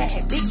big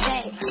mad, big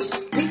sad.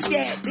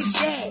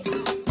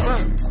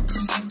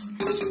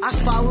 I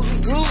follow the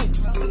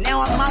rules.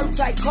 Now I'm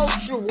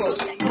multicultural,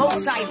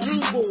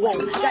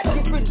 multilingual. Got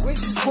different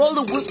races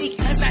rolling with me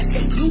cause I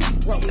say you,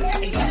 bro.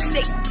 And you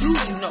say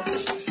usual.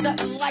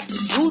 Something like a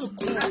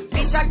unicorn.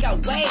 Bitch, I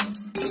got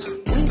waves.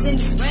 Wings in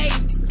the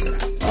waves.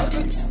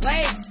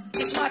 Waves.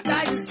 It's my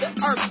thighs, it's the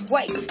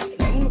earthquake.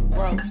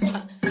 Bro,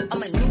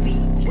 I'm a newbie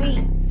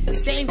queen.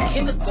 Same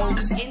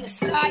chemicals in the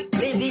sky,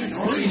 living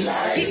me.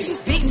 Bitch, you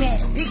big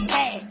mad.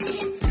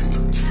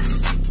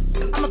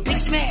 I'm a big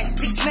smash.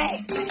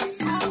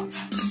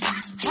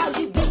 How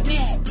you big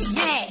mad? Big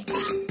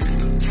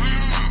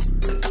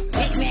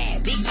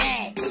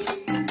mad.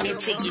 And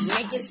take your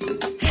niggas.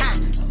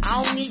 I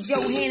don't need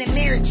your hand in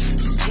marriage.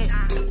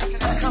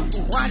 I come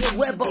from Ronnie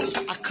Webbo.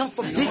 I come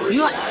from Big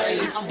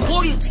Nuts. I'm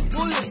royalty.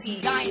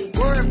 I ain't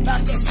worried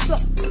about that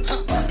stuff.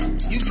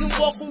 You can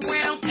walk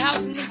around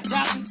counting and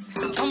crowding.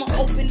 I'ma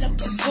open up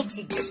a book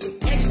and get some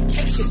extra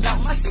education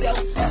about myself,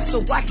 so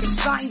I can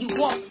sign you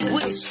off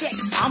with a check.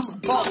 I'm a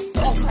boss,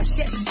 off my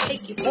chest,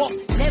 take it off.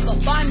 Never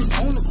find me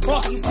on the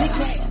cross. You big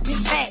mad,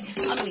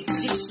 I'm the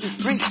Egyptian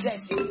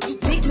princess. You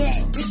big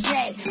mad,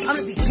 I'm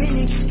the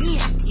beginning,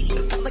 end.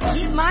 I'ma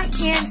get my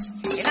ends,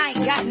 and I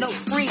ain't got no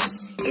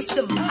friends. It's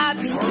the mob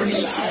in the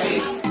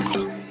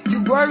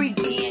You worried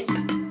then?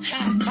 Ha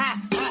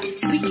ha ha.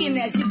 Speaking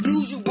as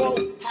usual.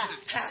 Ha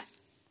ha.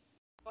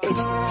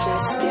 It's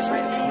just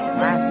different.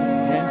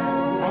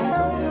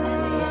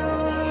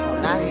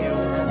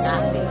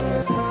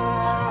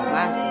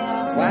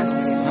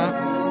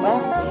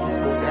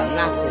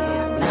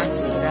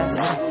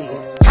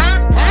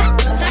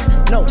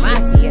 No,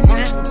 Mafia, I'm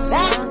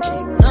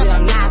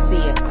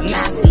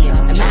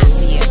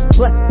Mafia.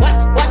 What?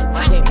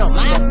 No,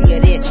 Mafia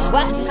this.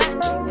 What?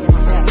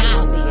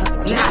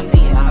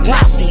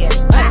 Mafia.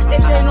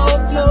 This ain't no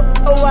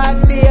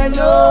Wafia,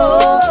 no.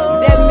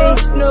 That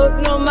means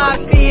no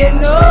Mafia,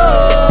 no.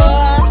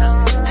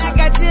 I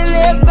got to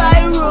live by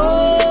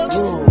rules.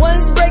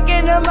 Once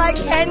breaking them, I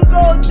can't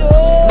go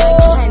through.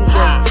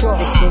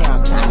 They say I'm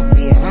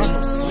Mafia,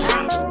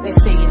 They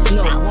say it's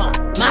no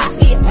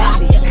Mafia.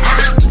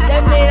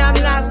 That mean I'm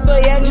not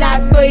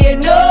for you,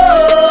 no.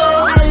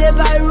 I live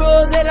by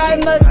rules and I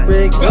must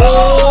break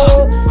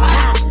no.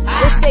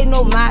 This ain't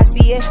no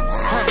Mafia.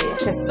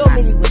 Cause so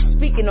many was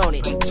speaking on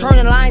it,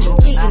 turning lines and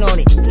geeking on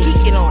it.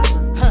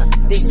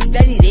 They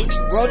studied this,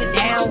 wrote it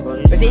down,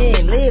 but they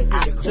didn't live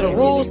this. So the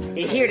rules,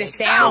 they hear the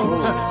sound.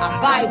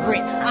 I'm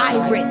vibrant,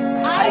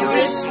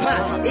 Irish,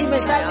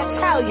 even like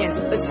Italians,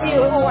 but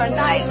still who are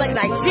nice like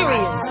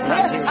Nigerians.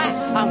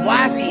 I'm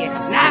Wafia,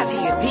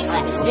 bitch.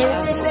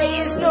 They say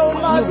it's no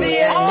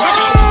Mafia.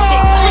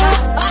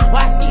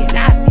 Wafia,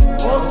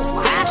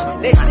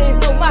 they say it's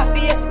no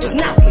Mafia, it's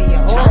not for you.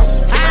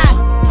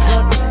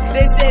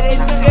 They say they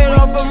took it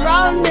off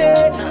around me.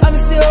 I'm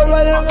still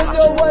running with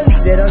the ones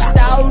that are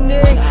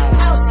astounding.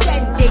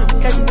 Outstanding,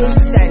 cause we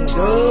stand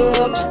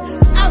up.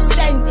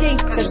 Outstanding,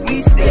 cause we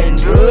stand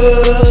up.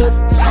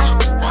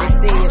 They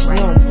say it's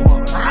no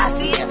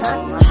Mafia.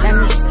 That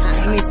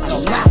means no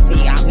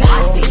Mafia.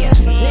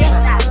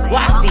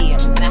 Wafia.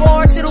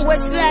 Born to the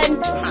Westland,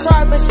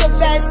 Sharp and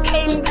Shabazz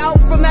came out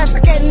from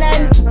African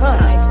land.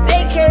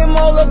 They came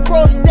all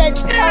across that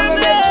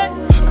pyramid.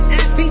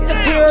 Beat the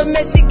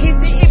pyramid to keep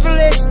the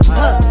evilest.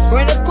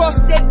 Ran across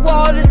that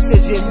waters to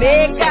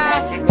Jamaica.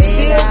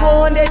 Still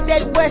going at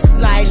that West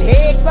Line. Now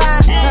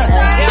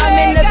I'm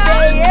in the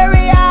Bay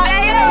Area.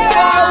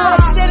 Far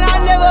west than I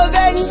never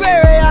been.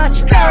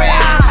 Scary.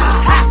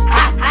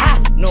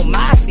 No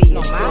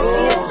Mafia.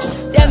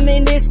 That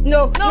mean it's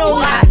no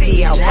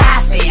Mafia.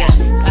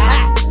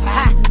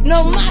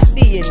 No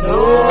Mafia. No.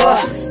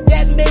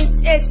 That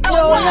means it's no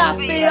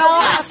Mafia.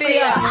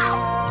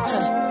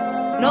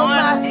 No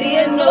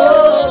Mafia, no.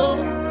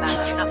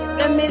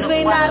 That means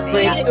we not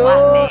break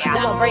through.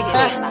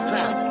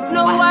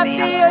 No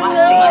Mafia,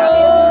 no.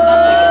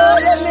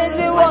 That means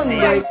we won't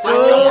break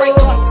through.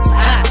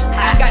 I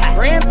got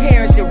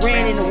grandparents that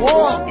ran in the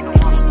war.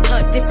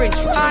 Different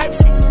tribes,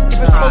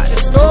 different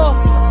culture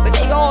storms, but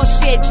they all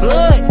shed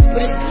blood for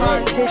this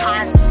contest,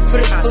 for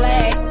this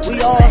flag. We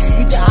all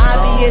speak the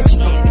obvious.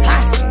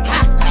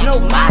 No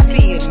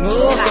Mafia,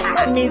 no.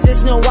 That means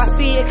it's no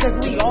Wafia, cause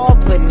we all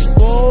put in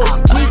full.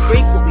 We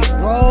break what we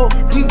roll,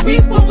 we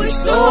reap what we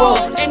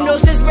sow. And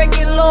those that's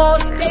breaking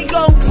laws, they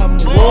gon' come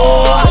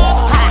raw.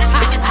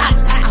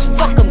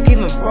 Fuck them, give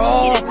them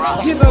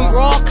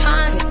raw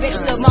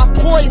concepts of my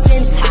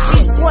poison.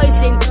 She's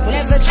poison,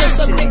 never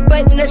just a big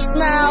button to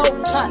smile.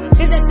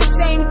 Cause that's the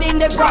same thing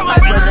that brought my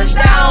brothers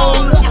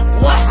down.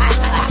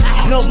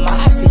 No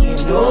Mafia,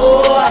 no.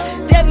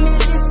 That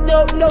means it's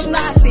no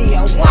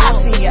Mafia,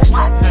 Wafia.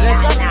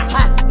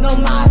 No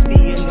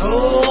Mafia, no.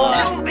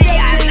 That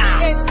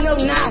means it's no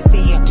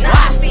Mafia,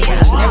 Wafia,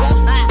 nigga.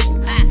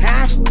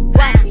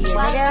 Wafia,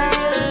 nigga.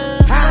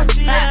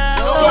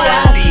 No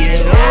Wafia,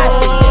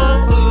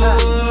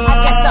 I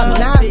guess I'm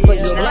not for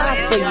you,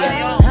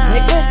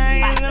 nigga.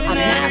 I'm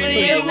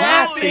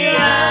not for you.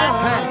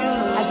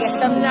 I guess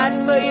I'm not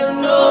for you,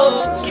 no.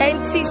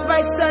 Can't teach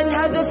my son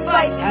how to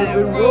fight, live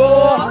it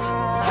raw.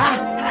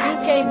 You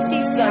can't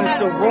teach sons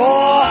to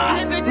roar.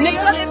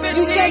 Nigga,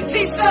 you can't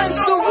teach sons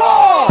to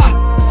roar.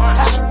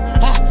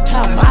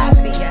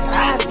 Mafia.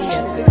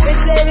 They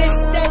said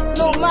it's that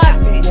no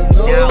Mafia,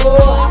 no.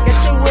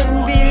 Guess it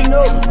wouldn't be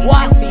no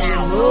Wafia,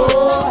 no.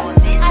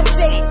 I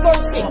take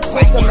boats and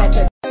break them at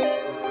the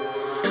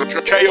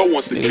KO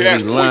wants the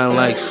cash. Lying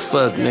like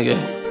fuck, nigga.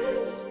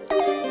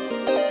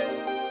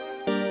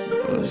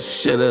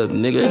 Shut up,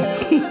 nigga.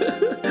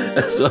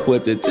 That's what I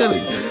want to tell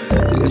you.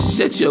 Nigga,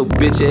 shut your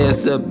bitch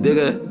ass up,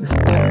 nigga.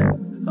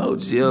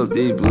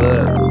 OGLD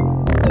blood.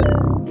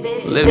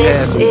 Let me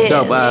have some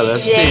dope out of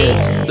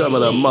shit. Some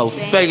of the most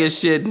fakest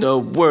shit in the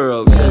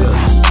world, nigga.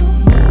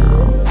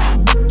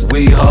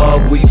 We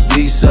hard, we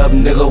beast up,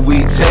 nigga,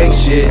 we take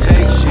shit.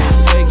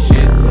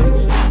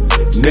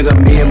 Nigga,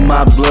 me and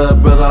my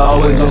blood brother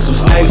always on some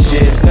snake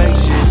shit.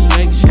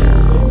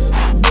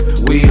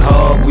 We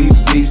hard, we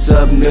beast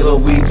up, nigga,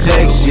 we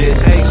take shit.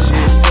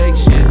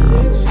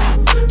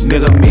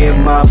 Nigga, me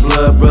and my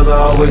blood brother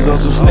always on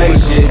some snake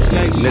shit.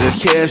 Nigga,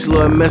 cash,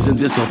 Lord Messin'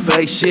 did some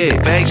fake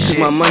shit. Took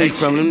my money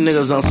from them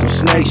niggas on some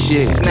snake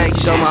shit.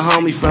 Stole my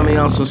homie from me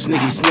on some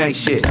sneaky snake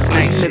shit. All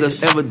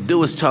niggas ever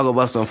do is talk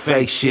about some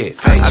fake shit.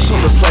 I took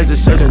the place to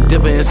search and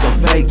dipping in some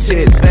fake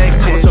tits.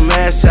 With some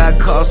ass shot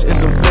costs and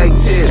some fake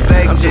tits.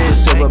 I'm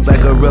just a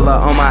silverback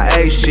gorilla on my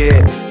A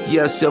shit.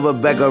 Yeah,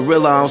 silverback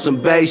gorilla on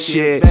some bass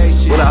shit.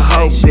 With a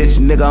hoe bitch,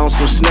 nigga on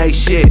some snake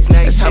shit.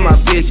 That's how my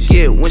bitch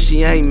get when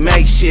she ain't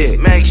make shit.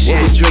 What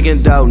we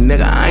drinking though,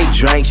 nigga, I ain't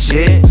drank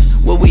shit.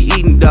 What we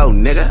eating though,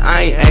 nigga,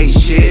 I ain't ate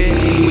shit.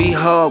 We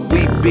hard,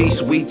 we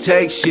beast, we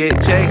take shit.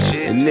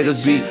 And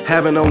niggas be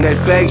having on that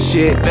fake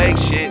shit.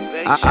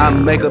 I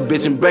make a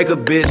bitch and break a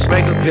bitch.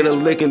 Hit a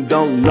lick and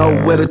don't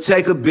know where to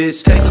take a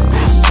bitch.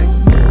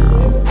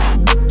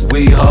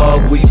 We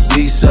hard, we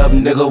beast up,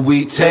 nigga,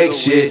 we take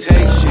shit.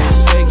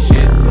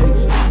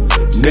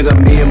 Nigga,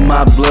 me and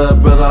my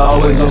blood brother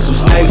always on some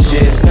snake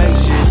shit.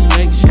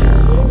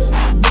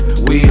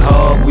 We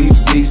hard, we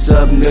beast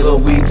up, nigga,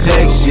 we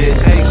take shit.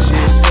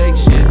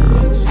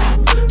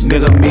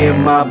 Nigga, me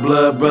and my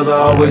blood brother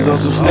always on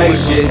some snake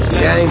shit.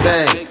 Gang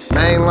bang,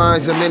 main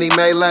lines and many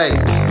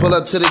melees. Pull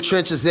up to the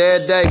trenches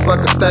every day,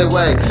 fucking stay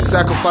away.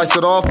 Sacrifice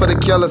it all for the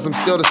killers, I'm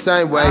still the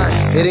same way.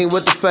 Hitting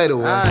with the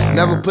fadeaway,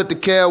 never put the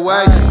care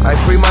away. I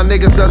free my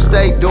niggas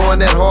upstate, doing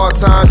that hard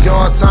time,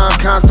 yard time.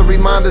 Constant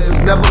reminders,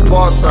 it's never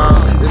part time.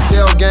 This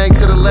hell gang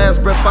to the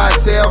last breath I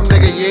exhale,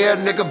 nigga. Yeah,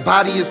 nigga,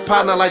 body is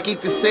partner like eat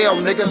the cell,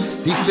 nigga.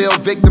 He feel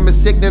victim is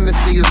sickening to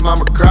see his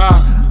mama cry.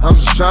 I'm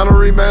just trying to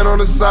remain on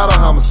the side of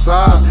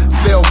homicide.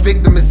 Feel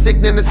victim is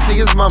sickening to see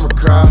his mama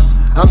cry.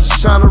 I'm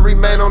just trying to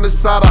remain on the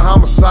side of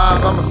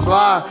homicides. I'ma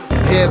slide.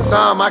 Head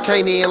time, I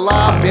can't even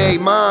lie.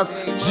 Big mines.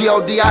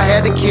 G.O.D. I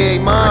had to carry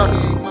mine.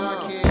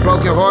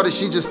 Broken hearted,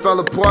 she just fell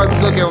apart and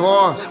took it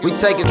hard. We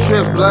taking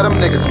trips, blood, them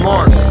niggas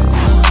marked.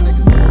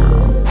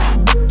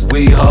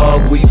 We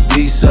hard, we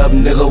beast up,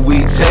 nigga,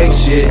 we take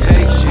shit.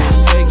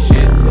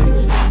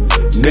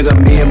 Nigga,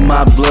 me and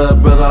my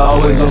blood brother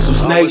always on some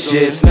snake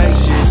shit.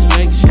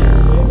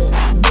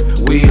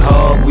 We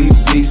hard, we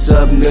beast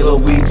up,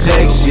 nigga, we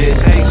take shit.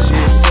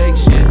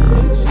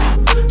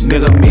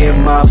 Nigga, me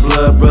and my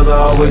blood brother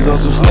always on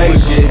some snake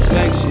shit.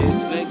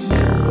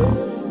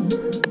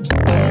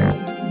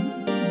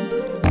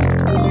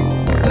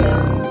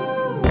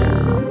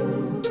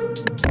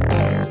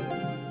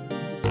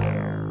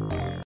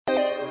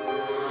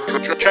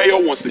 KO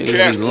wants the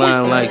cash.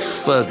 Lying like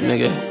fuck,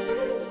 nigga.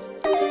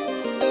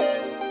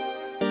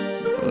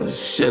 Oh,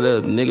 shut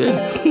up, nigga.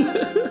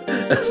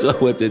 That's what I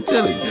want to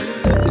tell you.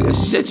 Nigga,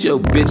 shut your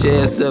bitch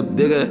ass up,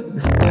 nigga.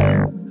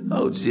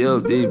 Oh,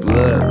 GLD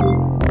blood.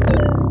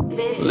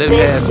 Let me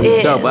have some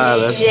dope out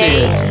of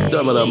shit.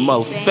 Some of the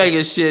most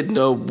fakest shit in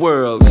the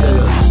world,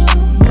 nigga.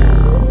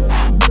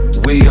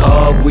 We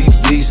hard, we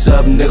beast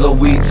up, nigga,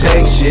 we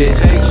take shit.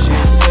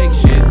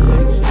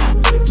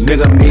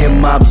 Nigga, me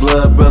and my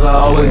blood brother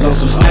always on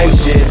some snake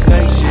shit.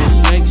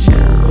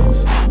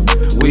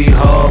 We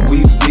hard,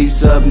 we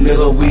beast up,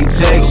 nigga, we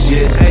take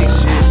shit.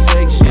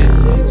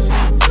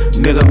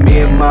 Nigga, me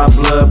and my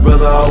blood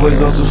brother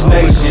always on some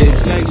snake shit.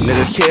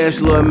 Nigga,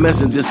 cash, Lord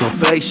Messin' did some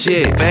fake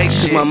shit.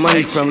 Took my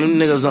money from them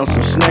niggas on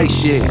some snake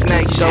shit.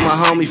 Stole my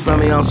homie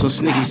from me on some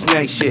sneaky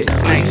snake shit. All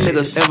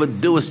niggas ever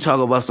do is talk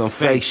about some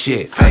fake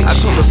shit. I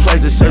took the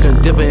place to search and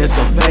dipping in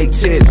some fake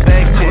tits.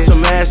 With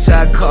some ass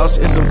shot costs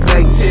and some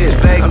fake tits.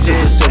 I'm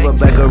just a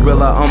silverback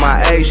gorilla on my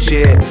A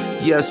shit.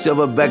 Yeah,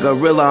 silverback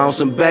gorilla on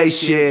some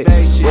bass shit.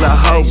 With a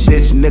hoe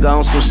bitch, nigga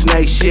on some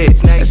snake shit.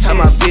 That's how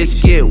my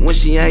bitch get when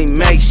she ain't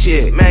make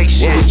shit.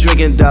 What we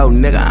drinking though,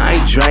 nigga, I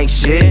ain't drank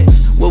shit.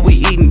 What we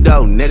eating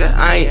though, nigga,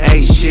 I ain't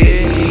ate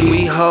shit.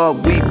 We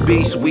hard, we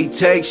beast, we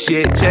take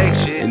shit.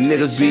 And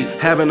niggas be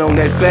having on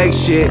that fake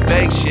shit.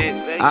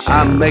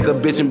 I make a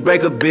bitch and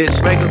break a bitch.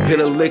 Hit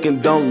a lick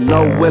and don't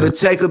know where to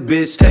take a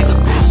bitch.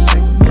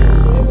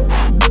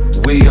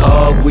 We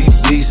hard, we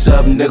beast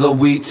up, nigga,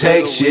 we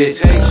take shit.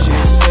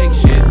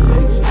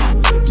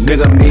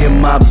 Nigga, me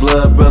and my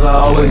blood brother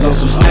always on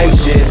some snake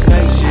shit.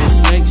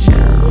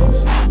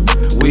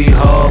 We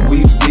hard,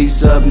 we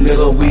beast up,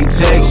 nigga, we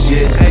take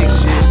shit.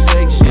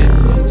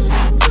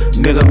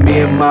 Nigga, me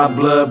and my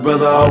blood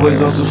brother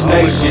always on some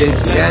snake shit.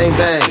 Gang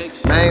bang.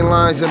 Main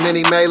lines and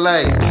many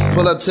melees.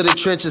 Pull up to the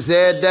trenches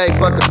every day,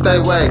 fucking stay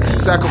away.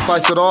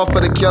 Sacrifice it all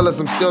for the killers,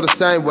 I'm still the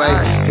same way.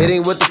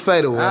 Hitting with the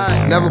fadeaway,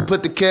 never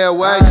put the care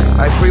away.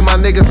 I free my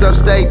niggas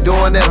upstate,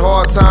 doing that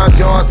hard time,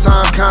 yard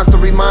time.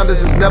 Constant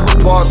reminders, it's never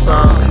part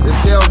time. This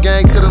hell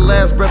gang to the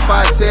last breath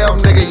I exhale,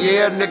 nigga.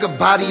 Yeah, nigga,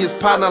 body is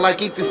partner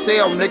like eat the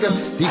cell, nigga.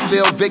 He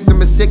feel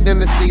victim is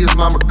sickening to see his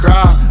mama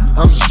cry.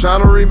 I'm just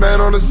trying to remain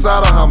on the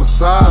side of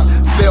homicide.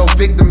 Feel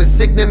victim is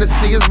sickening to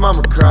see his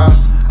mama cry.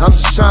 I'm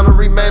just trying to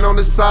remain on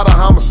the side of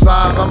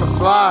homicides. I'ma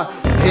slide.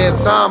 Head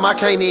time, I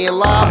can't even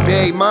lie.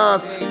 Big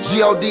mines.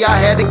 G.O.D. I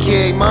had to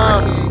carry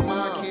mine.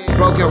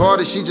 Broken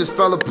hearted, she just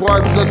fell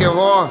apart and took it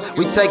hard.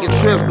 We taking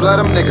trips, blood,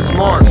 them niggas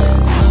marked.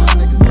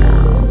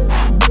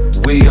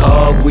 We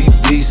hard, we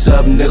beast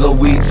up, nigga,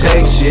 we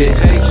take shit.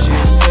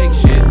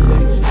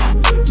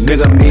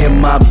 Nigga, me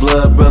and my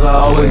blood brother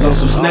always on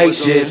some snake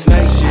shit.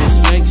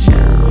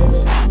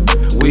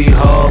 We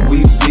hog,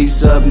 we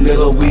beast up,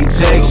 nigga, we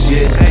take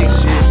shit.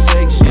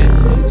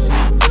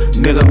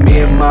 Nigga, me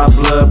and my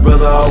blood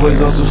brother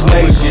always on some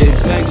snake shit.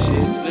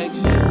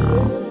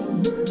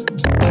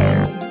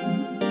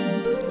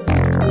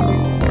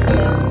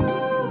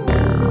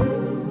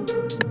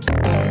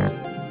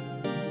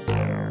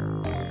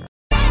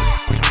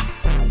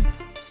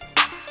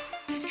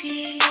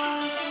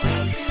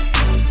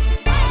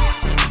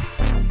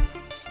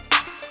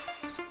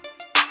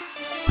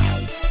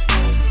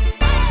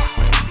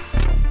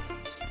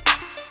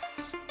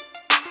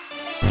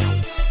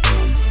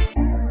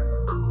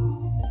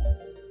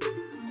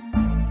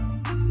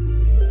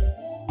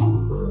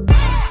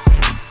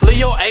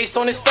 Leo ace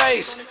on his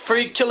face,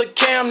 free killer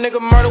cam, nigga,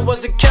 murder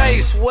was the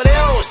case. What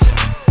else?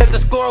 Hit the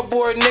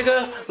scoreboard,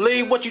 nigga.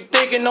 Leave what you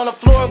thinking on the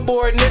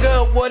floorboard,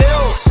 nigga. What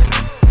else?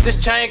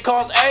 This chain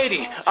costs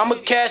 80. I'm a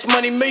cash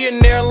money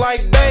millionaire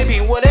like baby.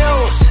 What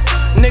else?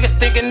 Niggas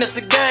thinking this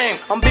a game.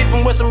 I'm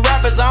beefing with some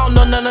rappers, I don't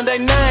know none of their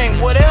name.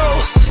 What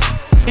else?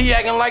 He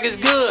acting like it's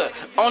good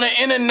on the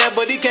internet,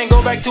 but he can't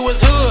go back to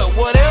his hood.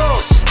 What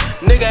else?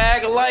 Nigga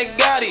acting like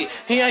Gotti.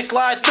 He ain't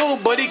slide through,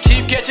 but he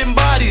keep catching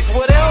bodies.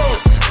 What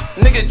else?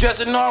 Niggas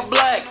dressing all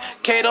black,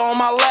 Kato on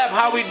my lap,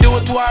 how we do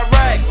it to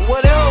Iraq.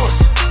 What else?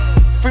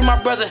 Free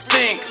my brother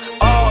Stink.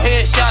 All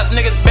headshots,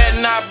 niggas better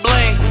not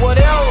blink. What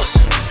else?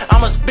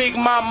 I'ma speak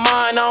my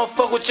mind, I don't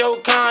fuck with your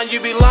kind. You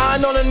be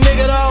lying on a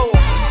nigga though.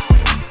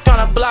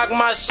 Tryna block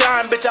my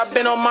shine, bitch, I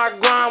been on my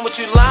grind. What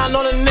you lying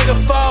on a nigga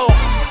for?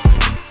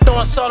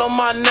 Throwing salt on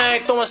my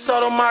name, throwing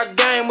salt on my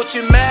game. What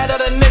you mad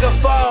at a nigga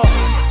for?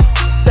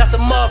 That's a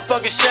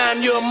motherfucking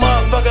shame, you a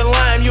motherfucking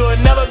lame. You'll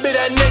never be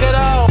that nigga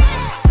though.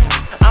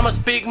 I'ma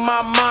speak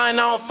my mind,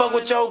 I don't fuck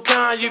with your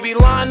kind. You be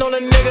lying on a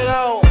nigga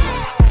though.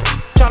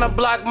 Tryna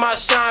block my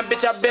shine,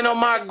 bitch, I been on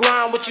my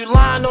grind. What you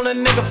lying on a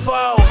nigga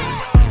for?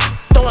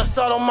 Throwing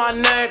salt on my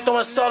name,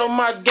 throwing salt on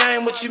my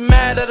game. What you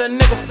mad at a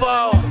nigga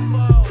for?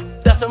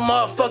 That's a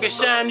motherfucking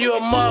shame, you a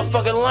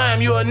motherfucking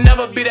lame. You'll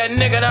never be that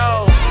nigga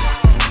though.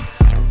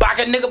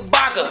 Baka nigga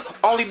baka,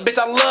 only bitch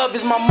I love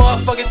is my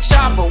motherfucking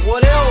chopper.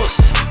 What else?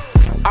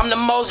 I'm the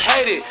most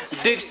hated,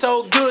 dick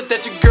so good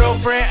that your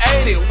girlfriend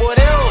ate it. What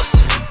else?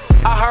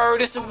 I heard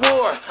it's a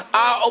war,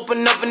 I'll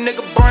open up a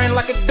nigga brain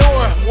like a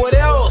door. What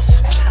else?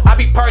 I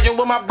be purging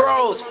with my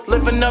bros,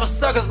 lifting up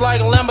suckers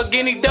like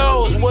Lamborghini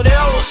doors. What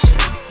else?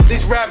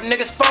 These rap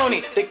niggas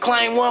phony, they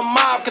claim one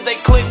mob cause they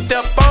clicked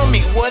up on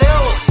me. What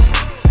else?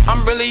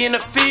 I'm really in the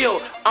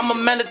field, I'm a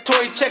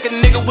mandatory check a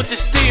nigga with the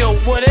steel.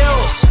 What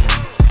else?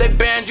 They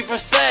banned you from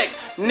SAC,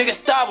 nigga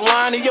stop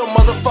lying to your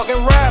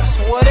motherfucking raps.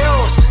 What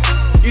else?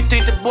 You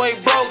think the boy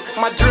broke,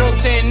 my drill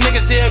 10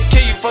 niggas they'll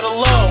kill you for the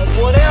low.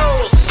 What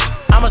else?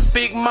 I'ma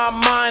speak my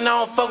mind,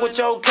 I don't fuck with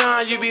your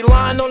kind. You be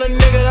lying on a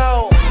nigga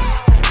though.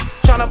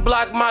 Tryna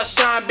block my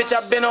shine, bitch,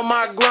 I been on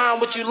my grind.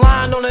 What you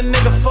lying on a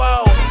nigga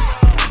for?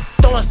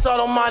 Throwing salt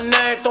on my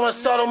name, throwing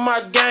salt on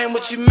my game.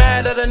 What you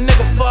mad at a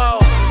nigga for?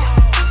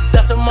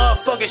 That's a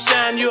motherfucking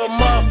shame, you a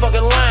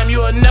motherfucking lame.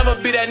 You'll never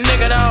be that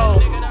nigga though.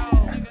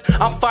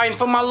 I'm fighting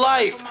for my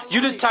life.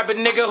 You the type of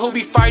nigga who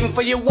be fighting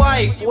for your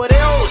wife. What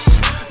else?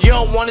 You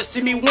don't wanna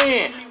see me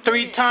win.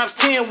 3 times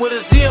 10 with a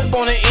zip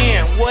on the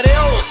end. What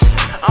else?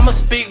 I'ma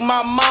speak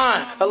my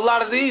mind. A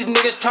lot of these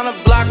niggas tryna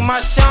block my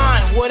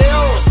shine. What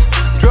else?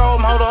 Draw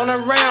them, hold on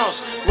the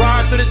rounds.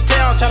 Ride through the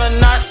town tryna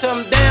knock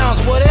some downs.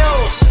 What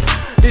else?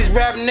 These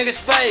rap niggas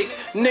fake.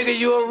 Nigga,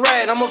 you a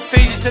rat. I'ma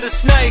feed you to the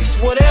snakes.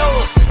 What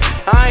else?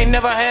 I ain't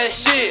never had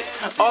shit.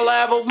 All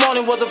I ever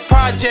wanted was a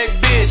project,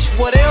 bitch.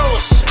 What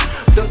else?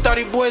 Them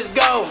 30 boys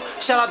go.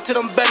 Shout out to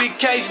them baby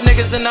case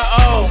niggas in the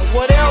O.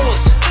 What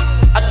else?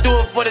 I do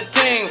it for the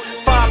team.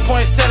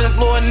 5.7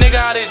 blow a nigga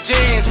out his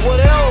jeans. What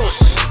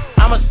else?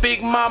 I'ma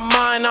speak my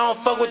mind, I don't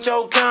fuck with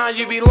your kind.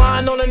 You be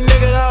lying on a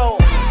nigga though.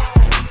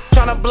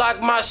 Tryna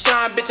block my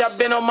shine, bitch, I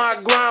been on my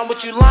grind.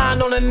 What you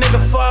lying on a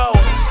nigga for?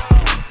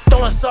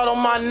 Throwing salt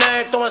on my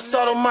name, throwing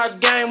salt on my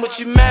game. What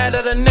you mad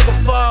at a nigga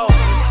for?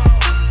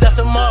 That's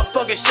a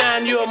motherfucking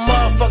shame, you a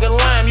motherfucking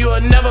lame.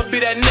 You'll never be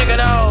that nigga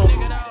though.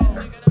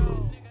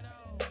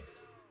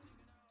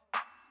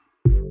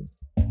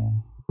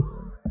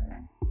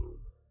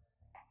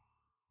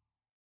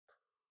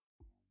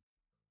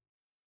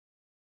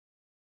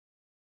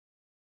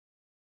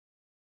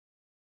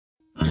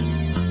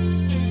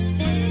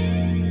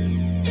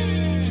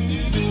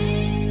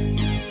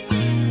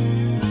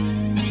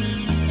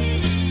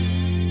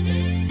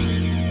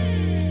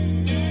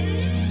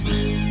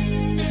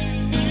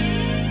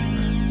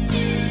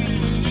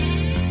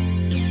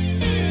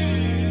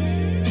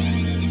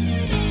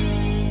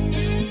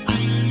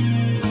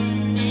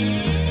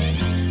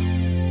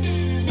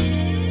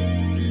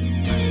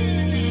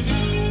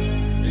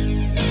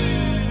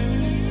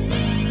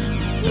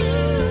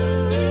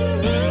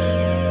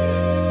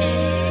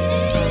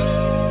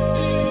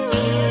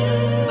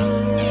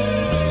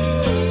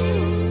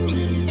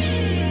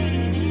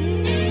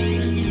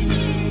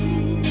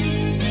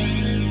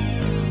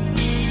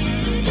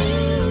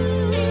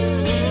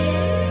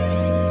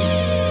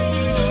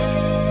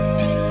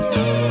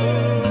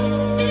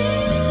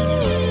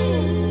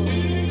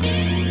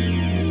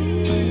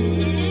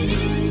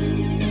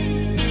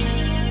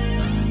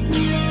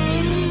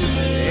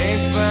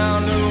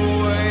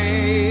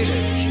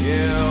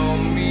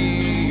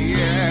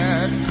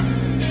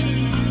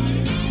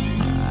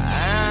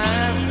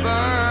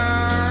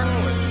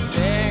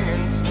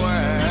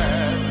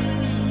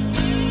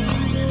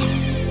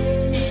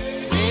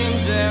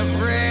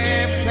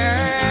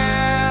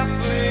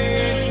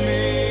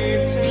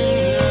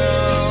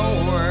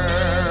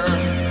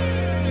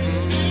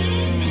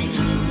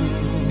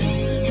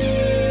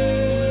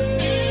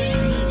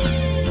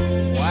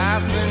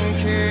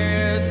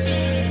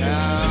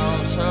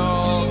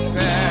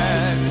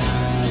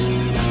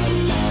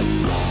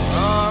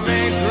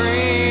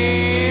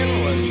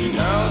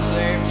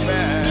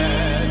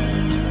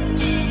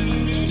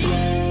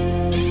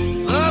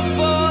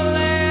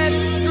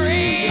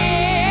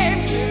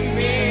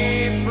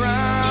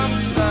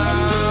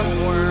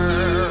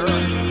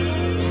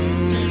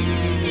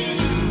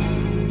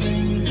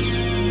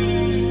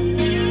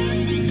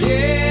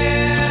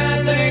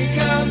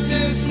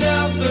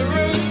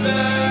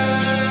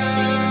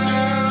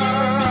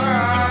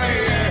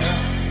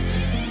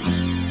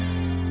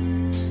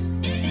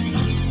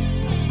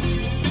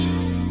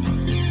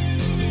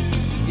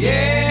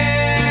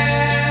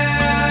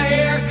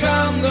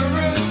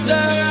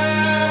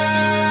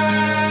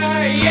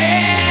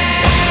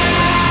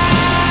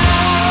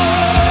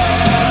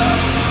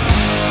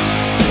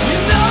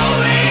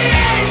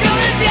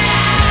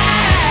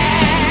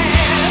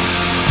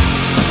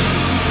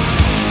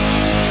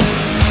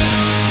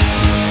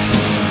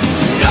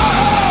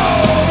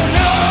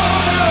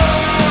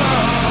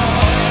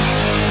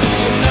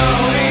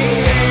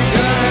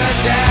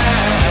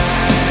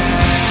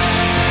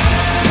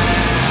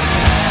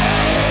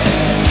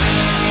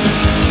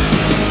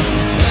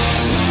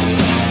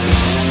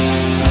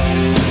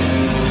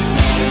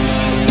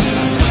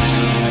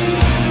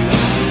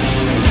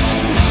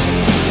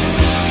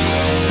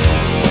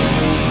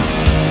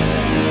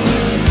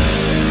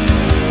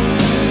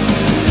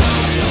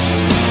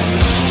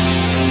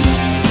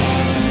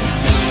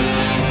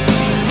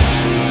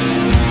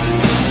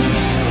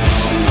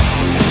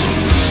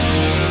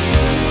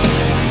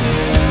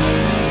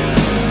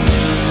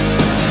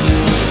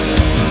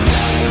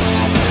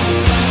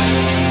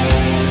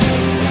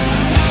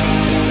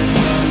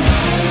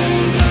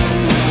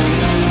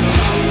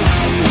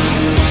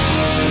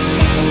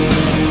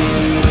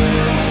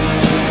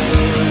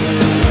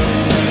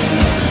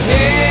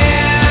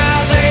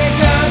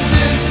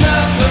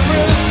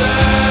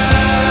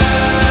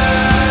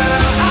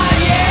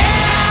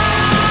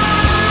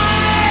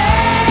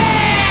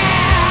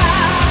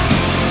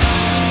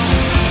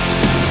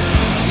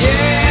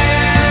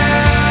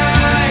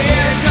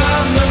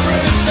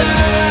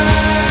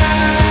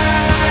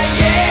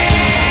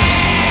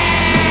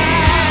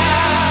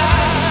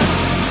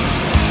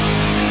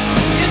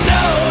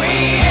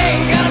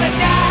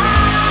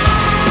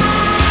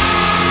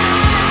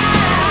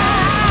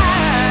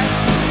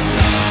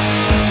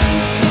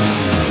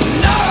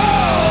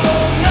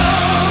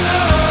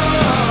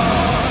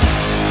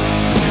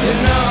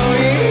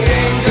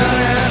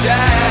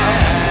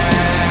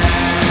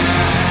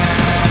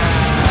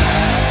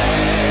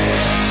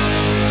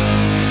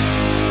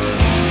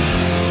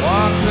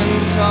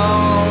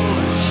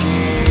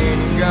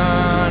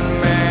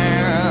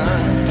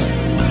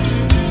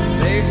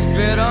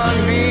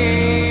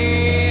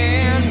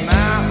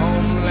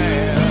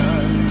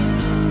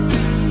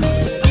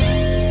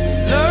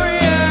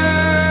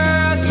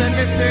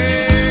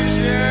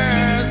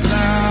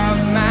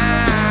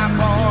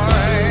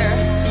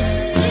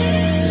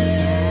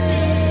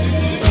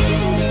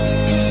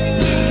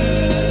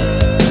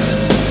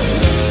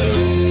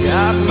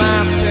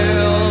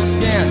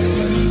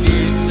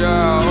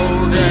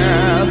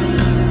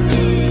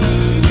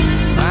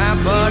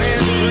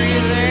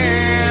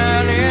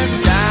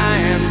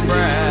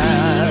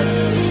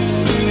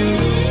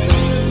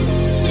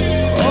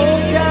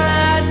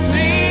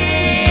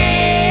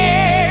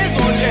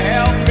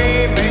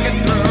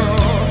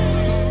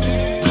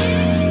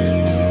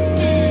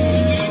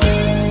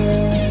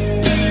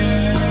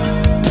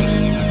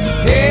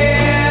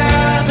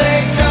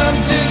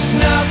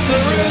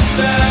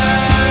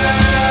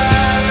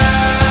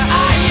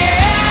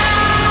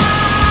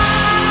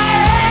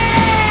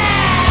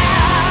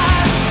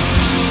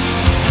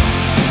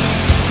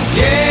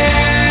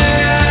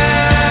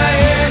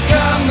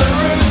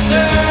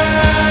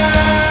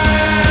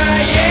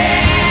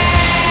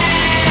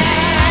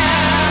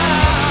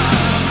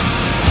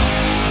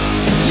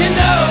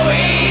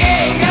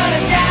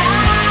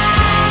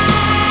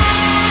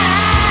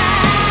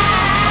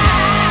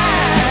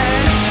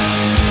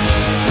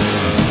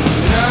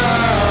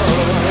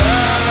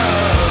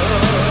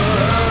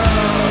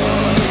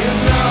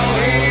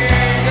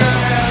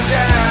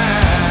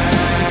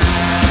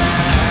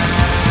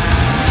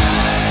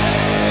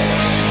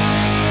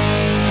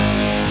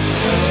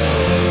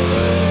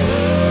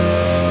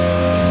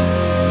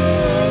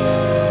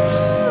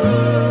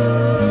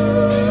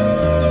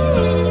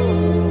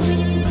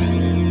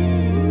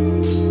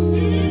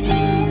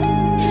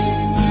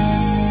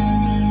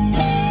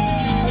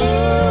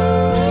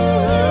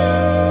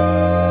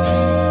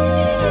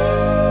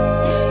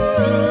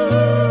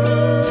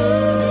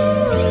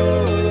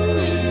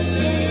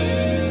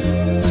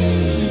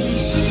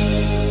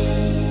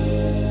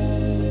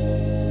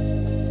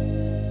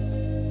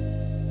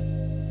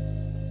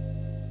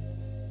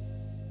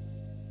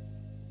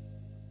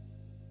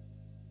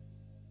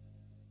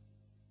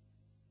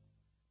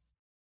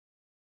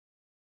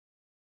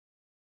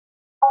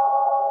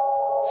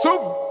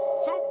 Super.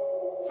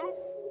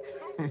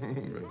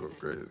 Go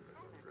crazy.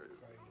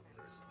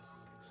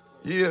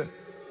 Yeah.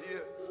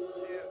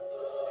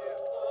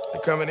 They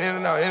coming in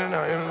and out, in and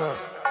out, in and out.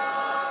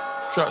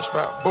 Trap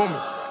spot booming.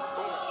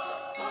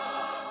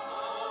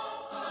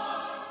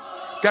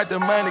 Got the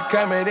money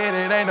coming in,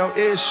 it ain't no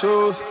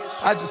issues.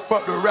 I just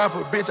fucked a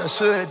rapper, bitch, I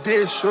should've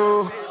did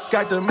shoe.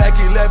 Got the Mac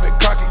 11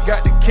 cocky,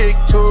 got the kick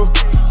too.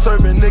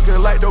 Serving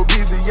nigga like though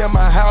busy in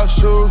my house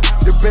shoes.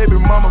 The baby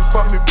mama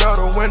fuck me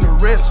better when the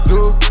rest do.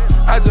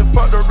 I just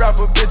fucked a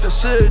rapper, bitch, I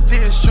should've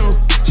did shoe.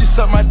 She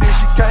sucked my dick,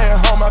 she came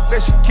home, I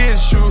bet she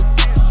kiss you.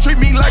 Treat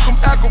me like I'm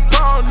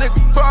alcohol,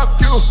 nigga, fuck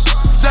you.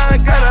 John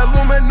got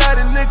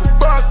Illuminati, nigga,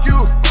 fuck you.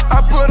 I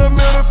put a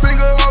middle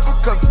finger up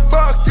because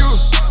fuck you.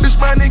 This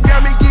money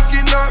got me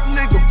geeking up,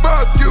 nigga,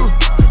 fuck you.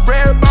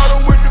 Red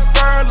bottom with the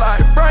fur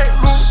like Frank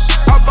Luke.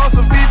 I bought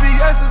some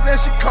BBS's and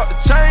she caught the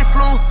chain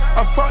flu.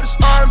 I fucked this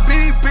R&B,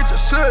 bitch, I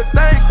should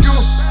thank you.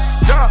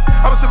 Yeah,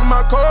 I was sipping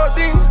my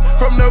codeine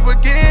from the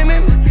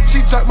beginning.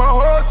 She chopped my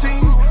whole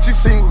team, she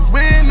seen who's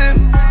winning.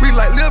 We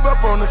like live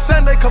up on a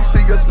Sunday, come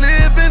see us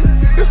living.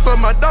 This for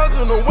my dogs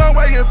in the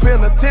one-way in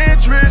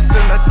penitentiary.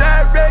 Send a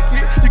direct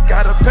hit, you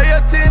gotta pay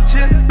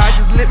attention. I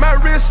just lit my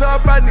wrist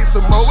up, I need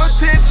some more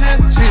attention.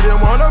 She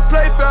didn't wanna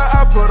play fair,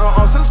 I put her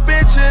on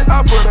suspension.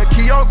 I put a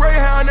key on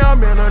Greyhound, now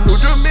I'm in a new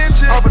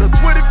dimension. Off of the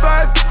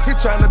 25, he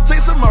tryna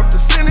take some off the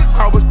sentence.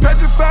 I was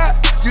petrified,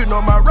 you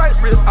know my right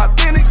wrist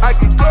authentic, I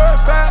get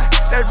glorified.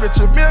 That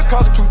Richard Mill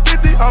cost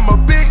 $250, I'm a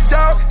big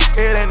dog.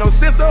 It ain't no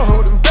sense of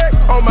holding back.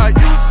 On my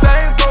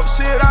Usain Bolt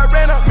shit, I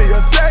ran up me a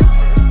sack.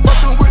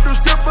 Fucking with the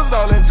strippers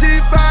all in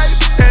G5.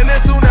 And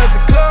as soon as the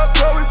club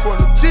go, we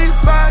put a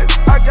G5.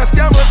 I got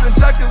scammers and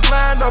jackets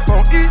lined up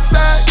on each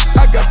side.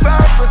 I got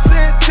 5%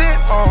 tint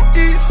on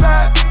each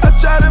side. I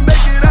try to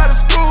make it out of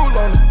school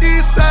on the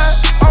east side.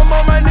 I'm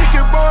on my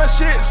nigga boy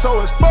shit,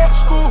 so it's fuck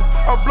school.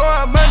 I'm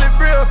blowing money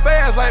real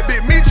fast like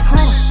Big Meech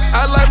crew.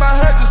 I like my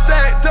hundreds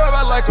stacked up,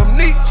 I like them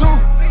neat too.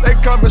 They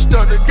come and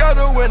stuck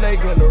together when they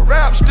gonna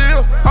rap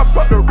still. I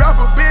fucked a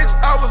rapper, bitch,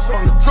 I was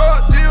on the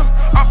drug deal.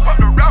 I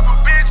fucked a rapper,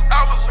 bitch,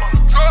 I was on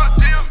the drug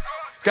deal.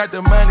 Got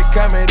the money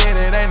coming in,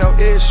 it ain't no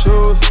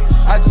issues.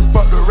 I just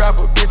fucked a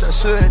rapper, bitch, I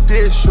should've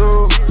did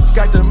shoe.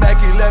 Got the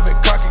Mac 11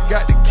 cocky,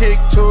 got the kick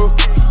too.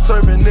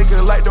 Serving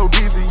nigga like though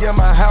busy in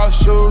my house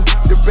shoes.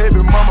 The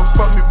baby mama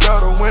fuck me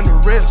better when the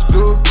rest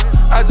do.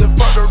 I just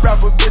fucked a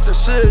rapper, bitch, I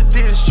should've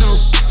did shoe.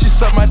 She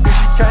sucked my dick,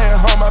 she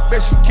came home, I bet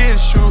she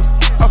kiss you.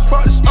 I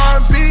fucked this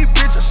R&B,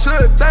 bitch, I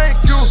should thank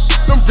you.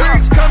 Them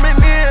bricks coming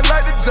in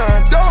like the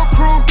John Doe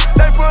crew.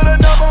 They put a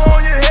number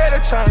on your head, they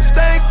tryna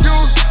stank you.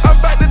 I'm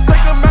about to take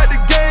them out the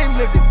game,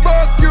 nigga,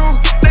 fuck you.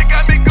 They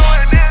got me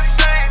going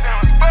insane, now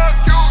it's fuck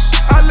you.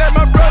 I let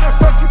my brother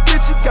fuck you,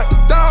 bitch, you got the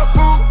dog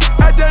food.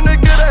 I done to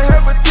get a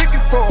hell of a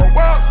ticket for a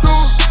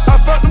walkthrough. I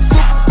fucked them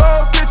Super Bowl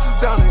bitches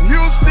down in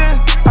Houston.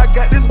 I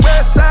got this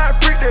West Side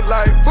freak that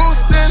like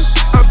boosting.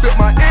 I built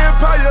my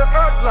empire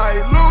up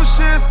like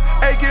Lucius.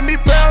 Hey, give me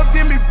pounds,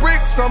 give me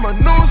bricks, I'm a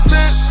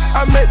nuisance.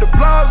 I make the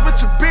blogs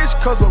with your bitch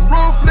cause I'm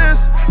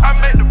ruthless. I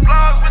make the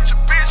blogs with your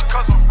bitch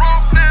cause I'm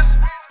ruthless.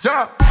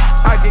 Yeah,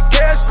 I get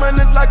cash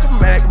money like a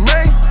Mac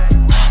man.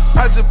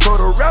 I just put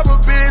a rapper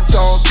bitch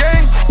on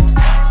game.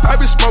 I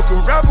be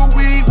smoking rapper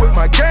weed with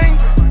my gang.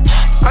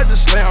 I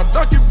just slam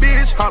dunk your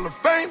bitch, Hall of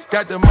Fame.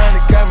 Got the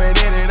money coming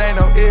in, it ain't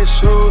no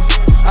issues.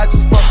 I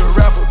just fucked a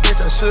rapper,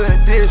 bitch, I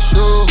should've did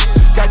shoe.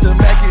 Got the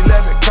Mac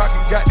 11 cocky,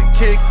 got the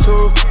kick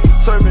too.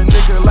 Serving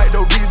nigga like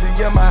though busy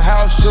in my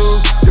house shoes.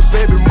 The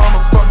baby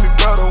mama fuck me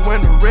better when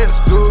the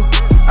rest do.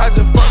 I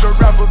just fucked a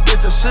rapper,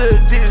 bitch, I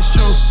should've did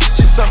shoe.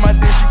 She sucked my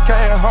dick, she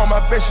came home,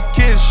 I bet she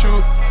kiss you.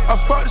 I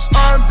fucked this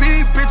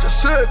R&B, bitch, I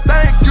should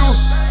thank you.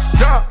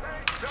 Yeah.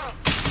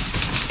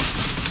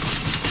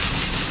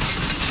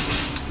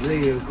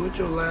 Nigga, put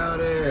your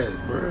loud ass,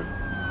 bro.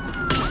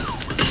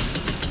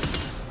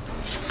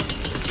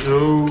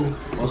 Yo,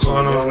 what's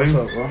going on, What's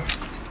nigga? up, bro?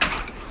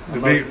 The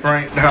big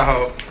Frank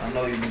dog. I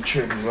know you be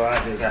tripping, bro. I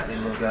just got this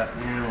little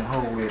goddamn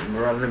hole with me,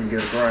 bro. Let me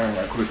get a ground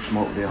right quick,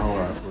 smoke that hole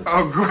right quick.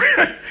 Oh,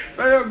 great.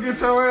 Hey, get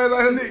your ass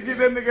out here. Get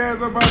that nigga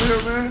ass up out of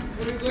here, man.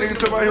 Nigga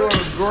somebody here on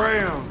the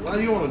ground. Why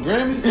you on a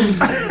Grammy?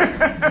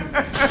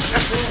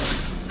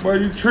 Boy,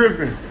 you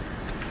tripping.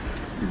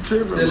 You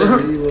tripping, That bro.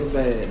 nigga was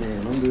bad,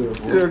 man. I'm good,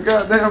 boy. Yeah,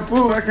 goddamn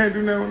fool. I can't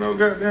do nothing with no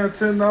goddamn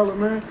 $10,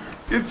 man.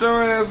 Get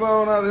your ass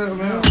on out of here,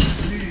 man.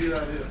 Get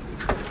out of here.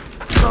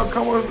 So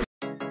come on.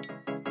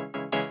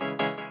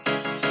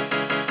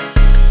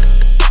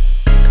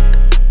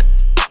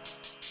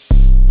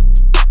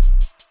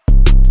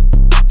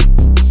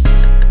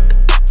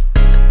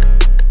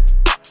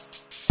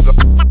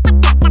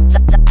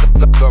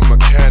 The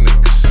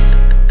mechanics.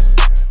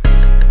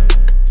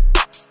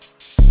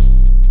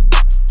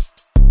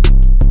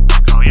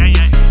 Oh, yeah,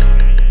 yeah.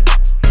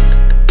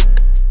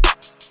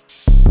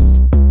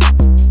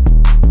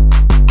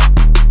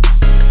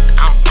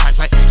 I don't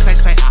like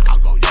say how I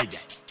go, yeah, yeah.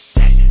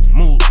 Yeah, yeah.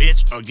 Move,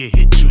 bitch, or get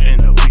hit you in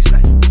the weeks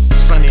like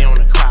sunny on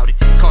the cloudy,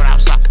 cold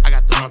outside. I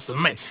got the month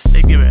of May.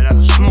 They give it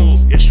up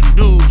smooth, yes you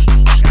do.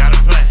 You gotta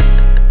play.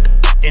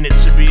 In it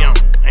to be on,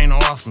 ain't no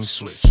off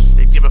switch.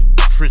 They give up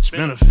rich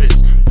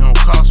benefits, they don't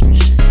cost me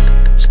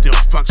shit. Still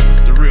fucks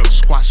with the real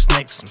squash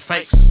snakes and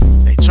fakes.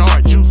 They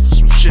charge you for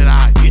some shit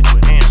I get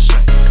with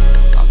handshake.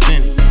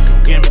 Authentic,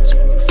 no gimmicks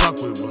when you fuck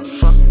with what?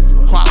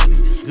 Quality,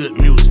 good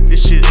music,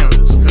 this shit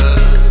endless,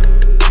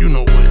 cuz you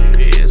know what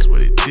it is,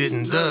 what it did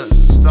and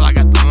does. Still I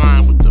got the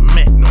line with the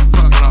Mac, no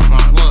fucking off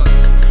my blood.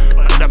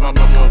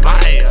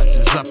 I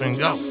just up and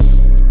go.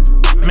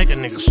 Make a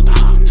nigga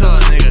stop, tell a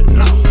nigga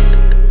no.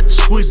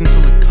 Squeeze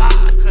until it pop,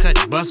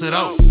 cut, bust it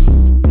off.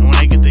 And when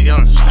they get the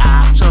yelling,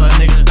 stop, tell a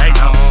nigga they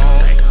go.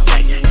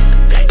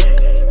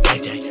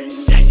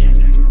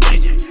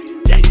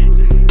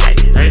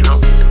 They know.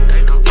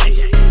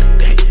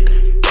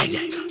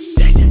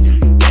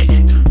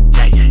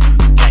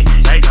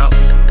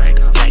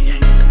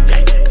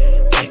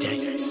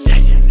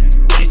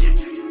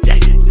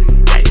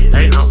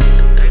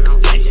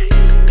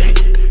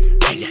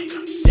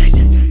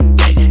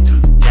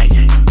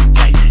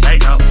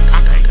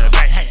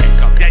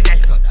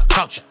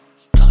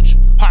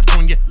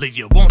 Leave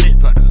you wanted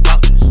for the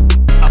vultures.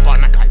 Up all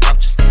night like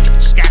roaches. Get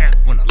the scatter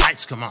when the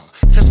lights come on.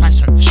 Fist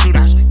fights from the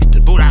shootouts. Get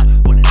the boot out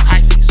when the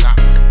hyphy's on.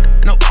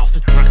 No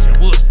office, runs in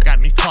woods, got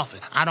me coughing.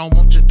 I don't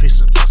want your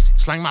piece of pussy.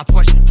 Slang my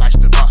portion, flash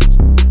to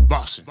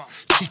Boston.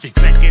 Chief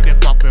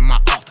executive up in my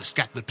office.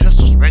 Got the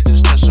pistols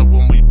registered, so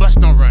when we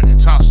bust, don't run and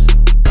toss it.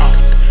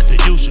 Often, the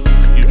usual,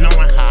 you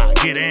knowin' how I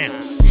get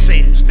in. Say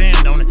it,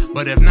 stand on it,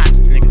 but if not,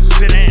 niggas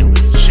sit down,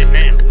 shit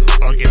down,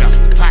 or get off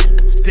the pot.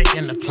 Thick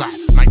in the plot,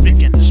 my dick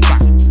in the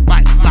spot.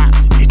 Bite, lock,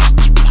 the itch,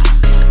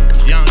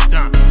 spot. Young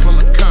dumb, full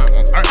of cum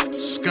on earth,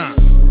 scum.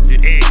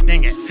 Did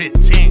everything at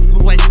 15,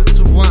 who wait for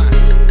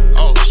 2-1?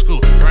 Old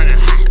school, running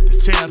hot, to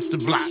tear up the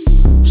block.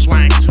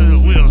 Swang till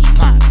the wheels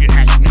pop, you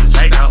ask me to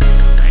stop. They know.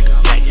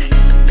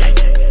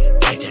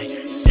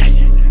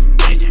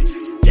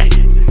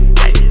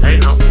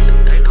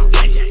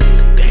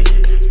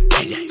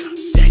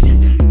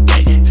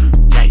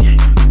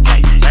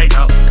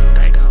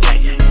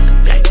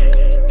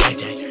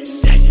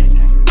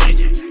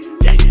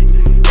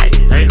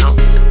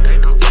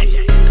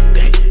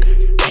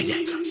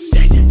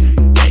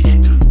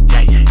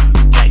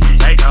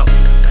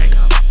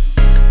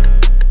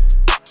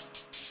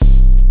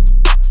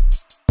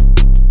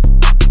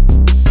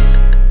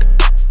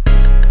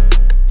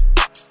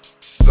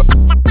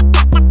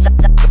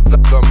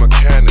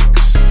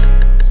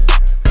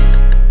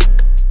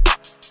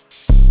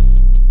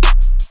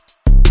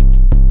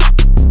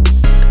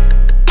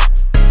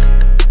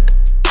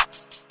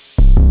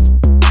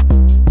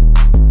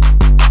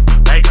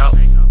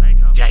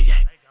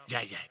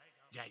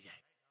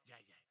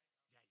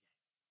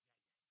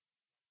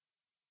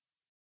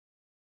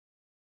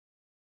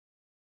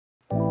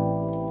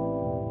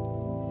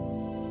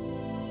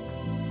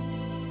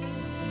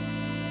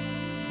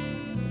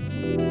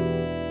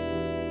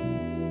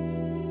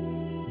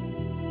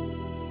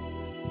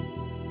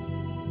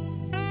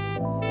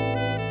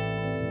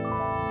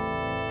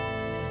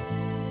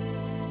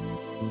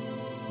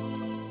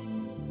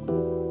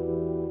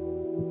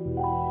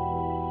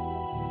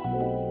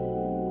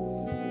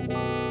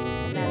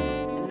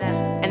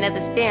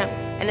 Another stamp,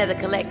 another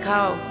collect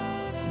call.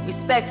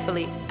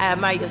 Respectfully, I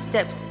admire your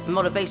steps,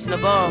 motivation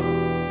of all.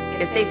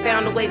 Guess they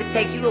found a way to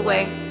take you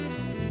away.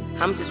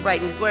 I'm just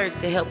writing these words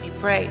to help you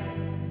pray.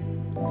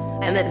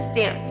 Another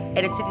stamp,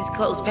 added to these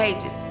closed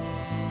pages.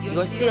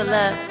 You're still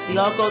loved, we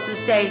all go through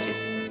stages.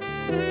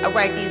 I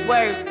write these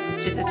words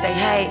just to say,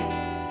 hey,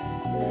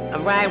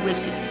 I'm riding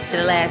with you to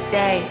the last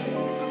day.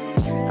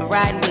 I'm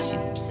riding with you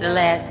to the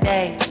last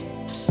day.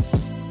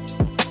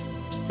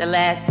 The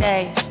last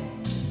day.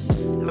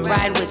 I'm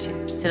riding with you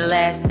to the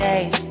last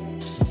day.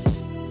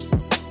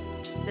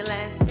 The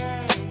last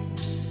day.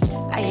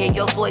 I hear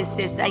your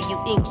voices, how you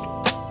ink.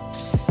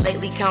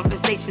 Lately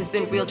conversation's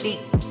been real deep.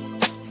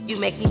 You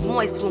make me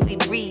moist when we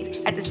breathe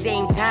at the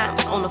same time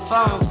on the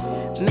phone.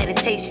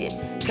 Meditation,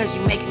 cause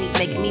you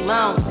making me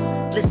moan.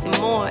 Listen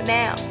more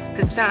now,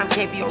 cause time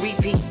can't be on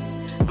repeat.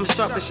 I'm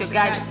sharp as your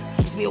guidance,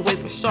 keeps me away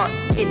from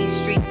sharks in these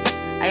streets.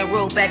 I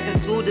enrolled back in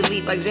school to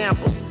lead by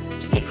example.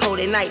 Get cold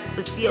at night,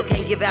 but still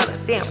can't give out a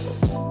sample.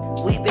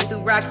 We've been through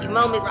rocky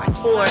moments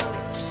before,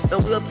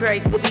 but we'll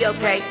pray, we'll be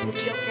okay.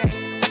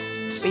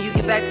 When you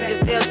get back to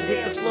yourself, just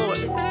hit the floor.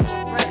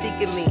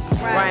 Think of me,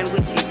 riding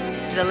with you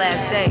to the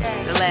last day,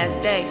 to the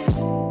last day.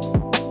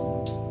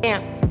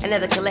 Damn,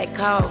 another collect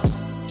call.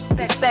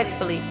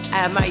 Respectfully,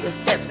 I admire your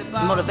steps,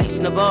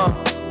 motivation of all.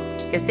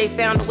 Guess they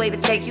found a way to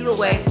take you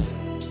away.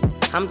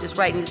 I'm just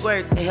writing these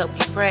words to help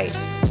you pray.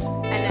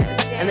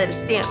 Another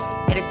stamp,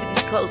 added to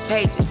these closed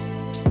pages.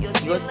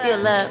 You're still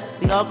loved,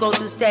 we all go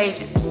through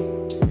stages.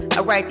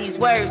 I write these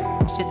words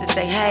just to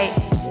say, hey,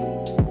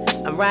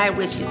 I'm riding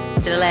with you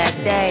to the last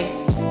day.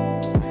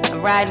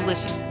 I'm riding with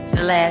you to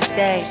the last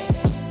day.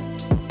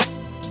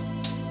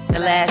 The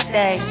last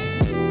day.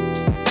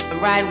 I'm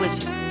riding with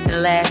you to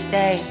the last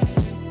day.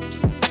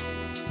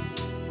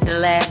 To the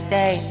last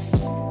day.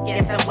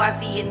 Yes, I'm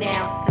Wafia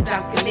now, cause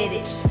I'm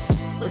committed.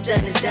 What's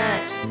done is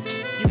done.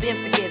 You've been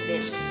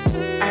forgiven.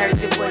 I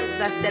heard your voice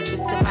as I stepped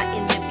into my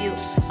individual. you.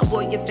 I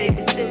wore your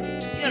favorite suit.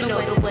 You know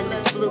the one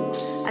that's blue.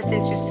 I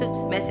sent your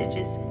soups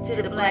messages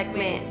to the black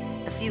man.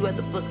 A few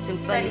other books and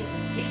funnies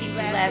to keep you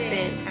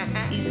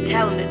laughing. These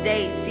calendar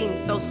days seem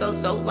so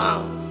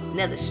long.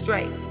 Another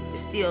straight, you're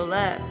still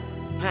up.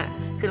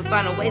 Couldn't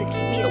find a way to keep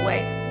me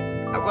away.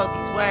 I wrote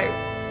these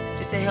words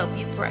just to help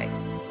you pray.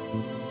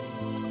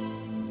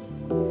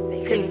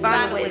 Couldn't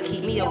find a way to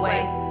keep me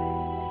away.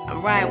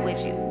 I'm riding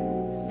with you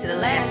to the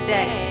last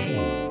day.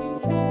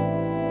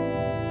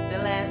 The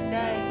last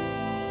day.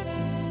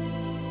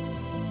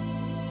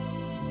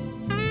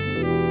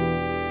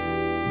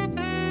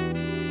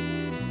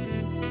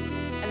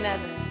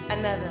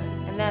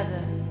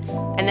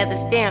 Another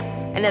stamp,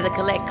 another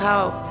collect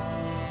call.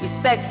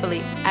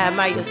 Respectfully, I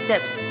admire your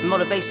steps,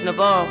 motivation of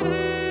all.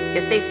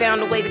 Guess they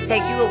found a way to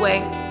take you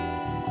away.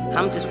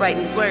 I'm just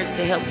writing these words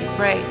to help you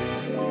pray.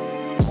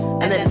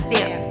 Another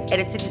stamp,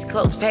 added to these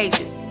closed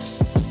pages.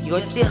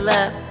 You're still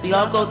loved, we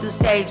all go through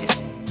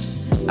stages.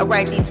 I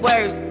write these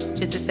words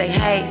just to say,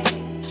 hey,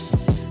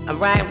 I'm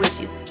riding with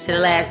you to the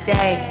last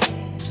day.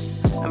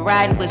 I'm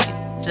riding with you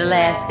to the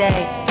last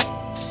day.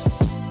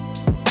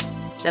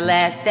 The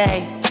last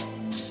day.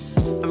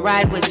 I'm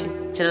riding with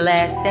you to the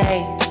last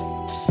day.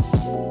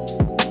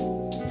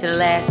 To the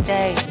last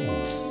day.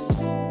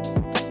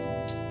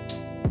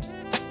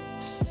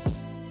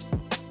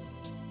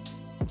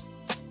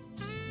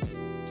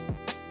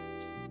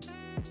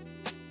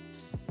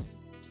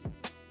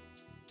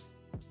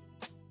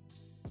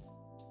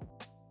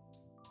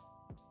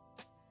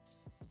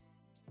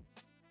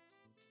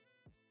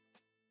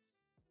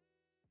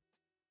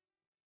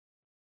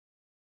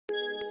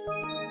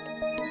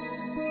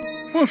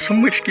 What's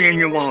some whiskey in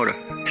your water,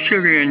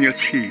 sugar in your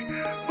tea?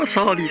 What's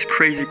all these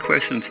crazy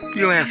questions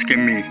you're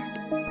asking me?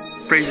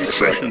 Crazy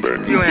questions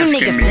you're asking me.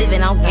 You niggas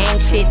living on gang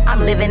shit, I'm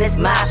living this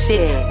mob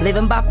shit.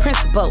 Living by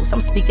principles,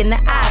 I'm speaking the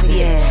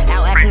obvious.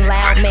 Out acting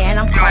loud, man,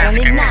 I'm calling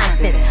it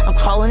nonsense. I'm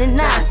calling it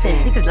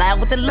nonsense, niggas loud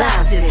with the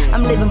losses.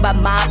 I'm living by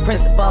my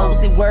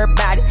principles, ain't worried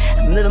about it.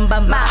 I'm living by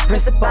my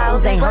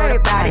principles, ain't heard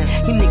about it.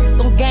 You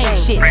niggas on gang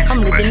shit, I'm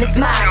living this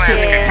mob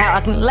shit. Out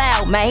acting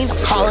loud, man, I'm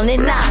calling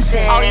it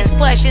nonsense. All these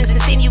questions and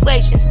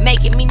insinuations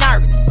making me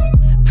nervous.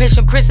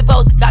 Christian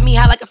principles got me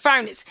high like a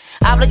furnace.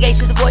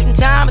 Obligations avoiding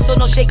time, so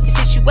no shaky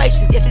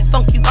situations. If it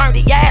funk, you earned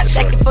it. Yeah,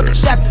 second for the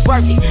chapters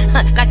worth it.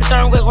 Not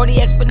concerned with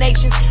horny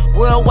explanations.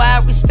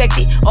 Worldwide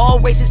respected, all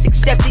races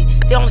accepted.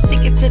 They don't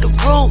stick it to the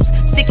rules,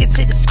 stick it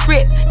to the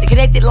script. The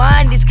connected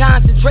line is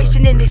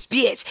concentration in this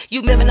bitch.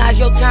 You minimize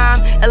your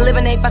time,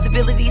 eliminate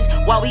possibilities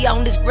while we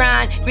on this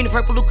grind. Green and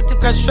purple lucrative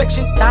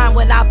construction, time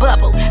when I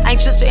bubble. I ain't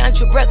just ain't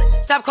your brother.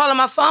 Stop calling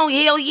my phone,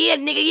 hell yeah,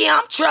 nigga, yeah,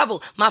 I'm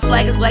trouble. My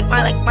flag is black,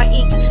 mine like my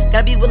ink.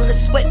 Gotta be willing to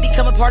sweat,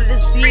 become a part of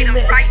this team.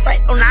 It's right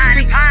on the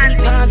street, many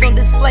pawns on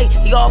display.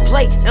 You all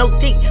play, no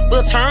think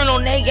we'll turn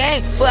on that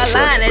game for a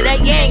line and that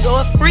gang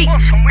go a freak.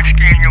 What's some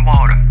whiskey in your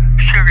water,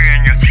 sugar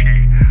in your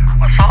tea?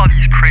 What's all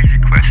these crazy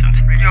questions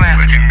you're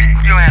asking me?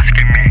 You're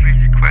asking me.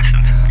 Crazy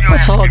questions.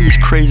 What's all these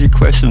crazy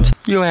questions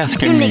you're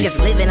asking me? You niggas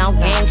living on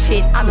gang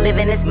shit, I'm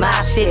living this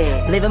mob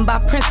shit. Living by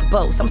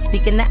principles, I'm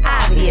speaking the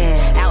obvious.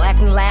 Out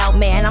acting loud,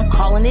 man, I'm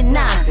calling it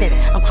nonsense.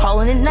 I'm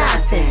calling it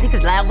nonsense,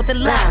 niggas loud with the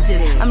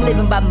losses. I'm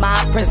living by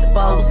my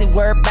principles, ain't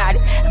worried about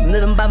it. I'm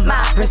living by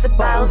my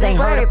principles, ain't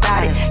heard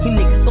about it. You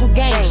niggas on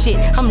gang shit,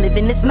 I'm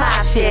living this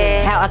mob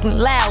shit. Out acting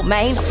loud,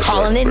 man, I'm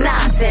calling it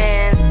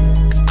nonsense.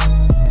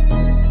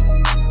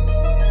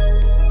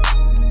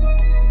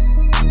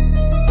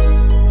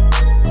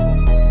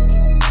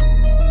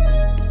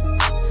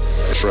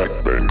 Track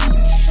bang.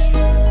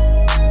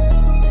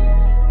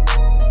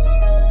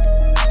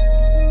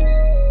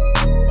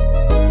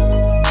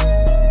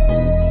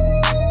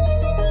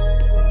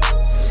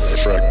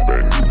 Track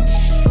bang.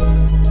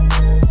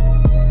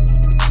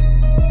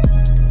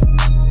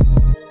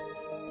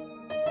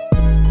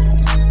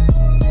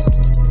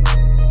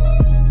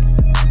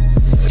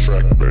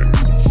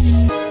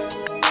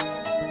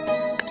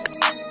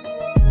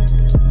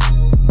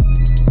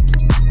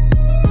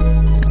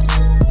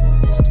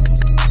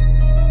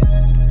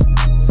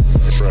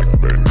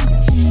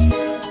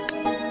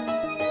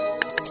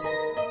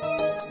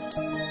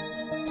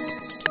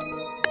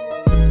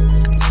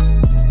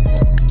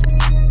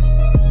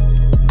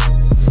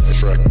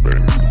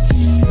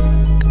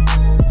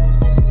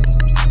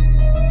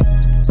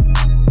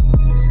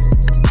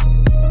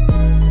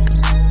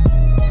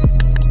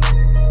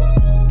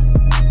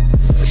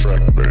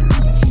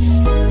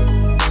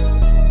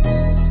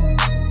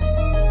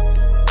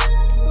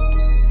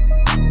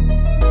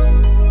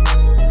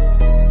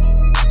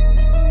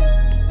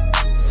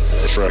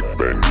 Track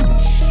bang.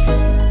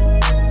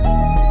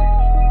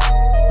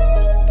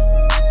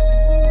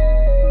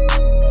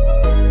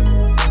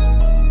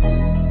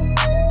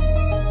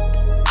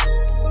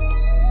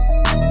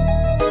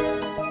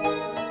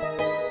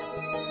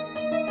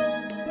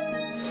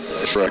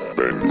 Track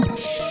bang.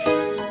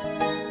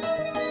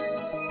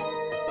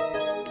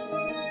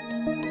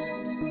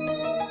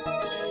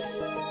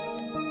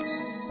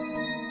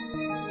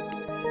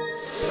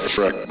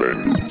 Track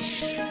bang.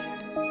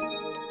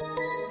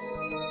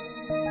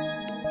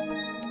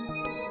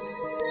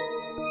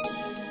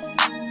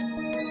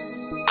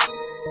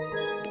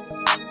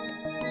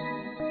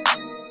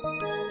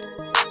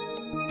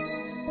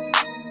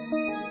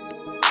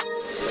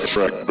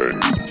 Track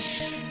bang.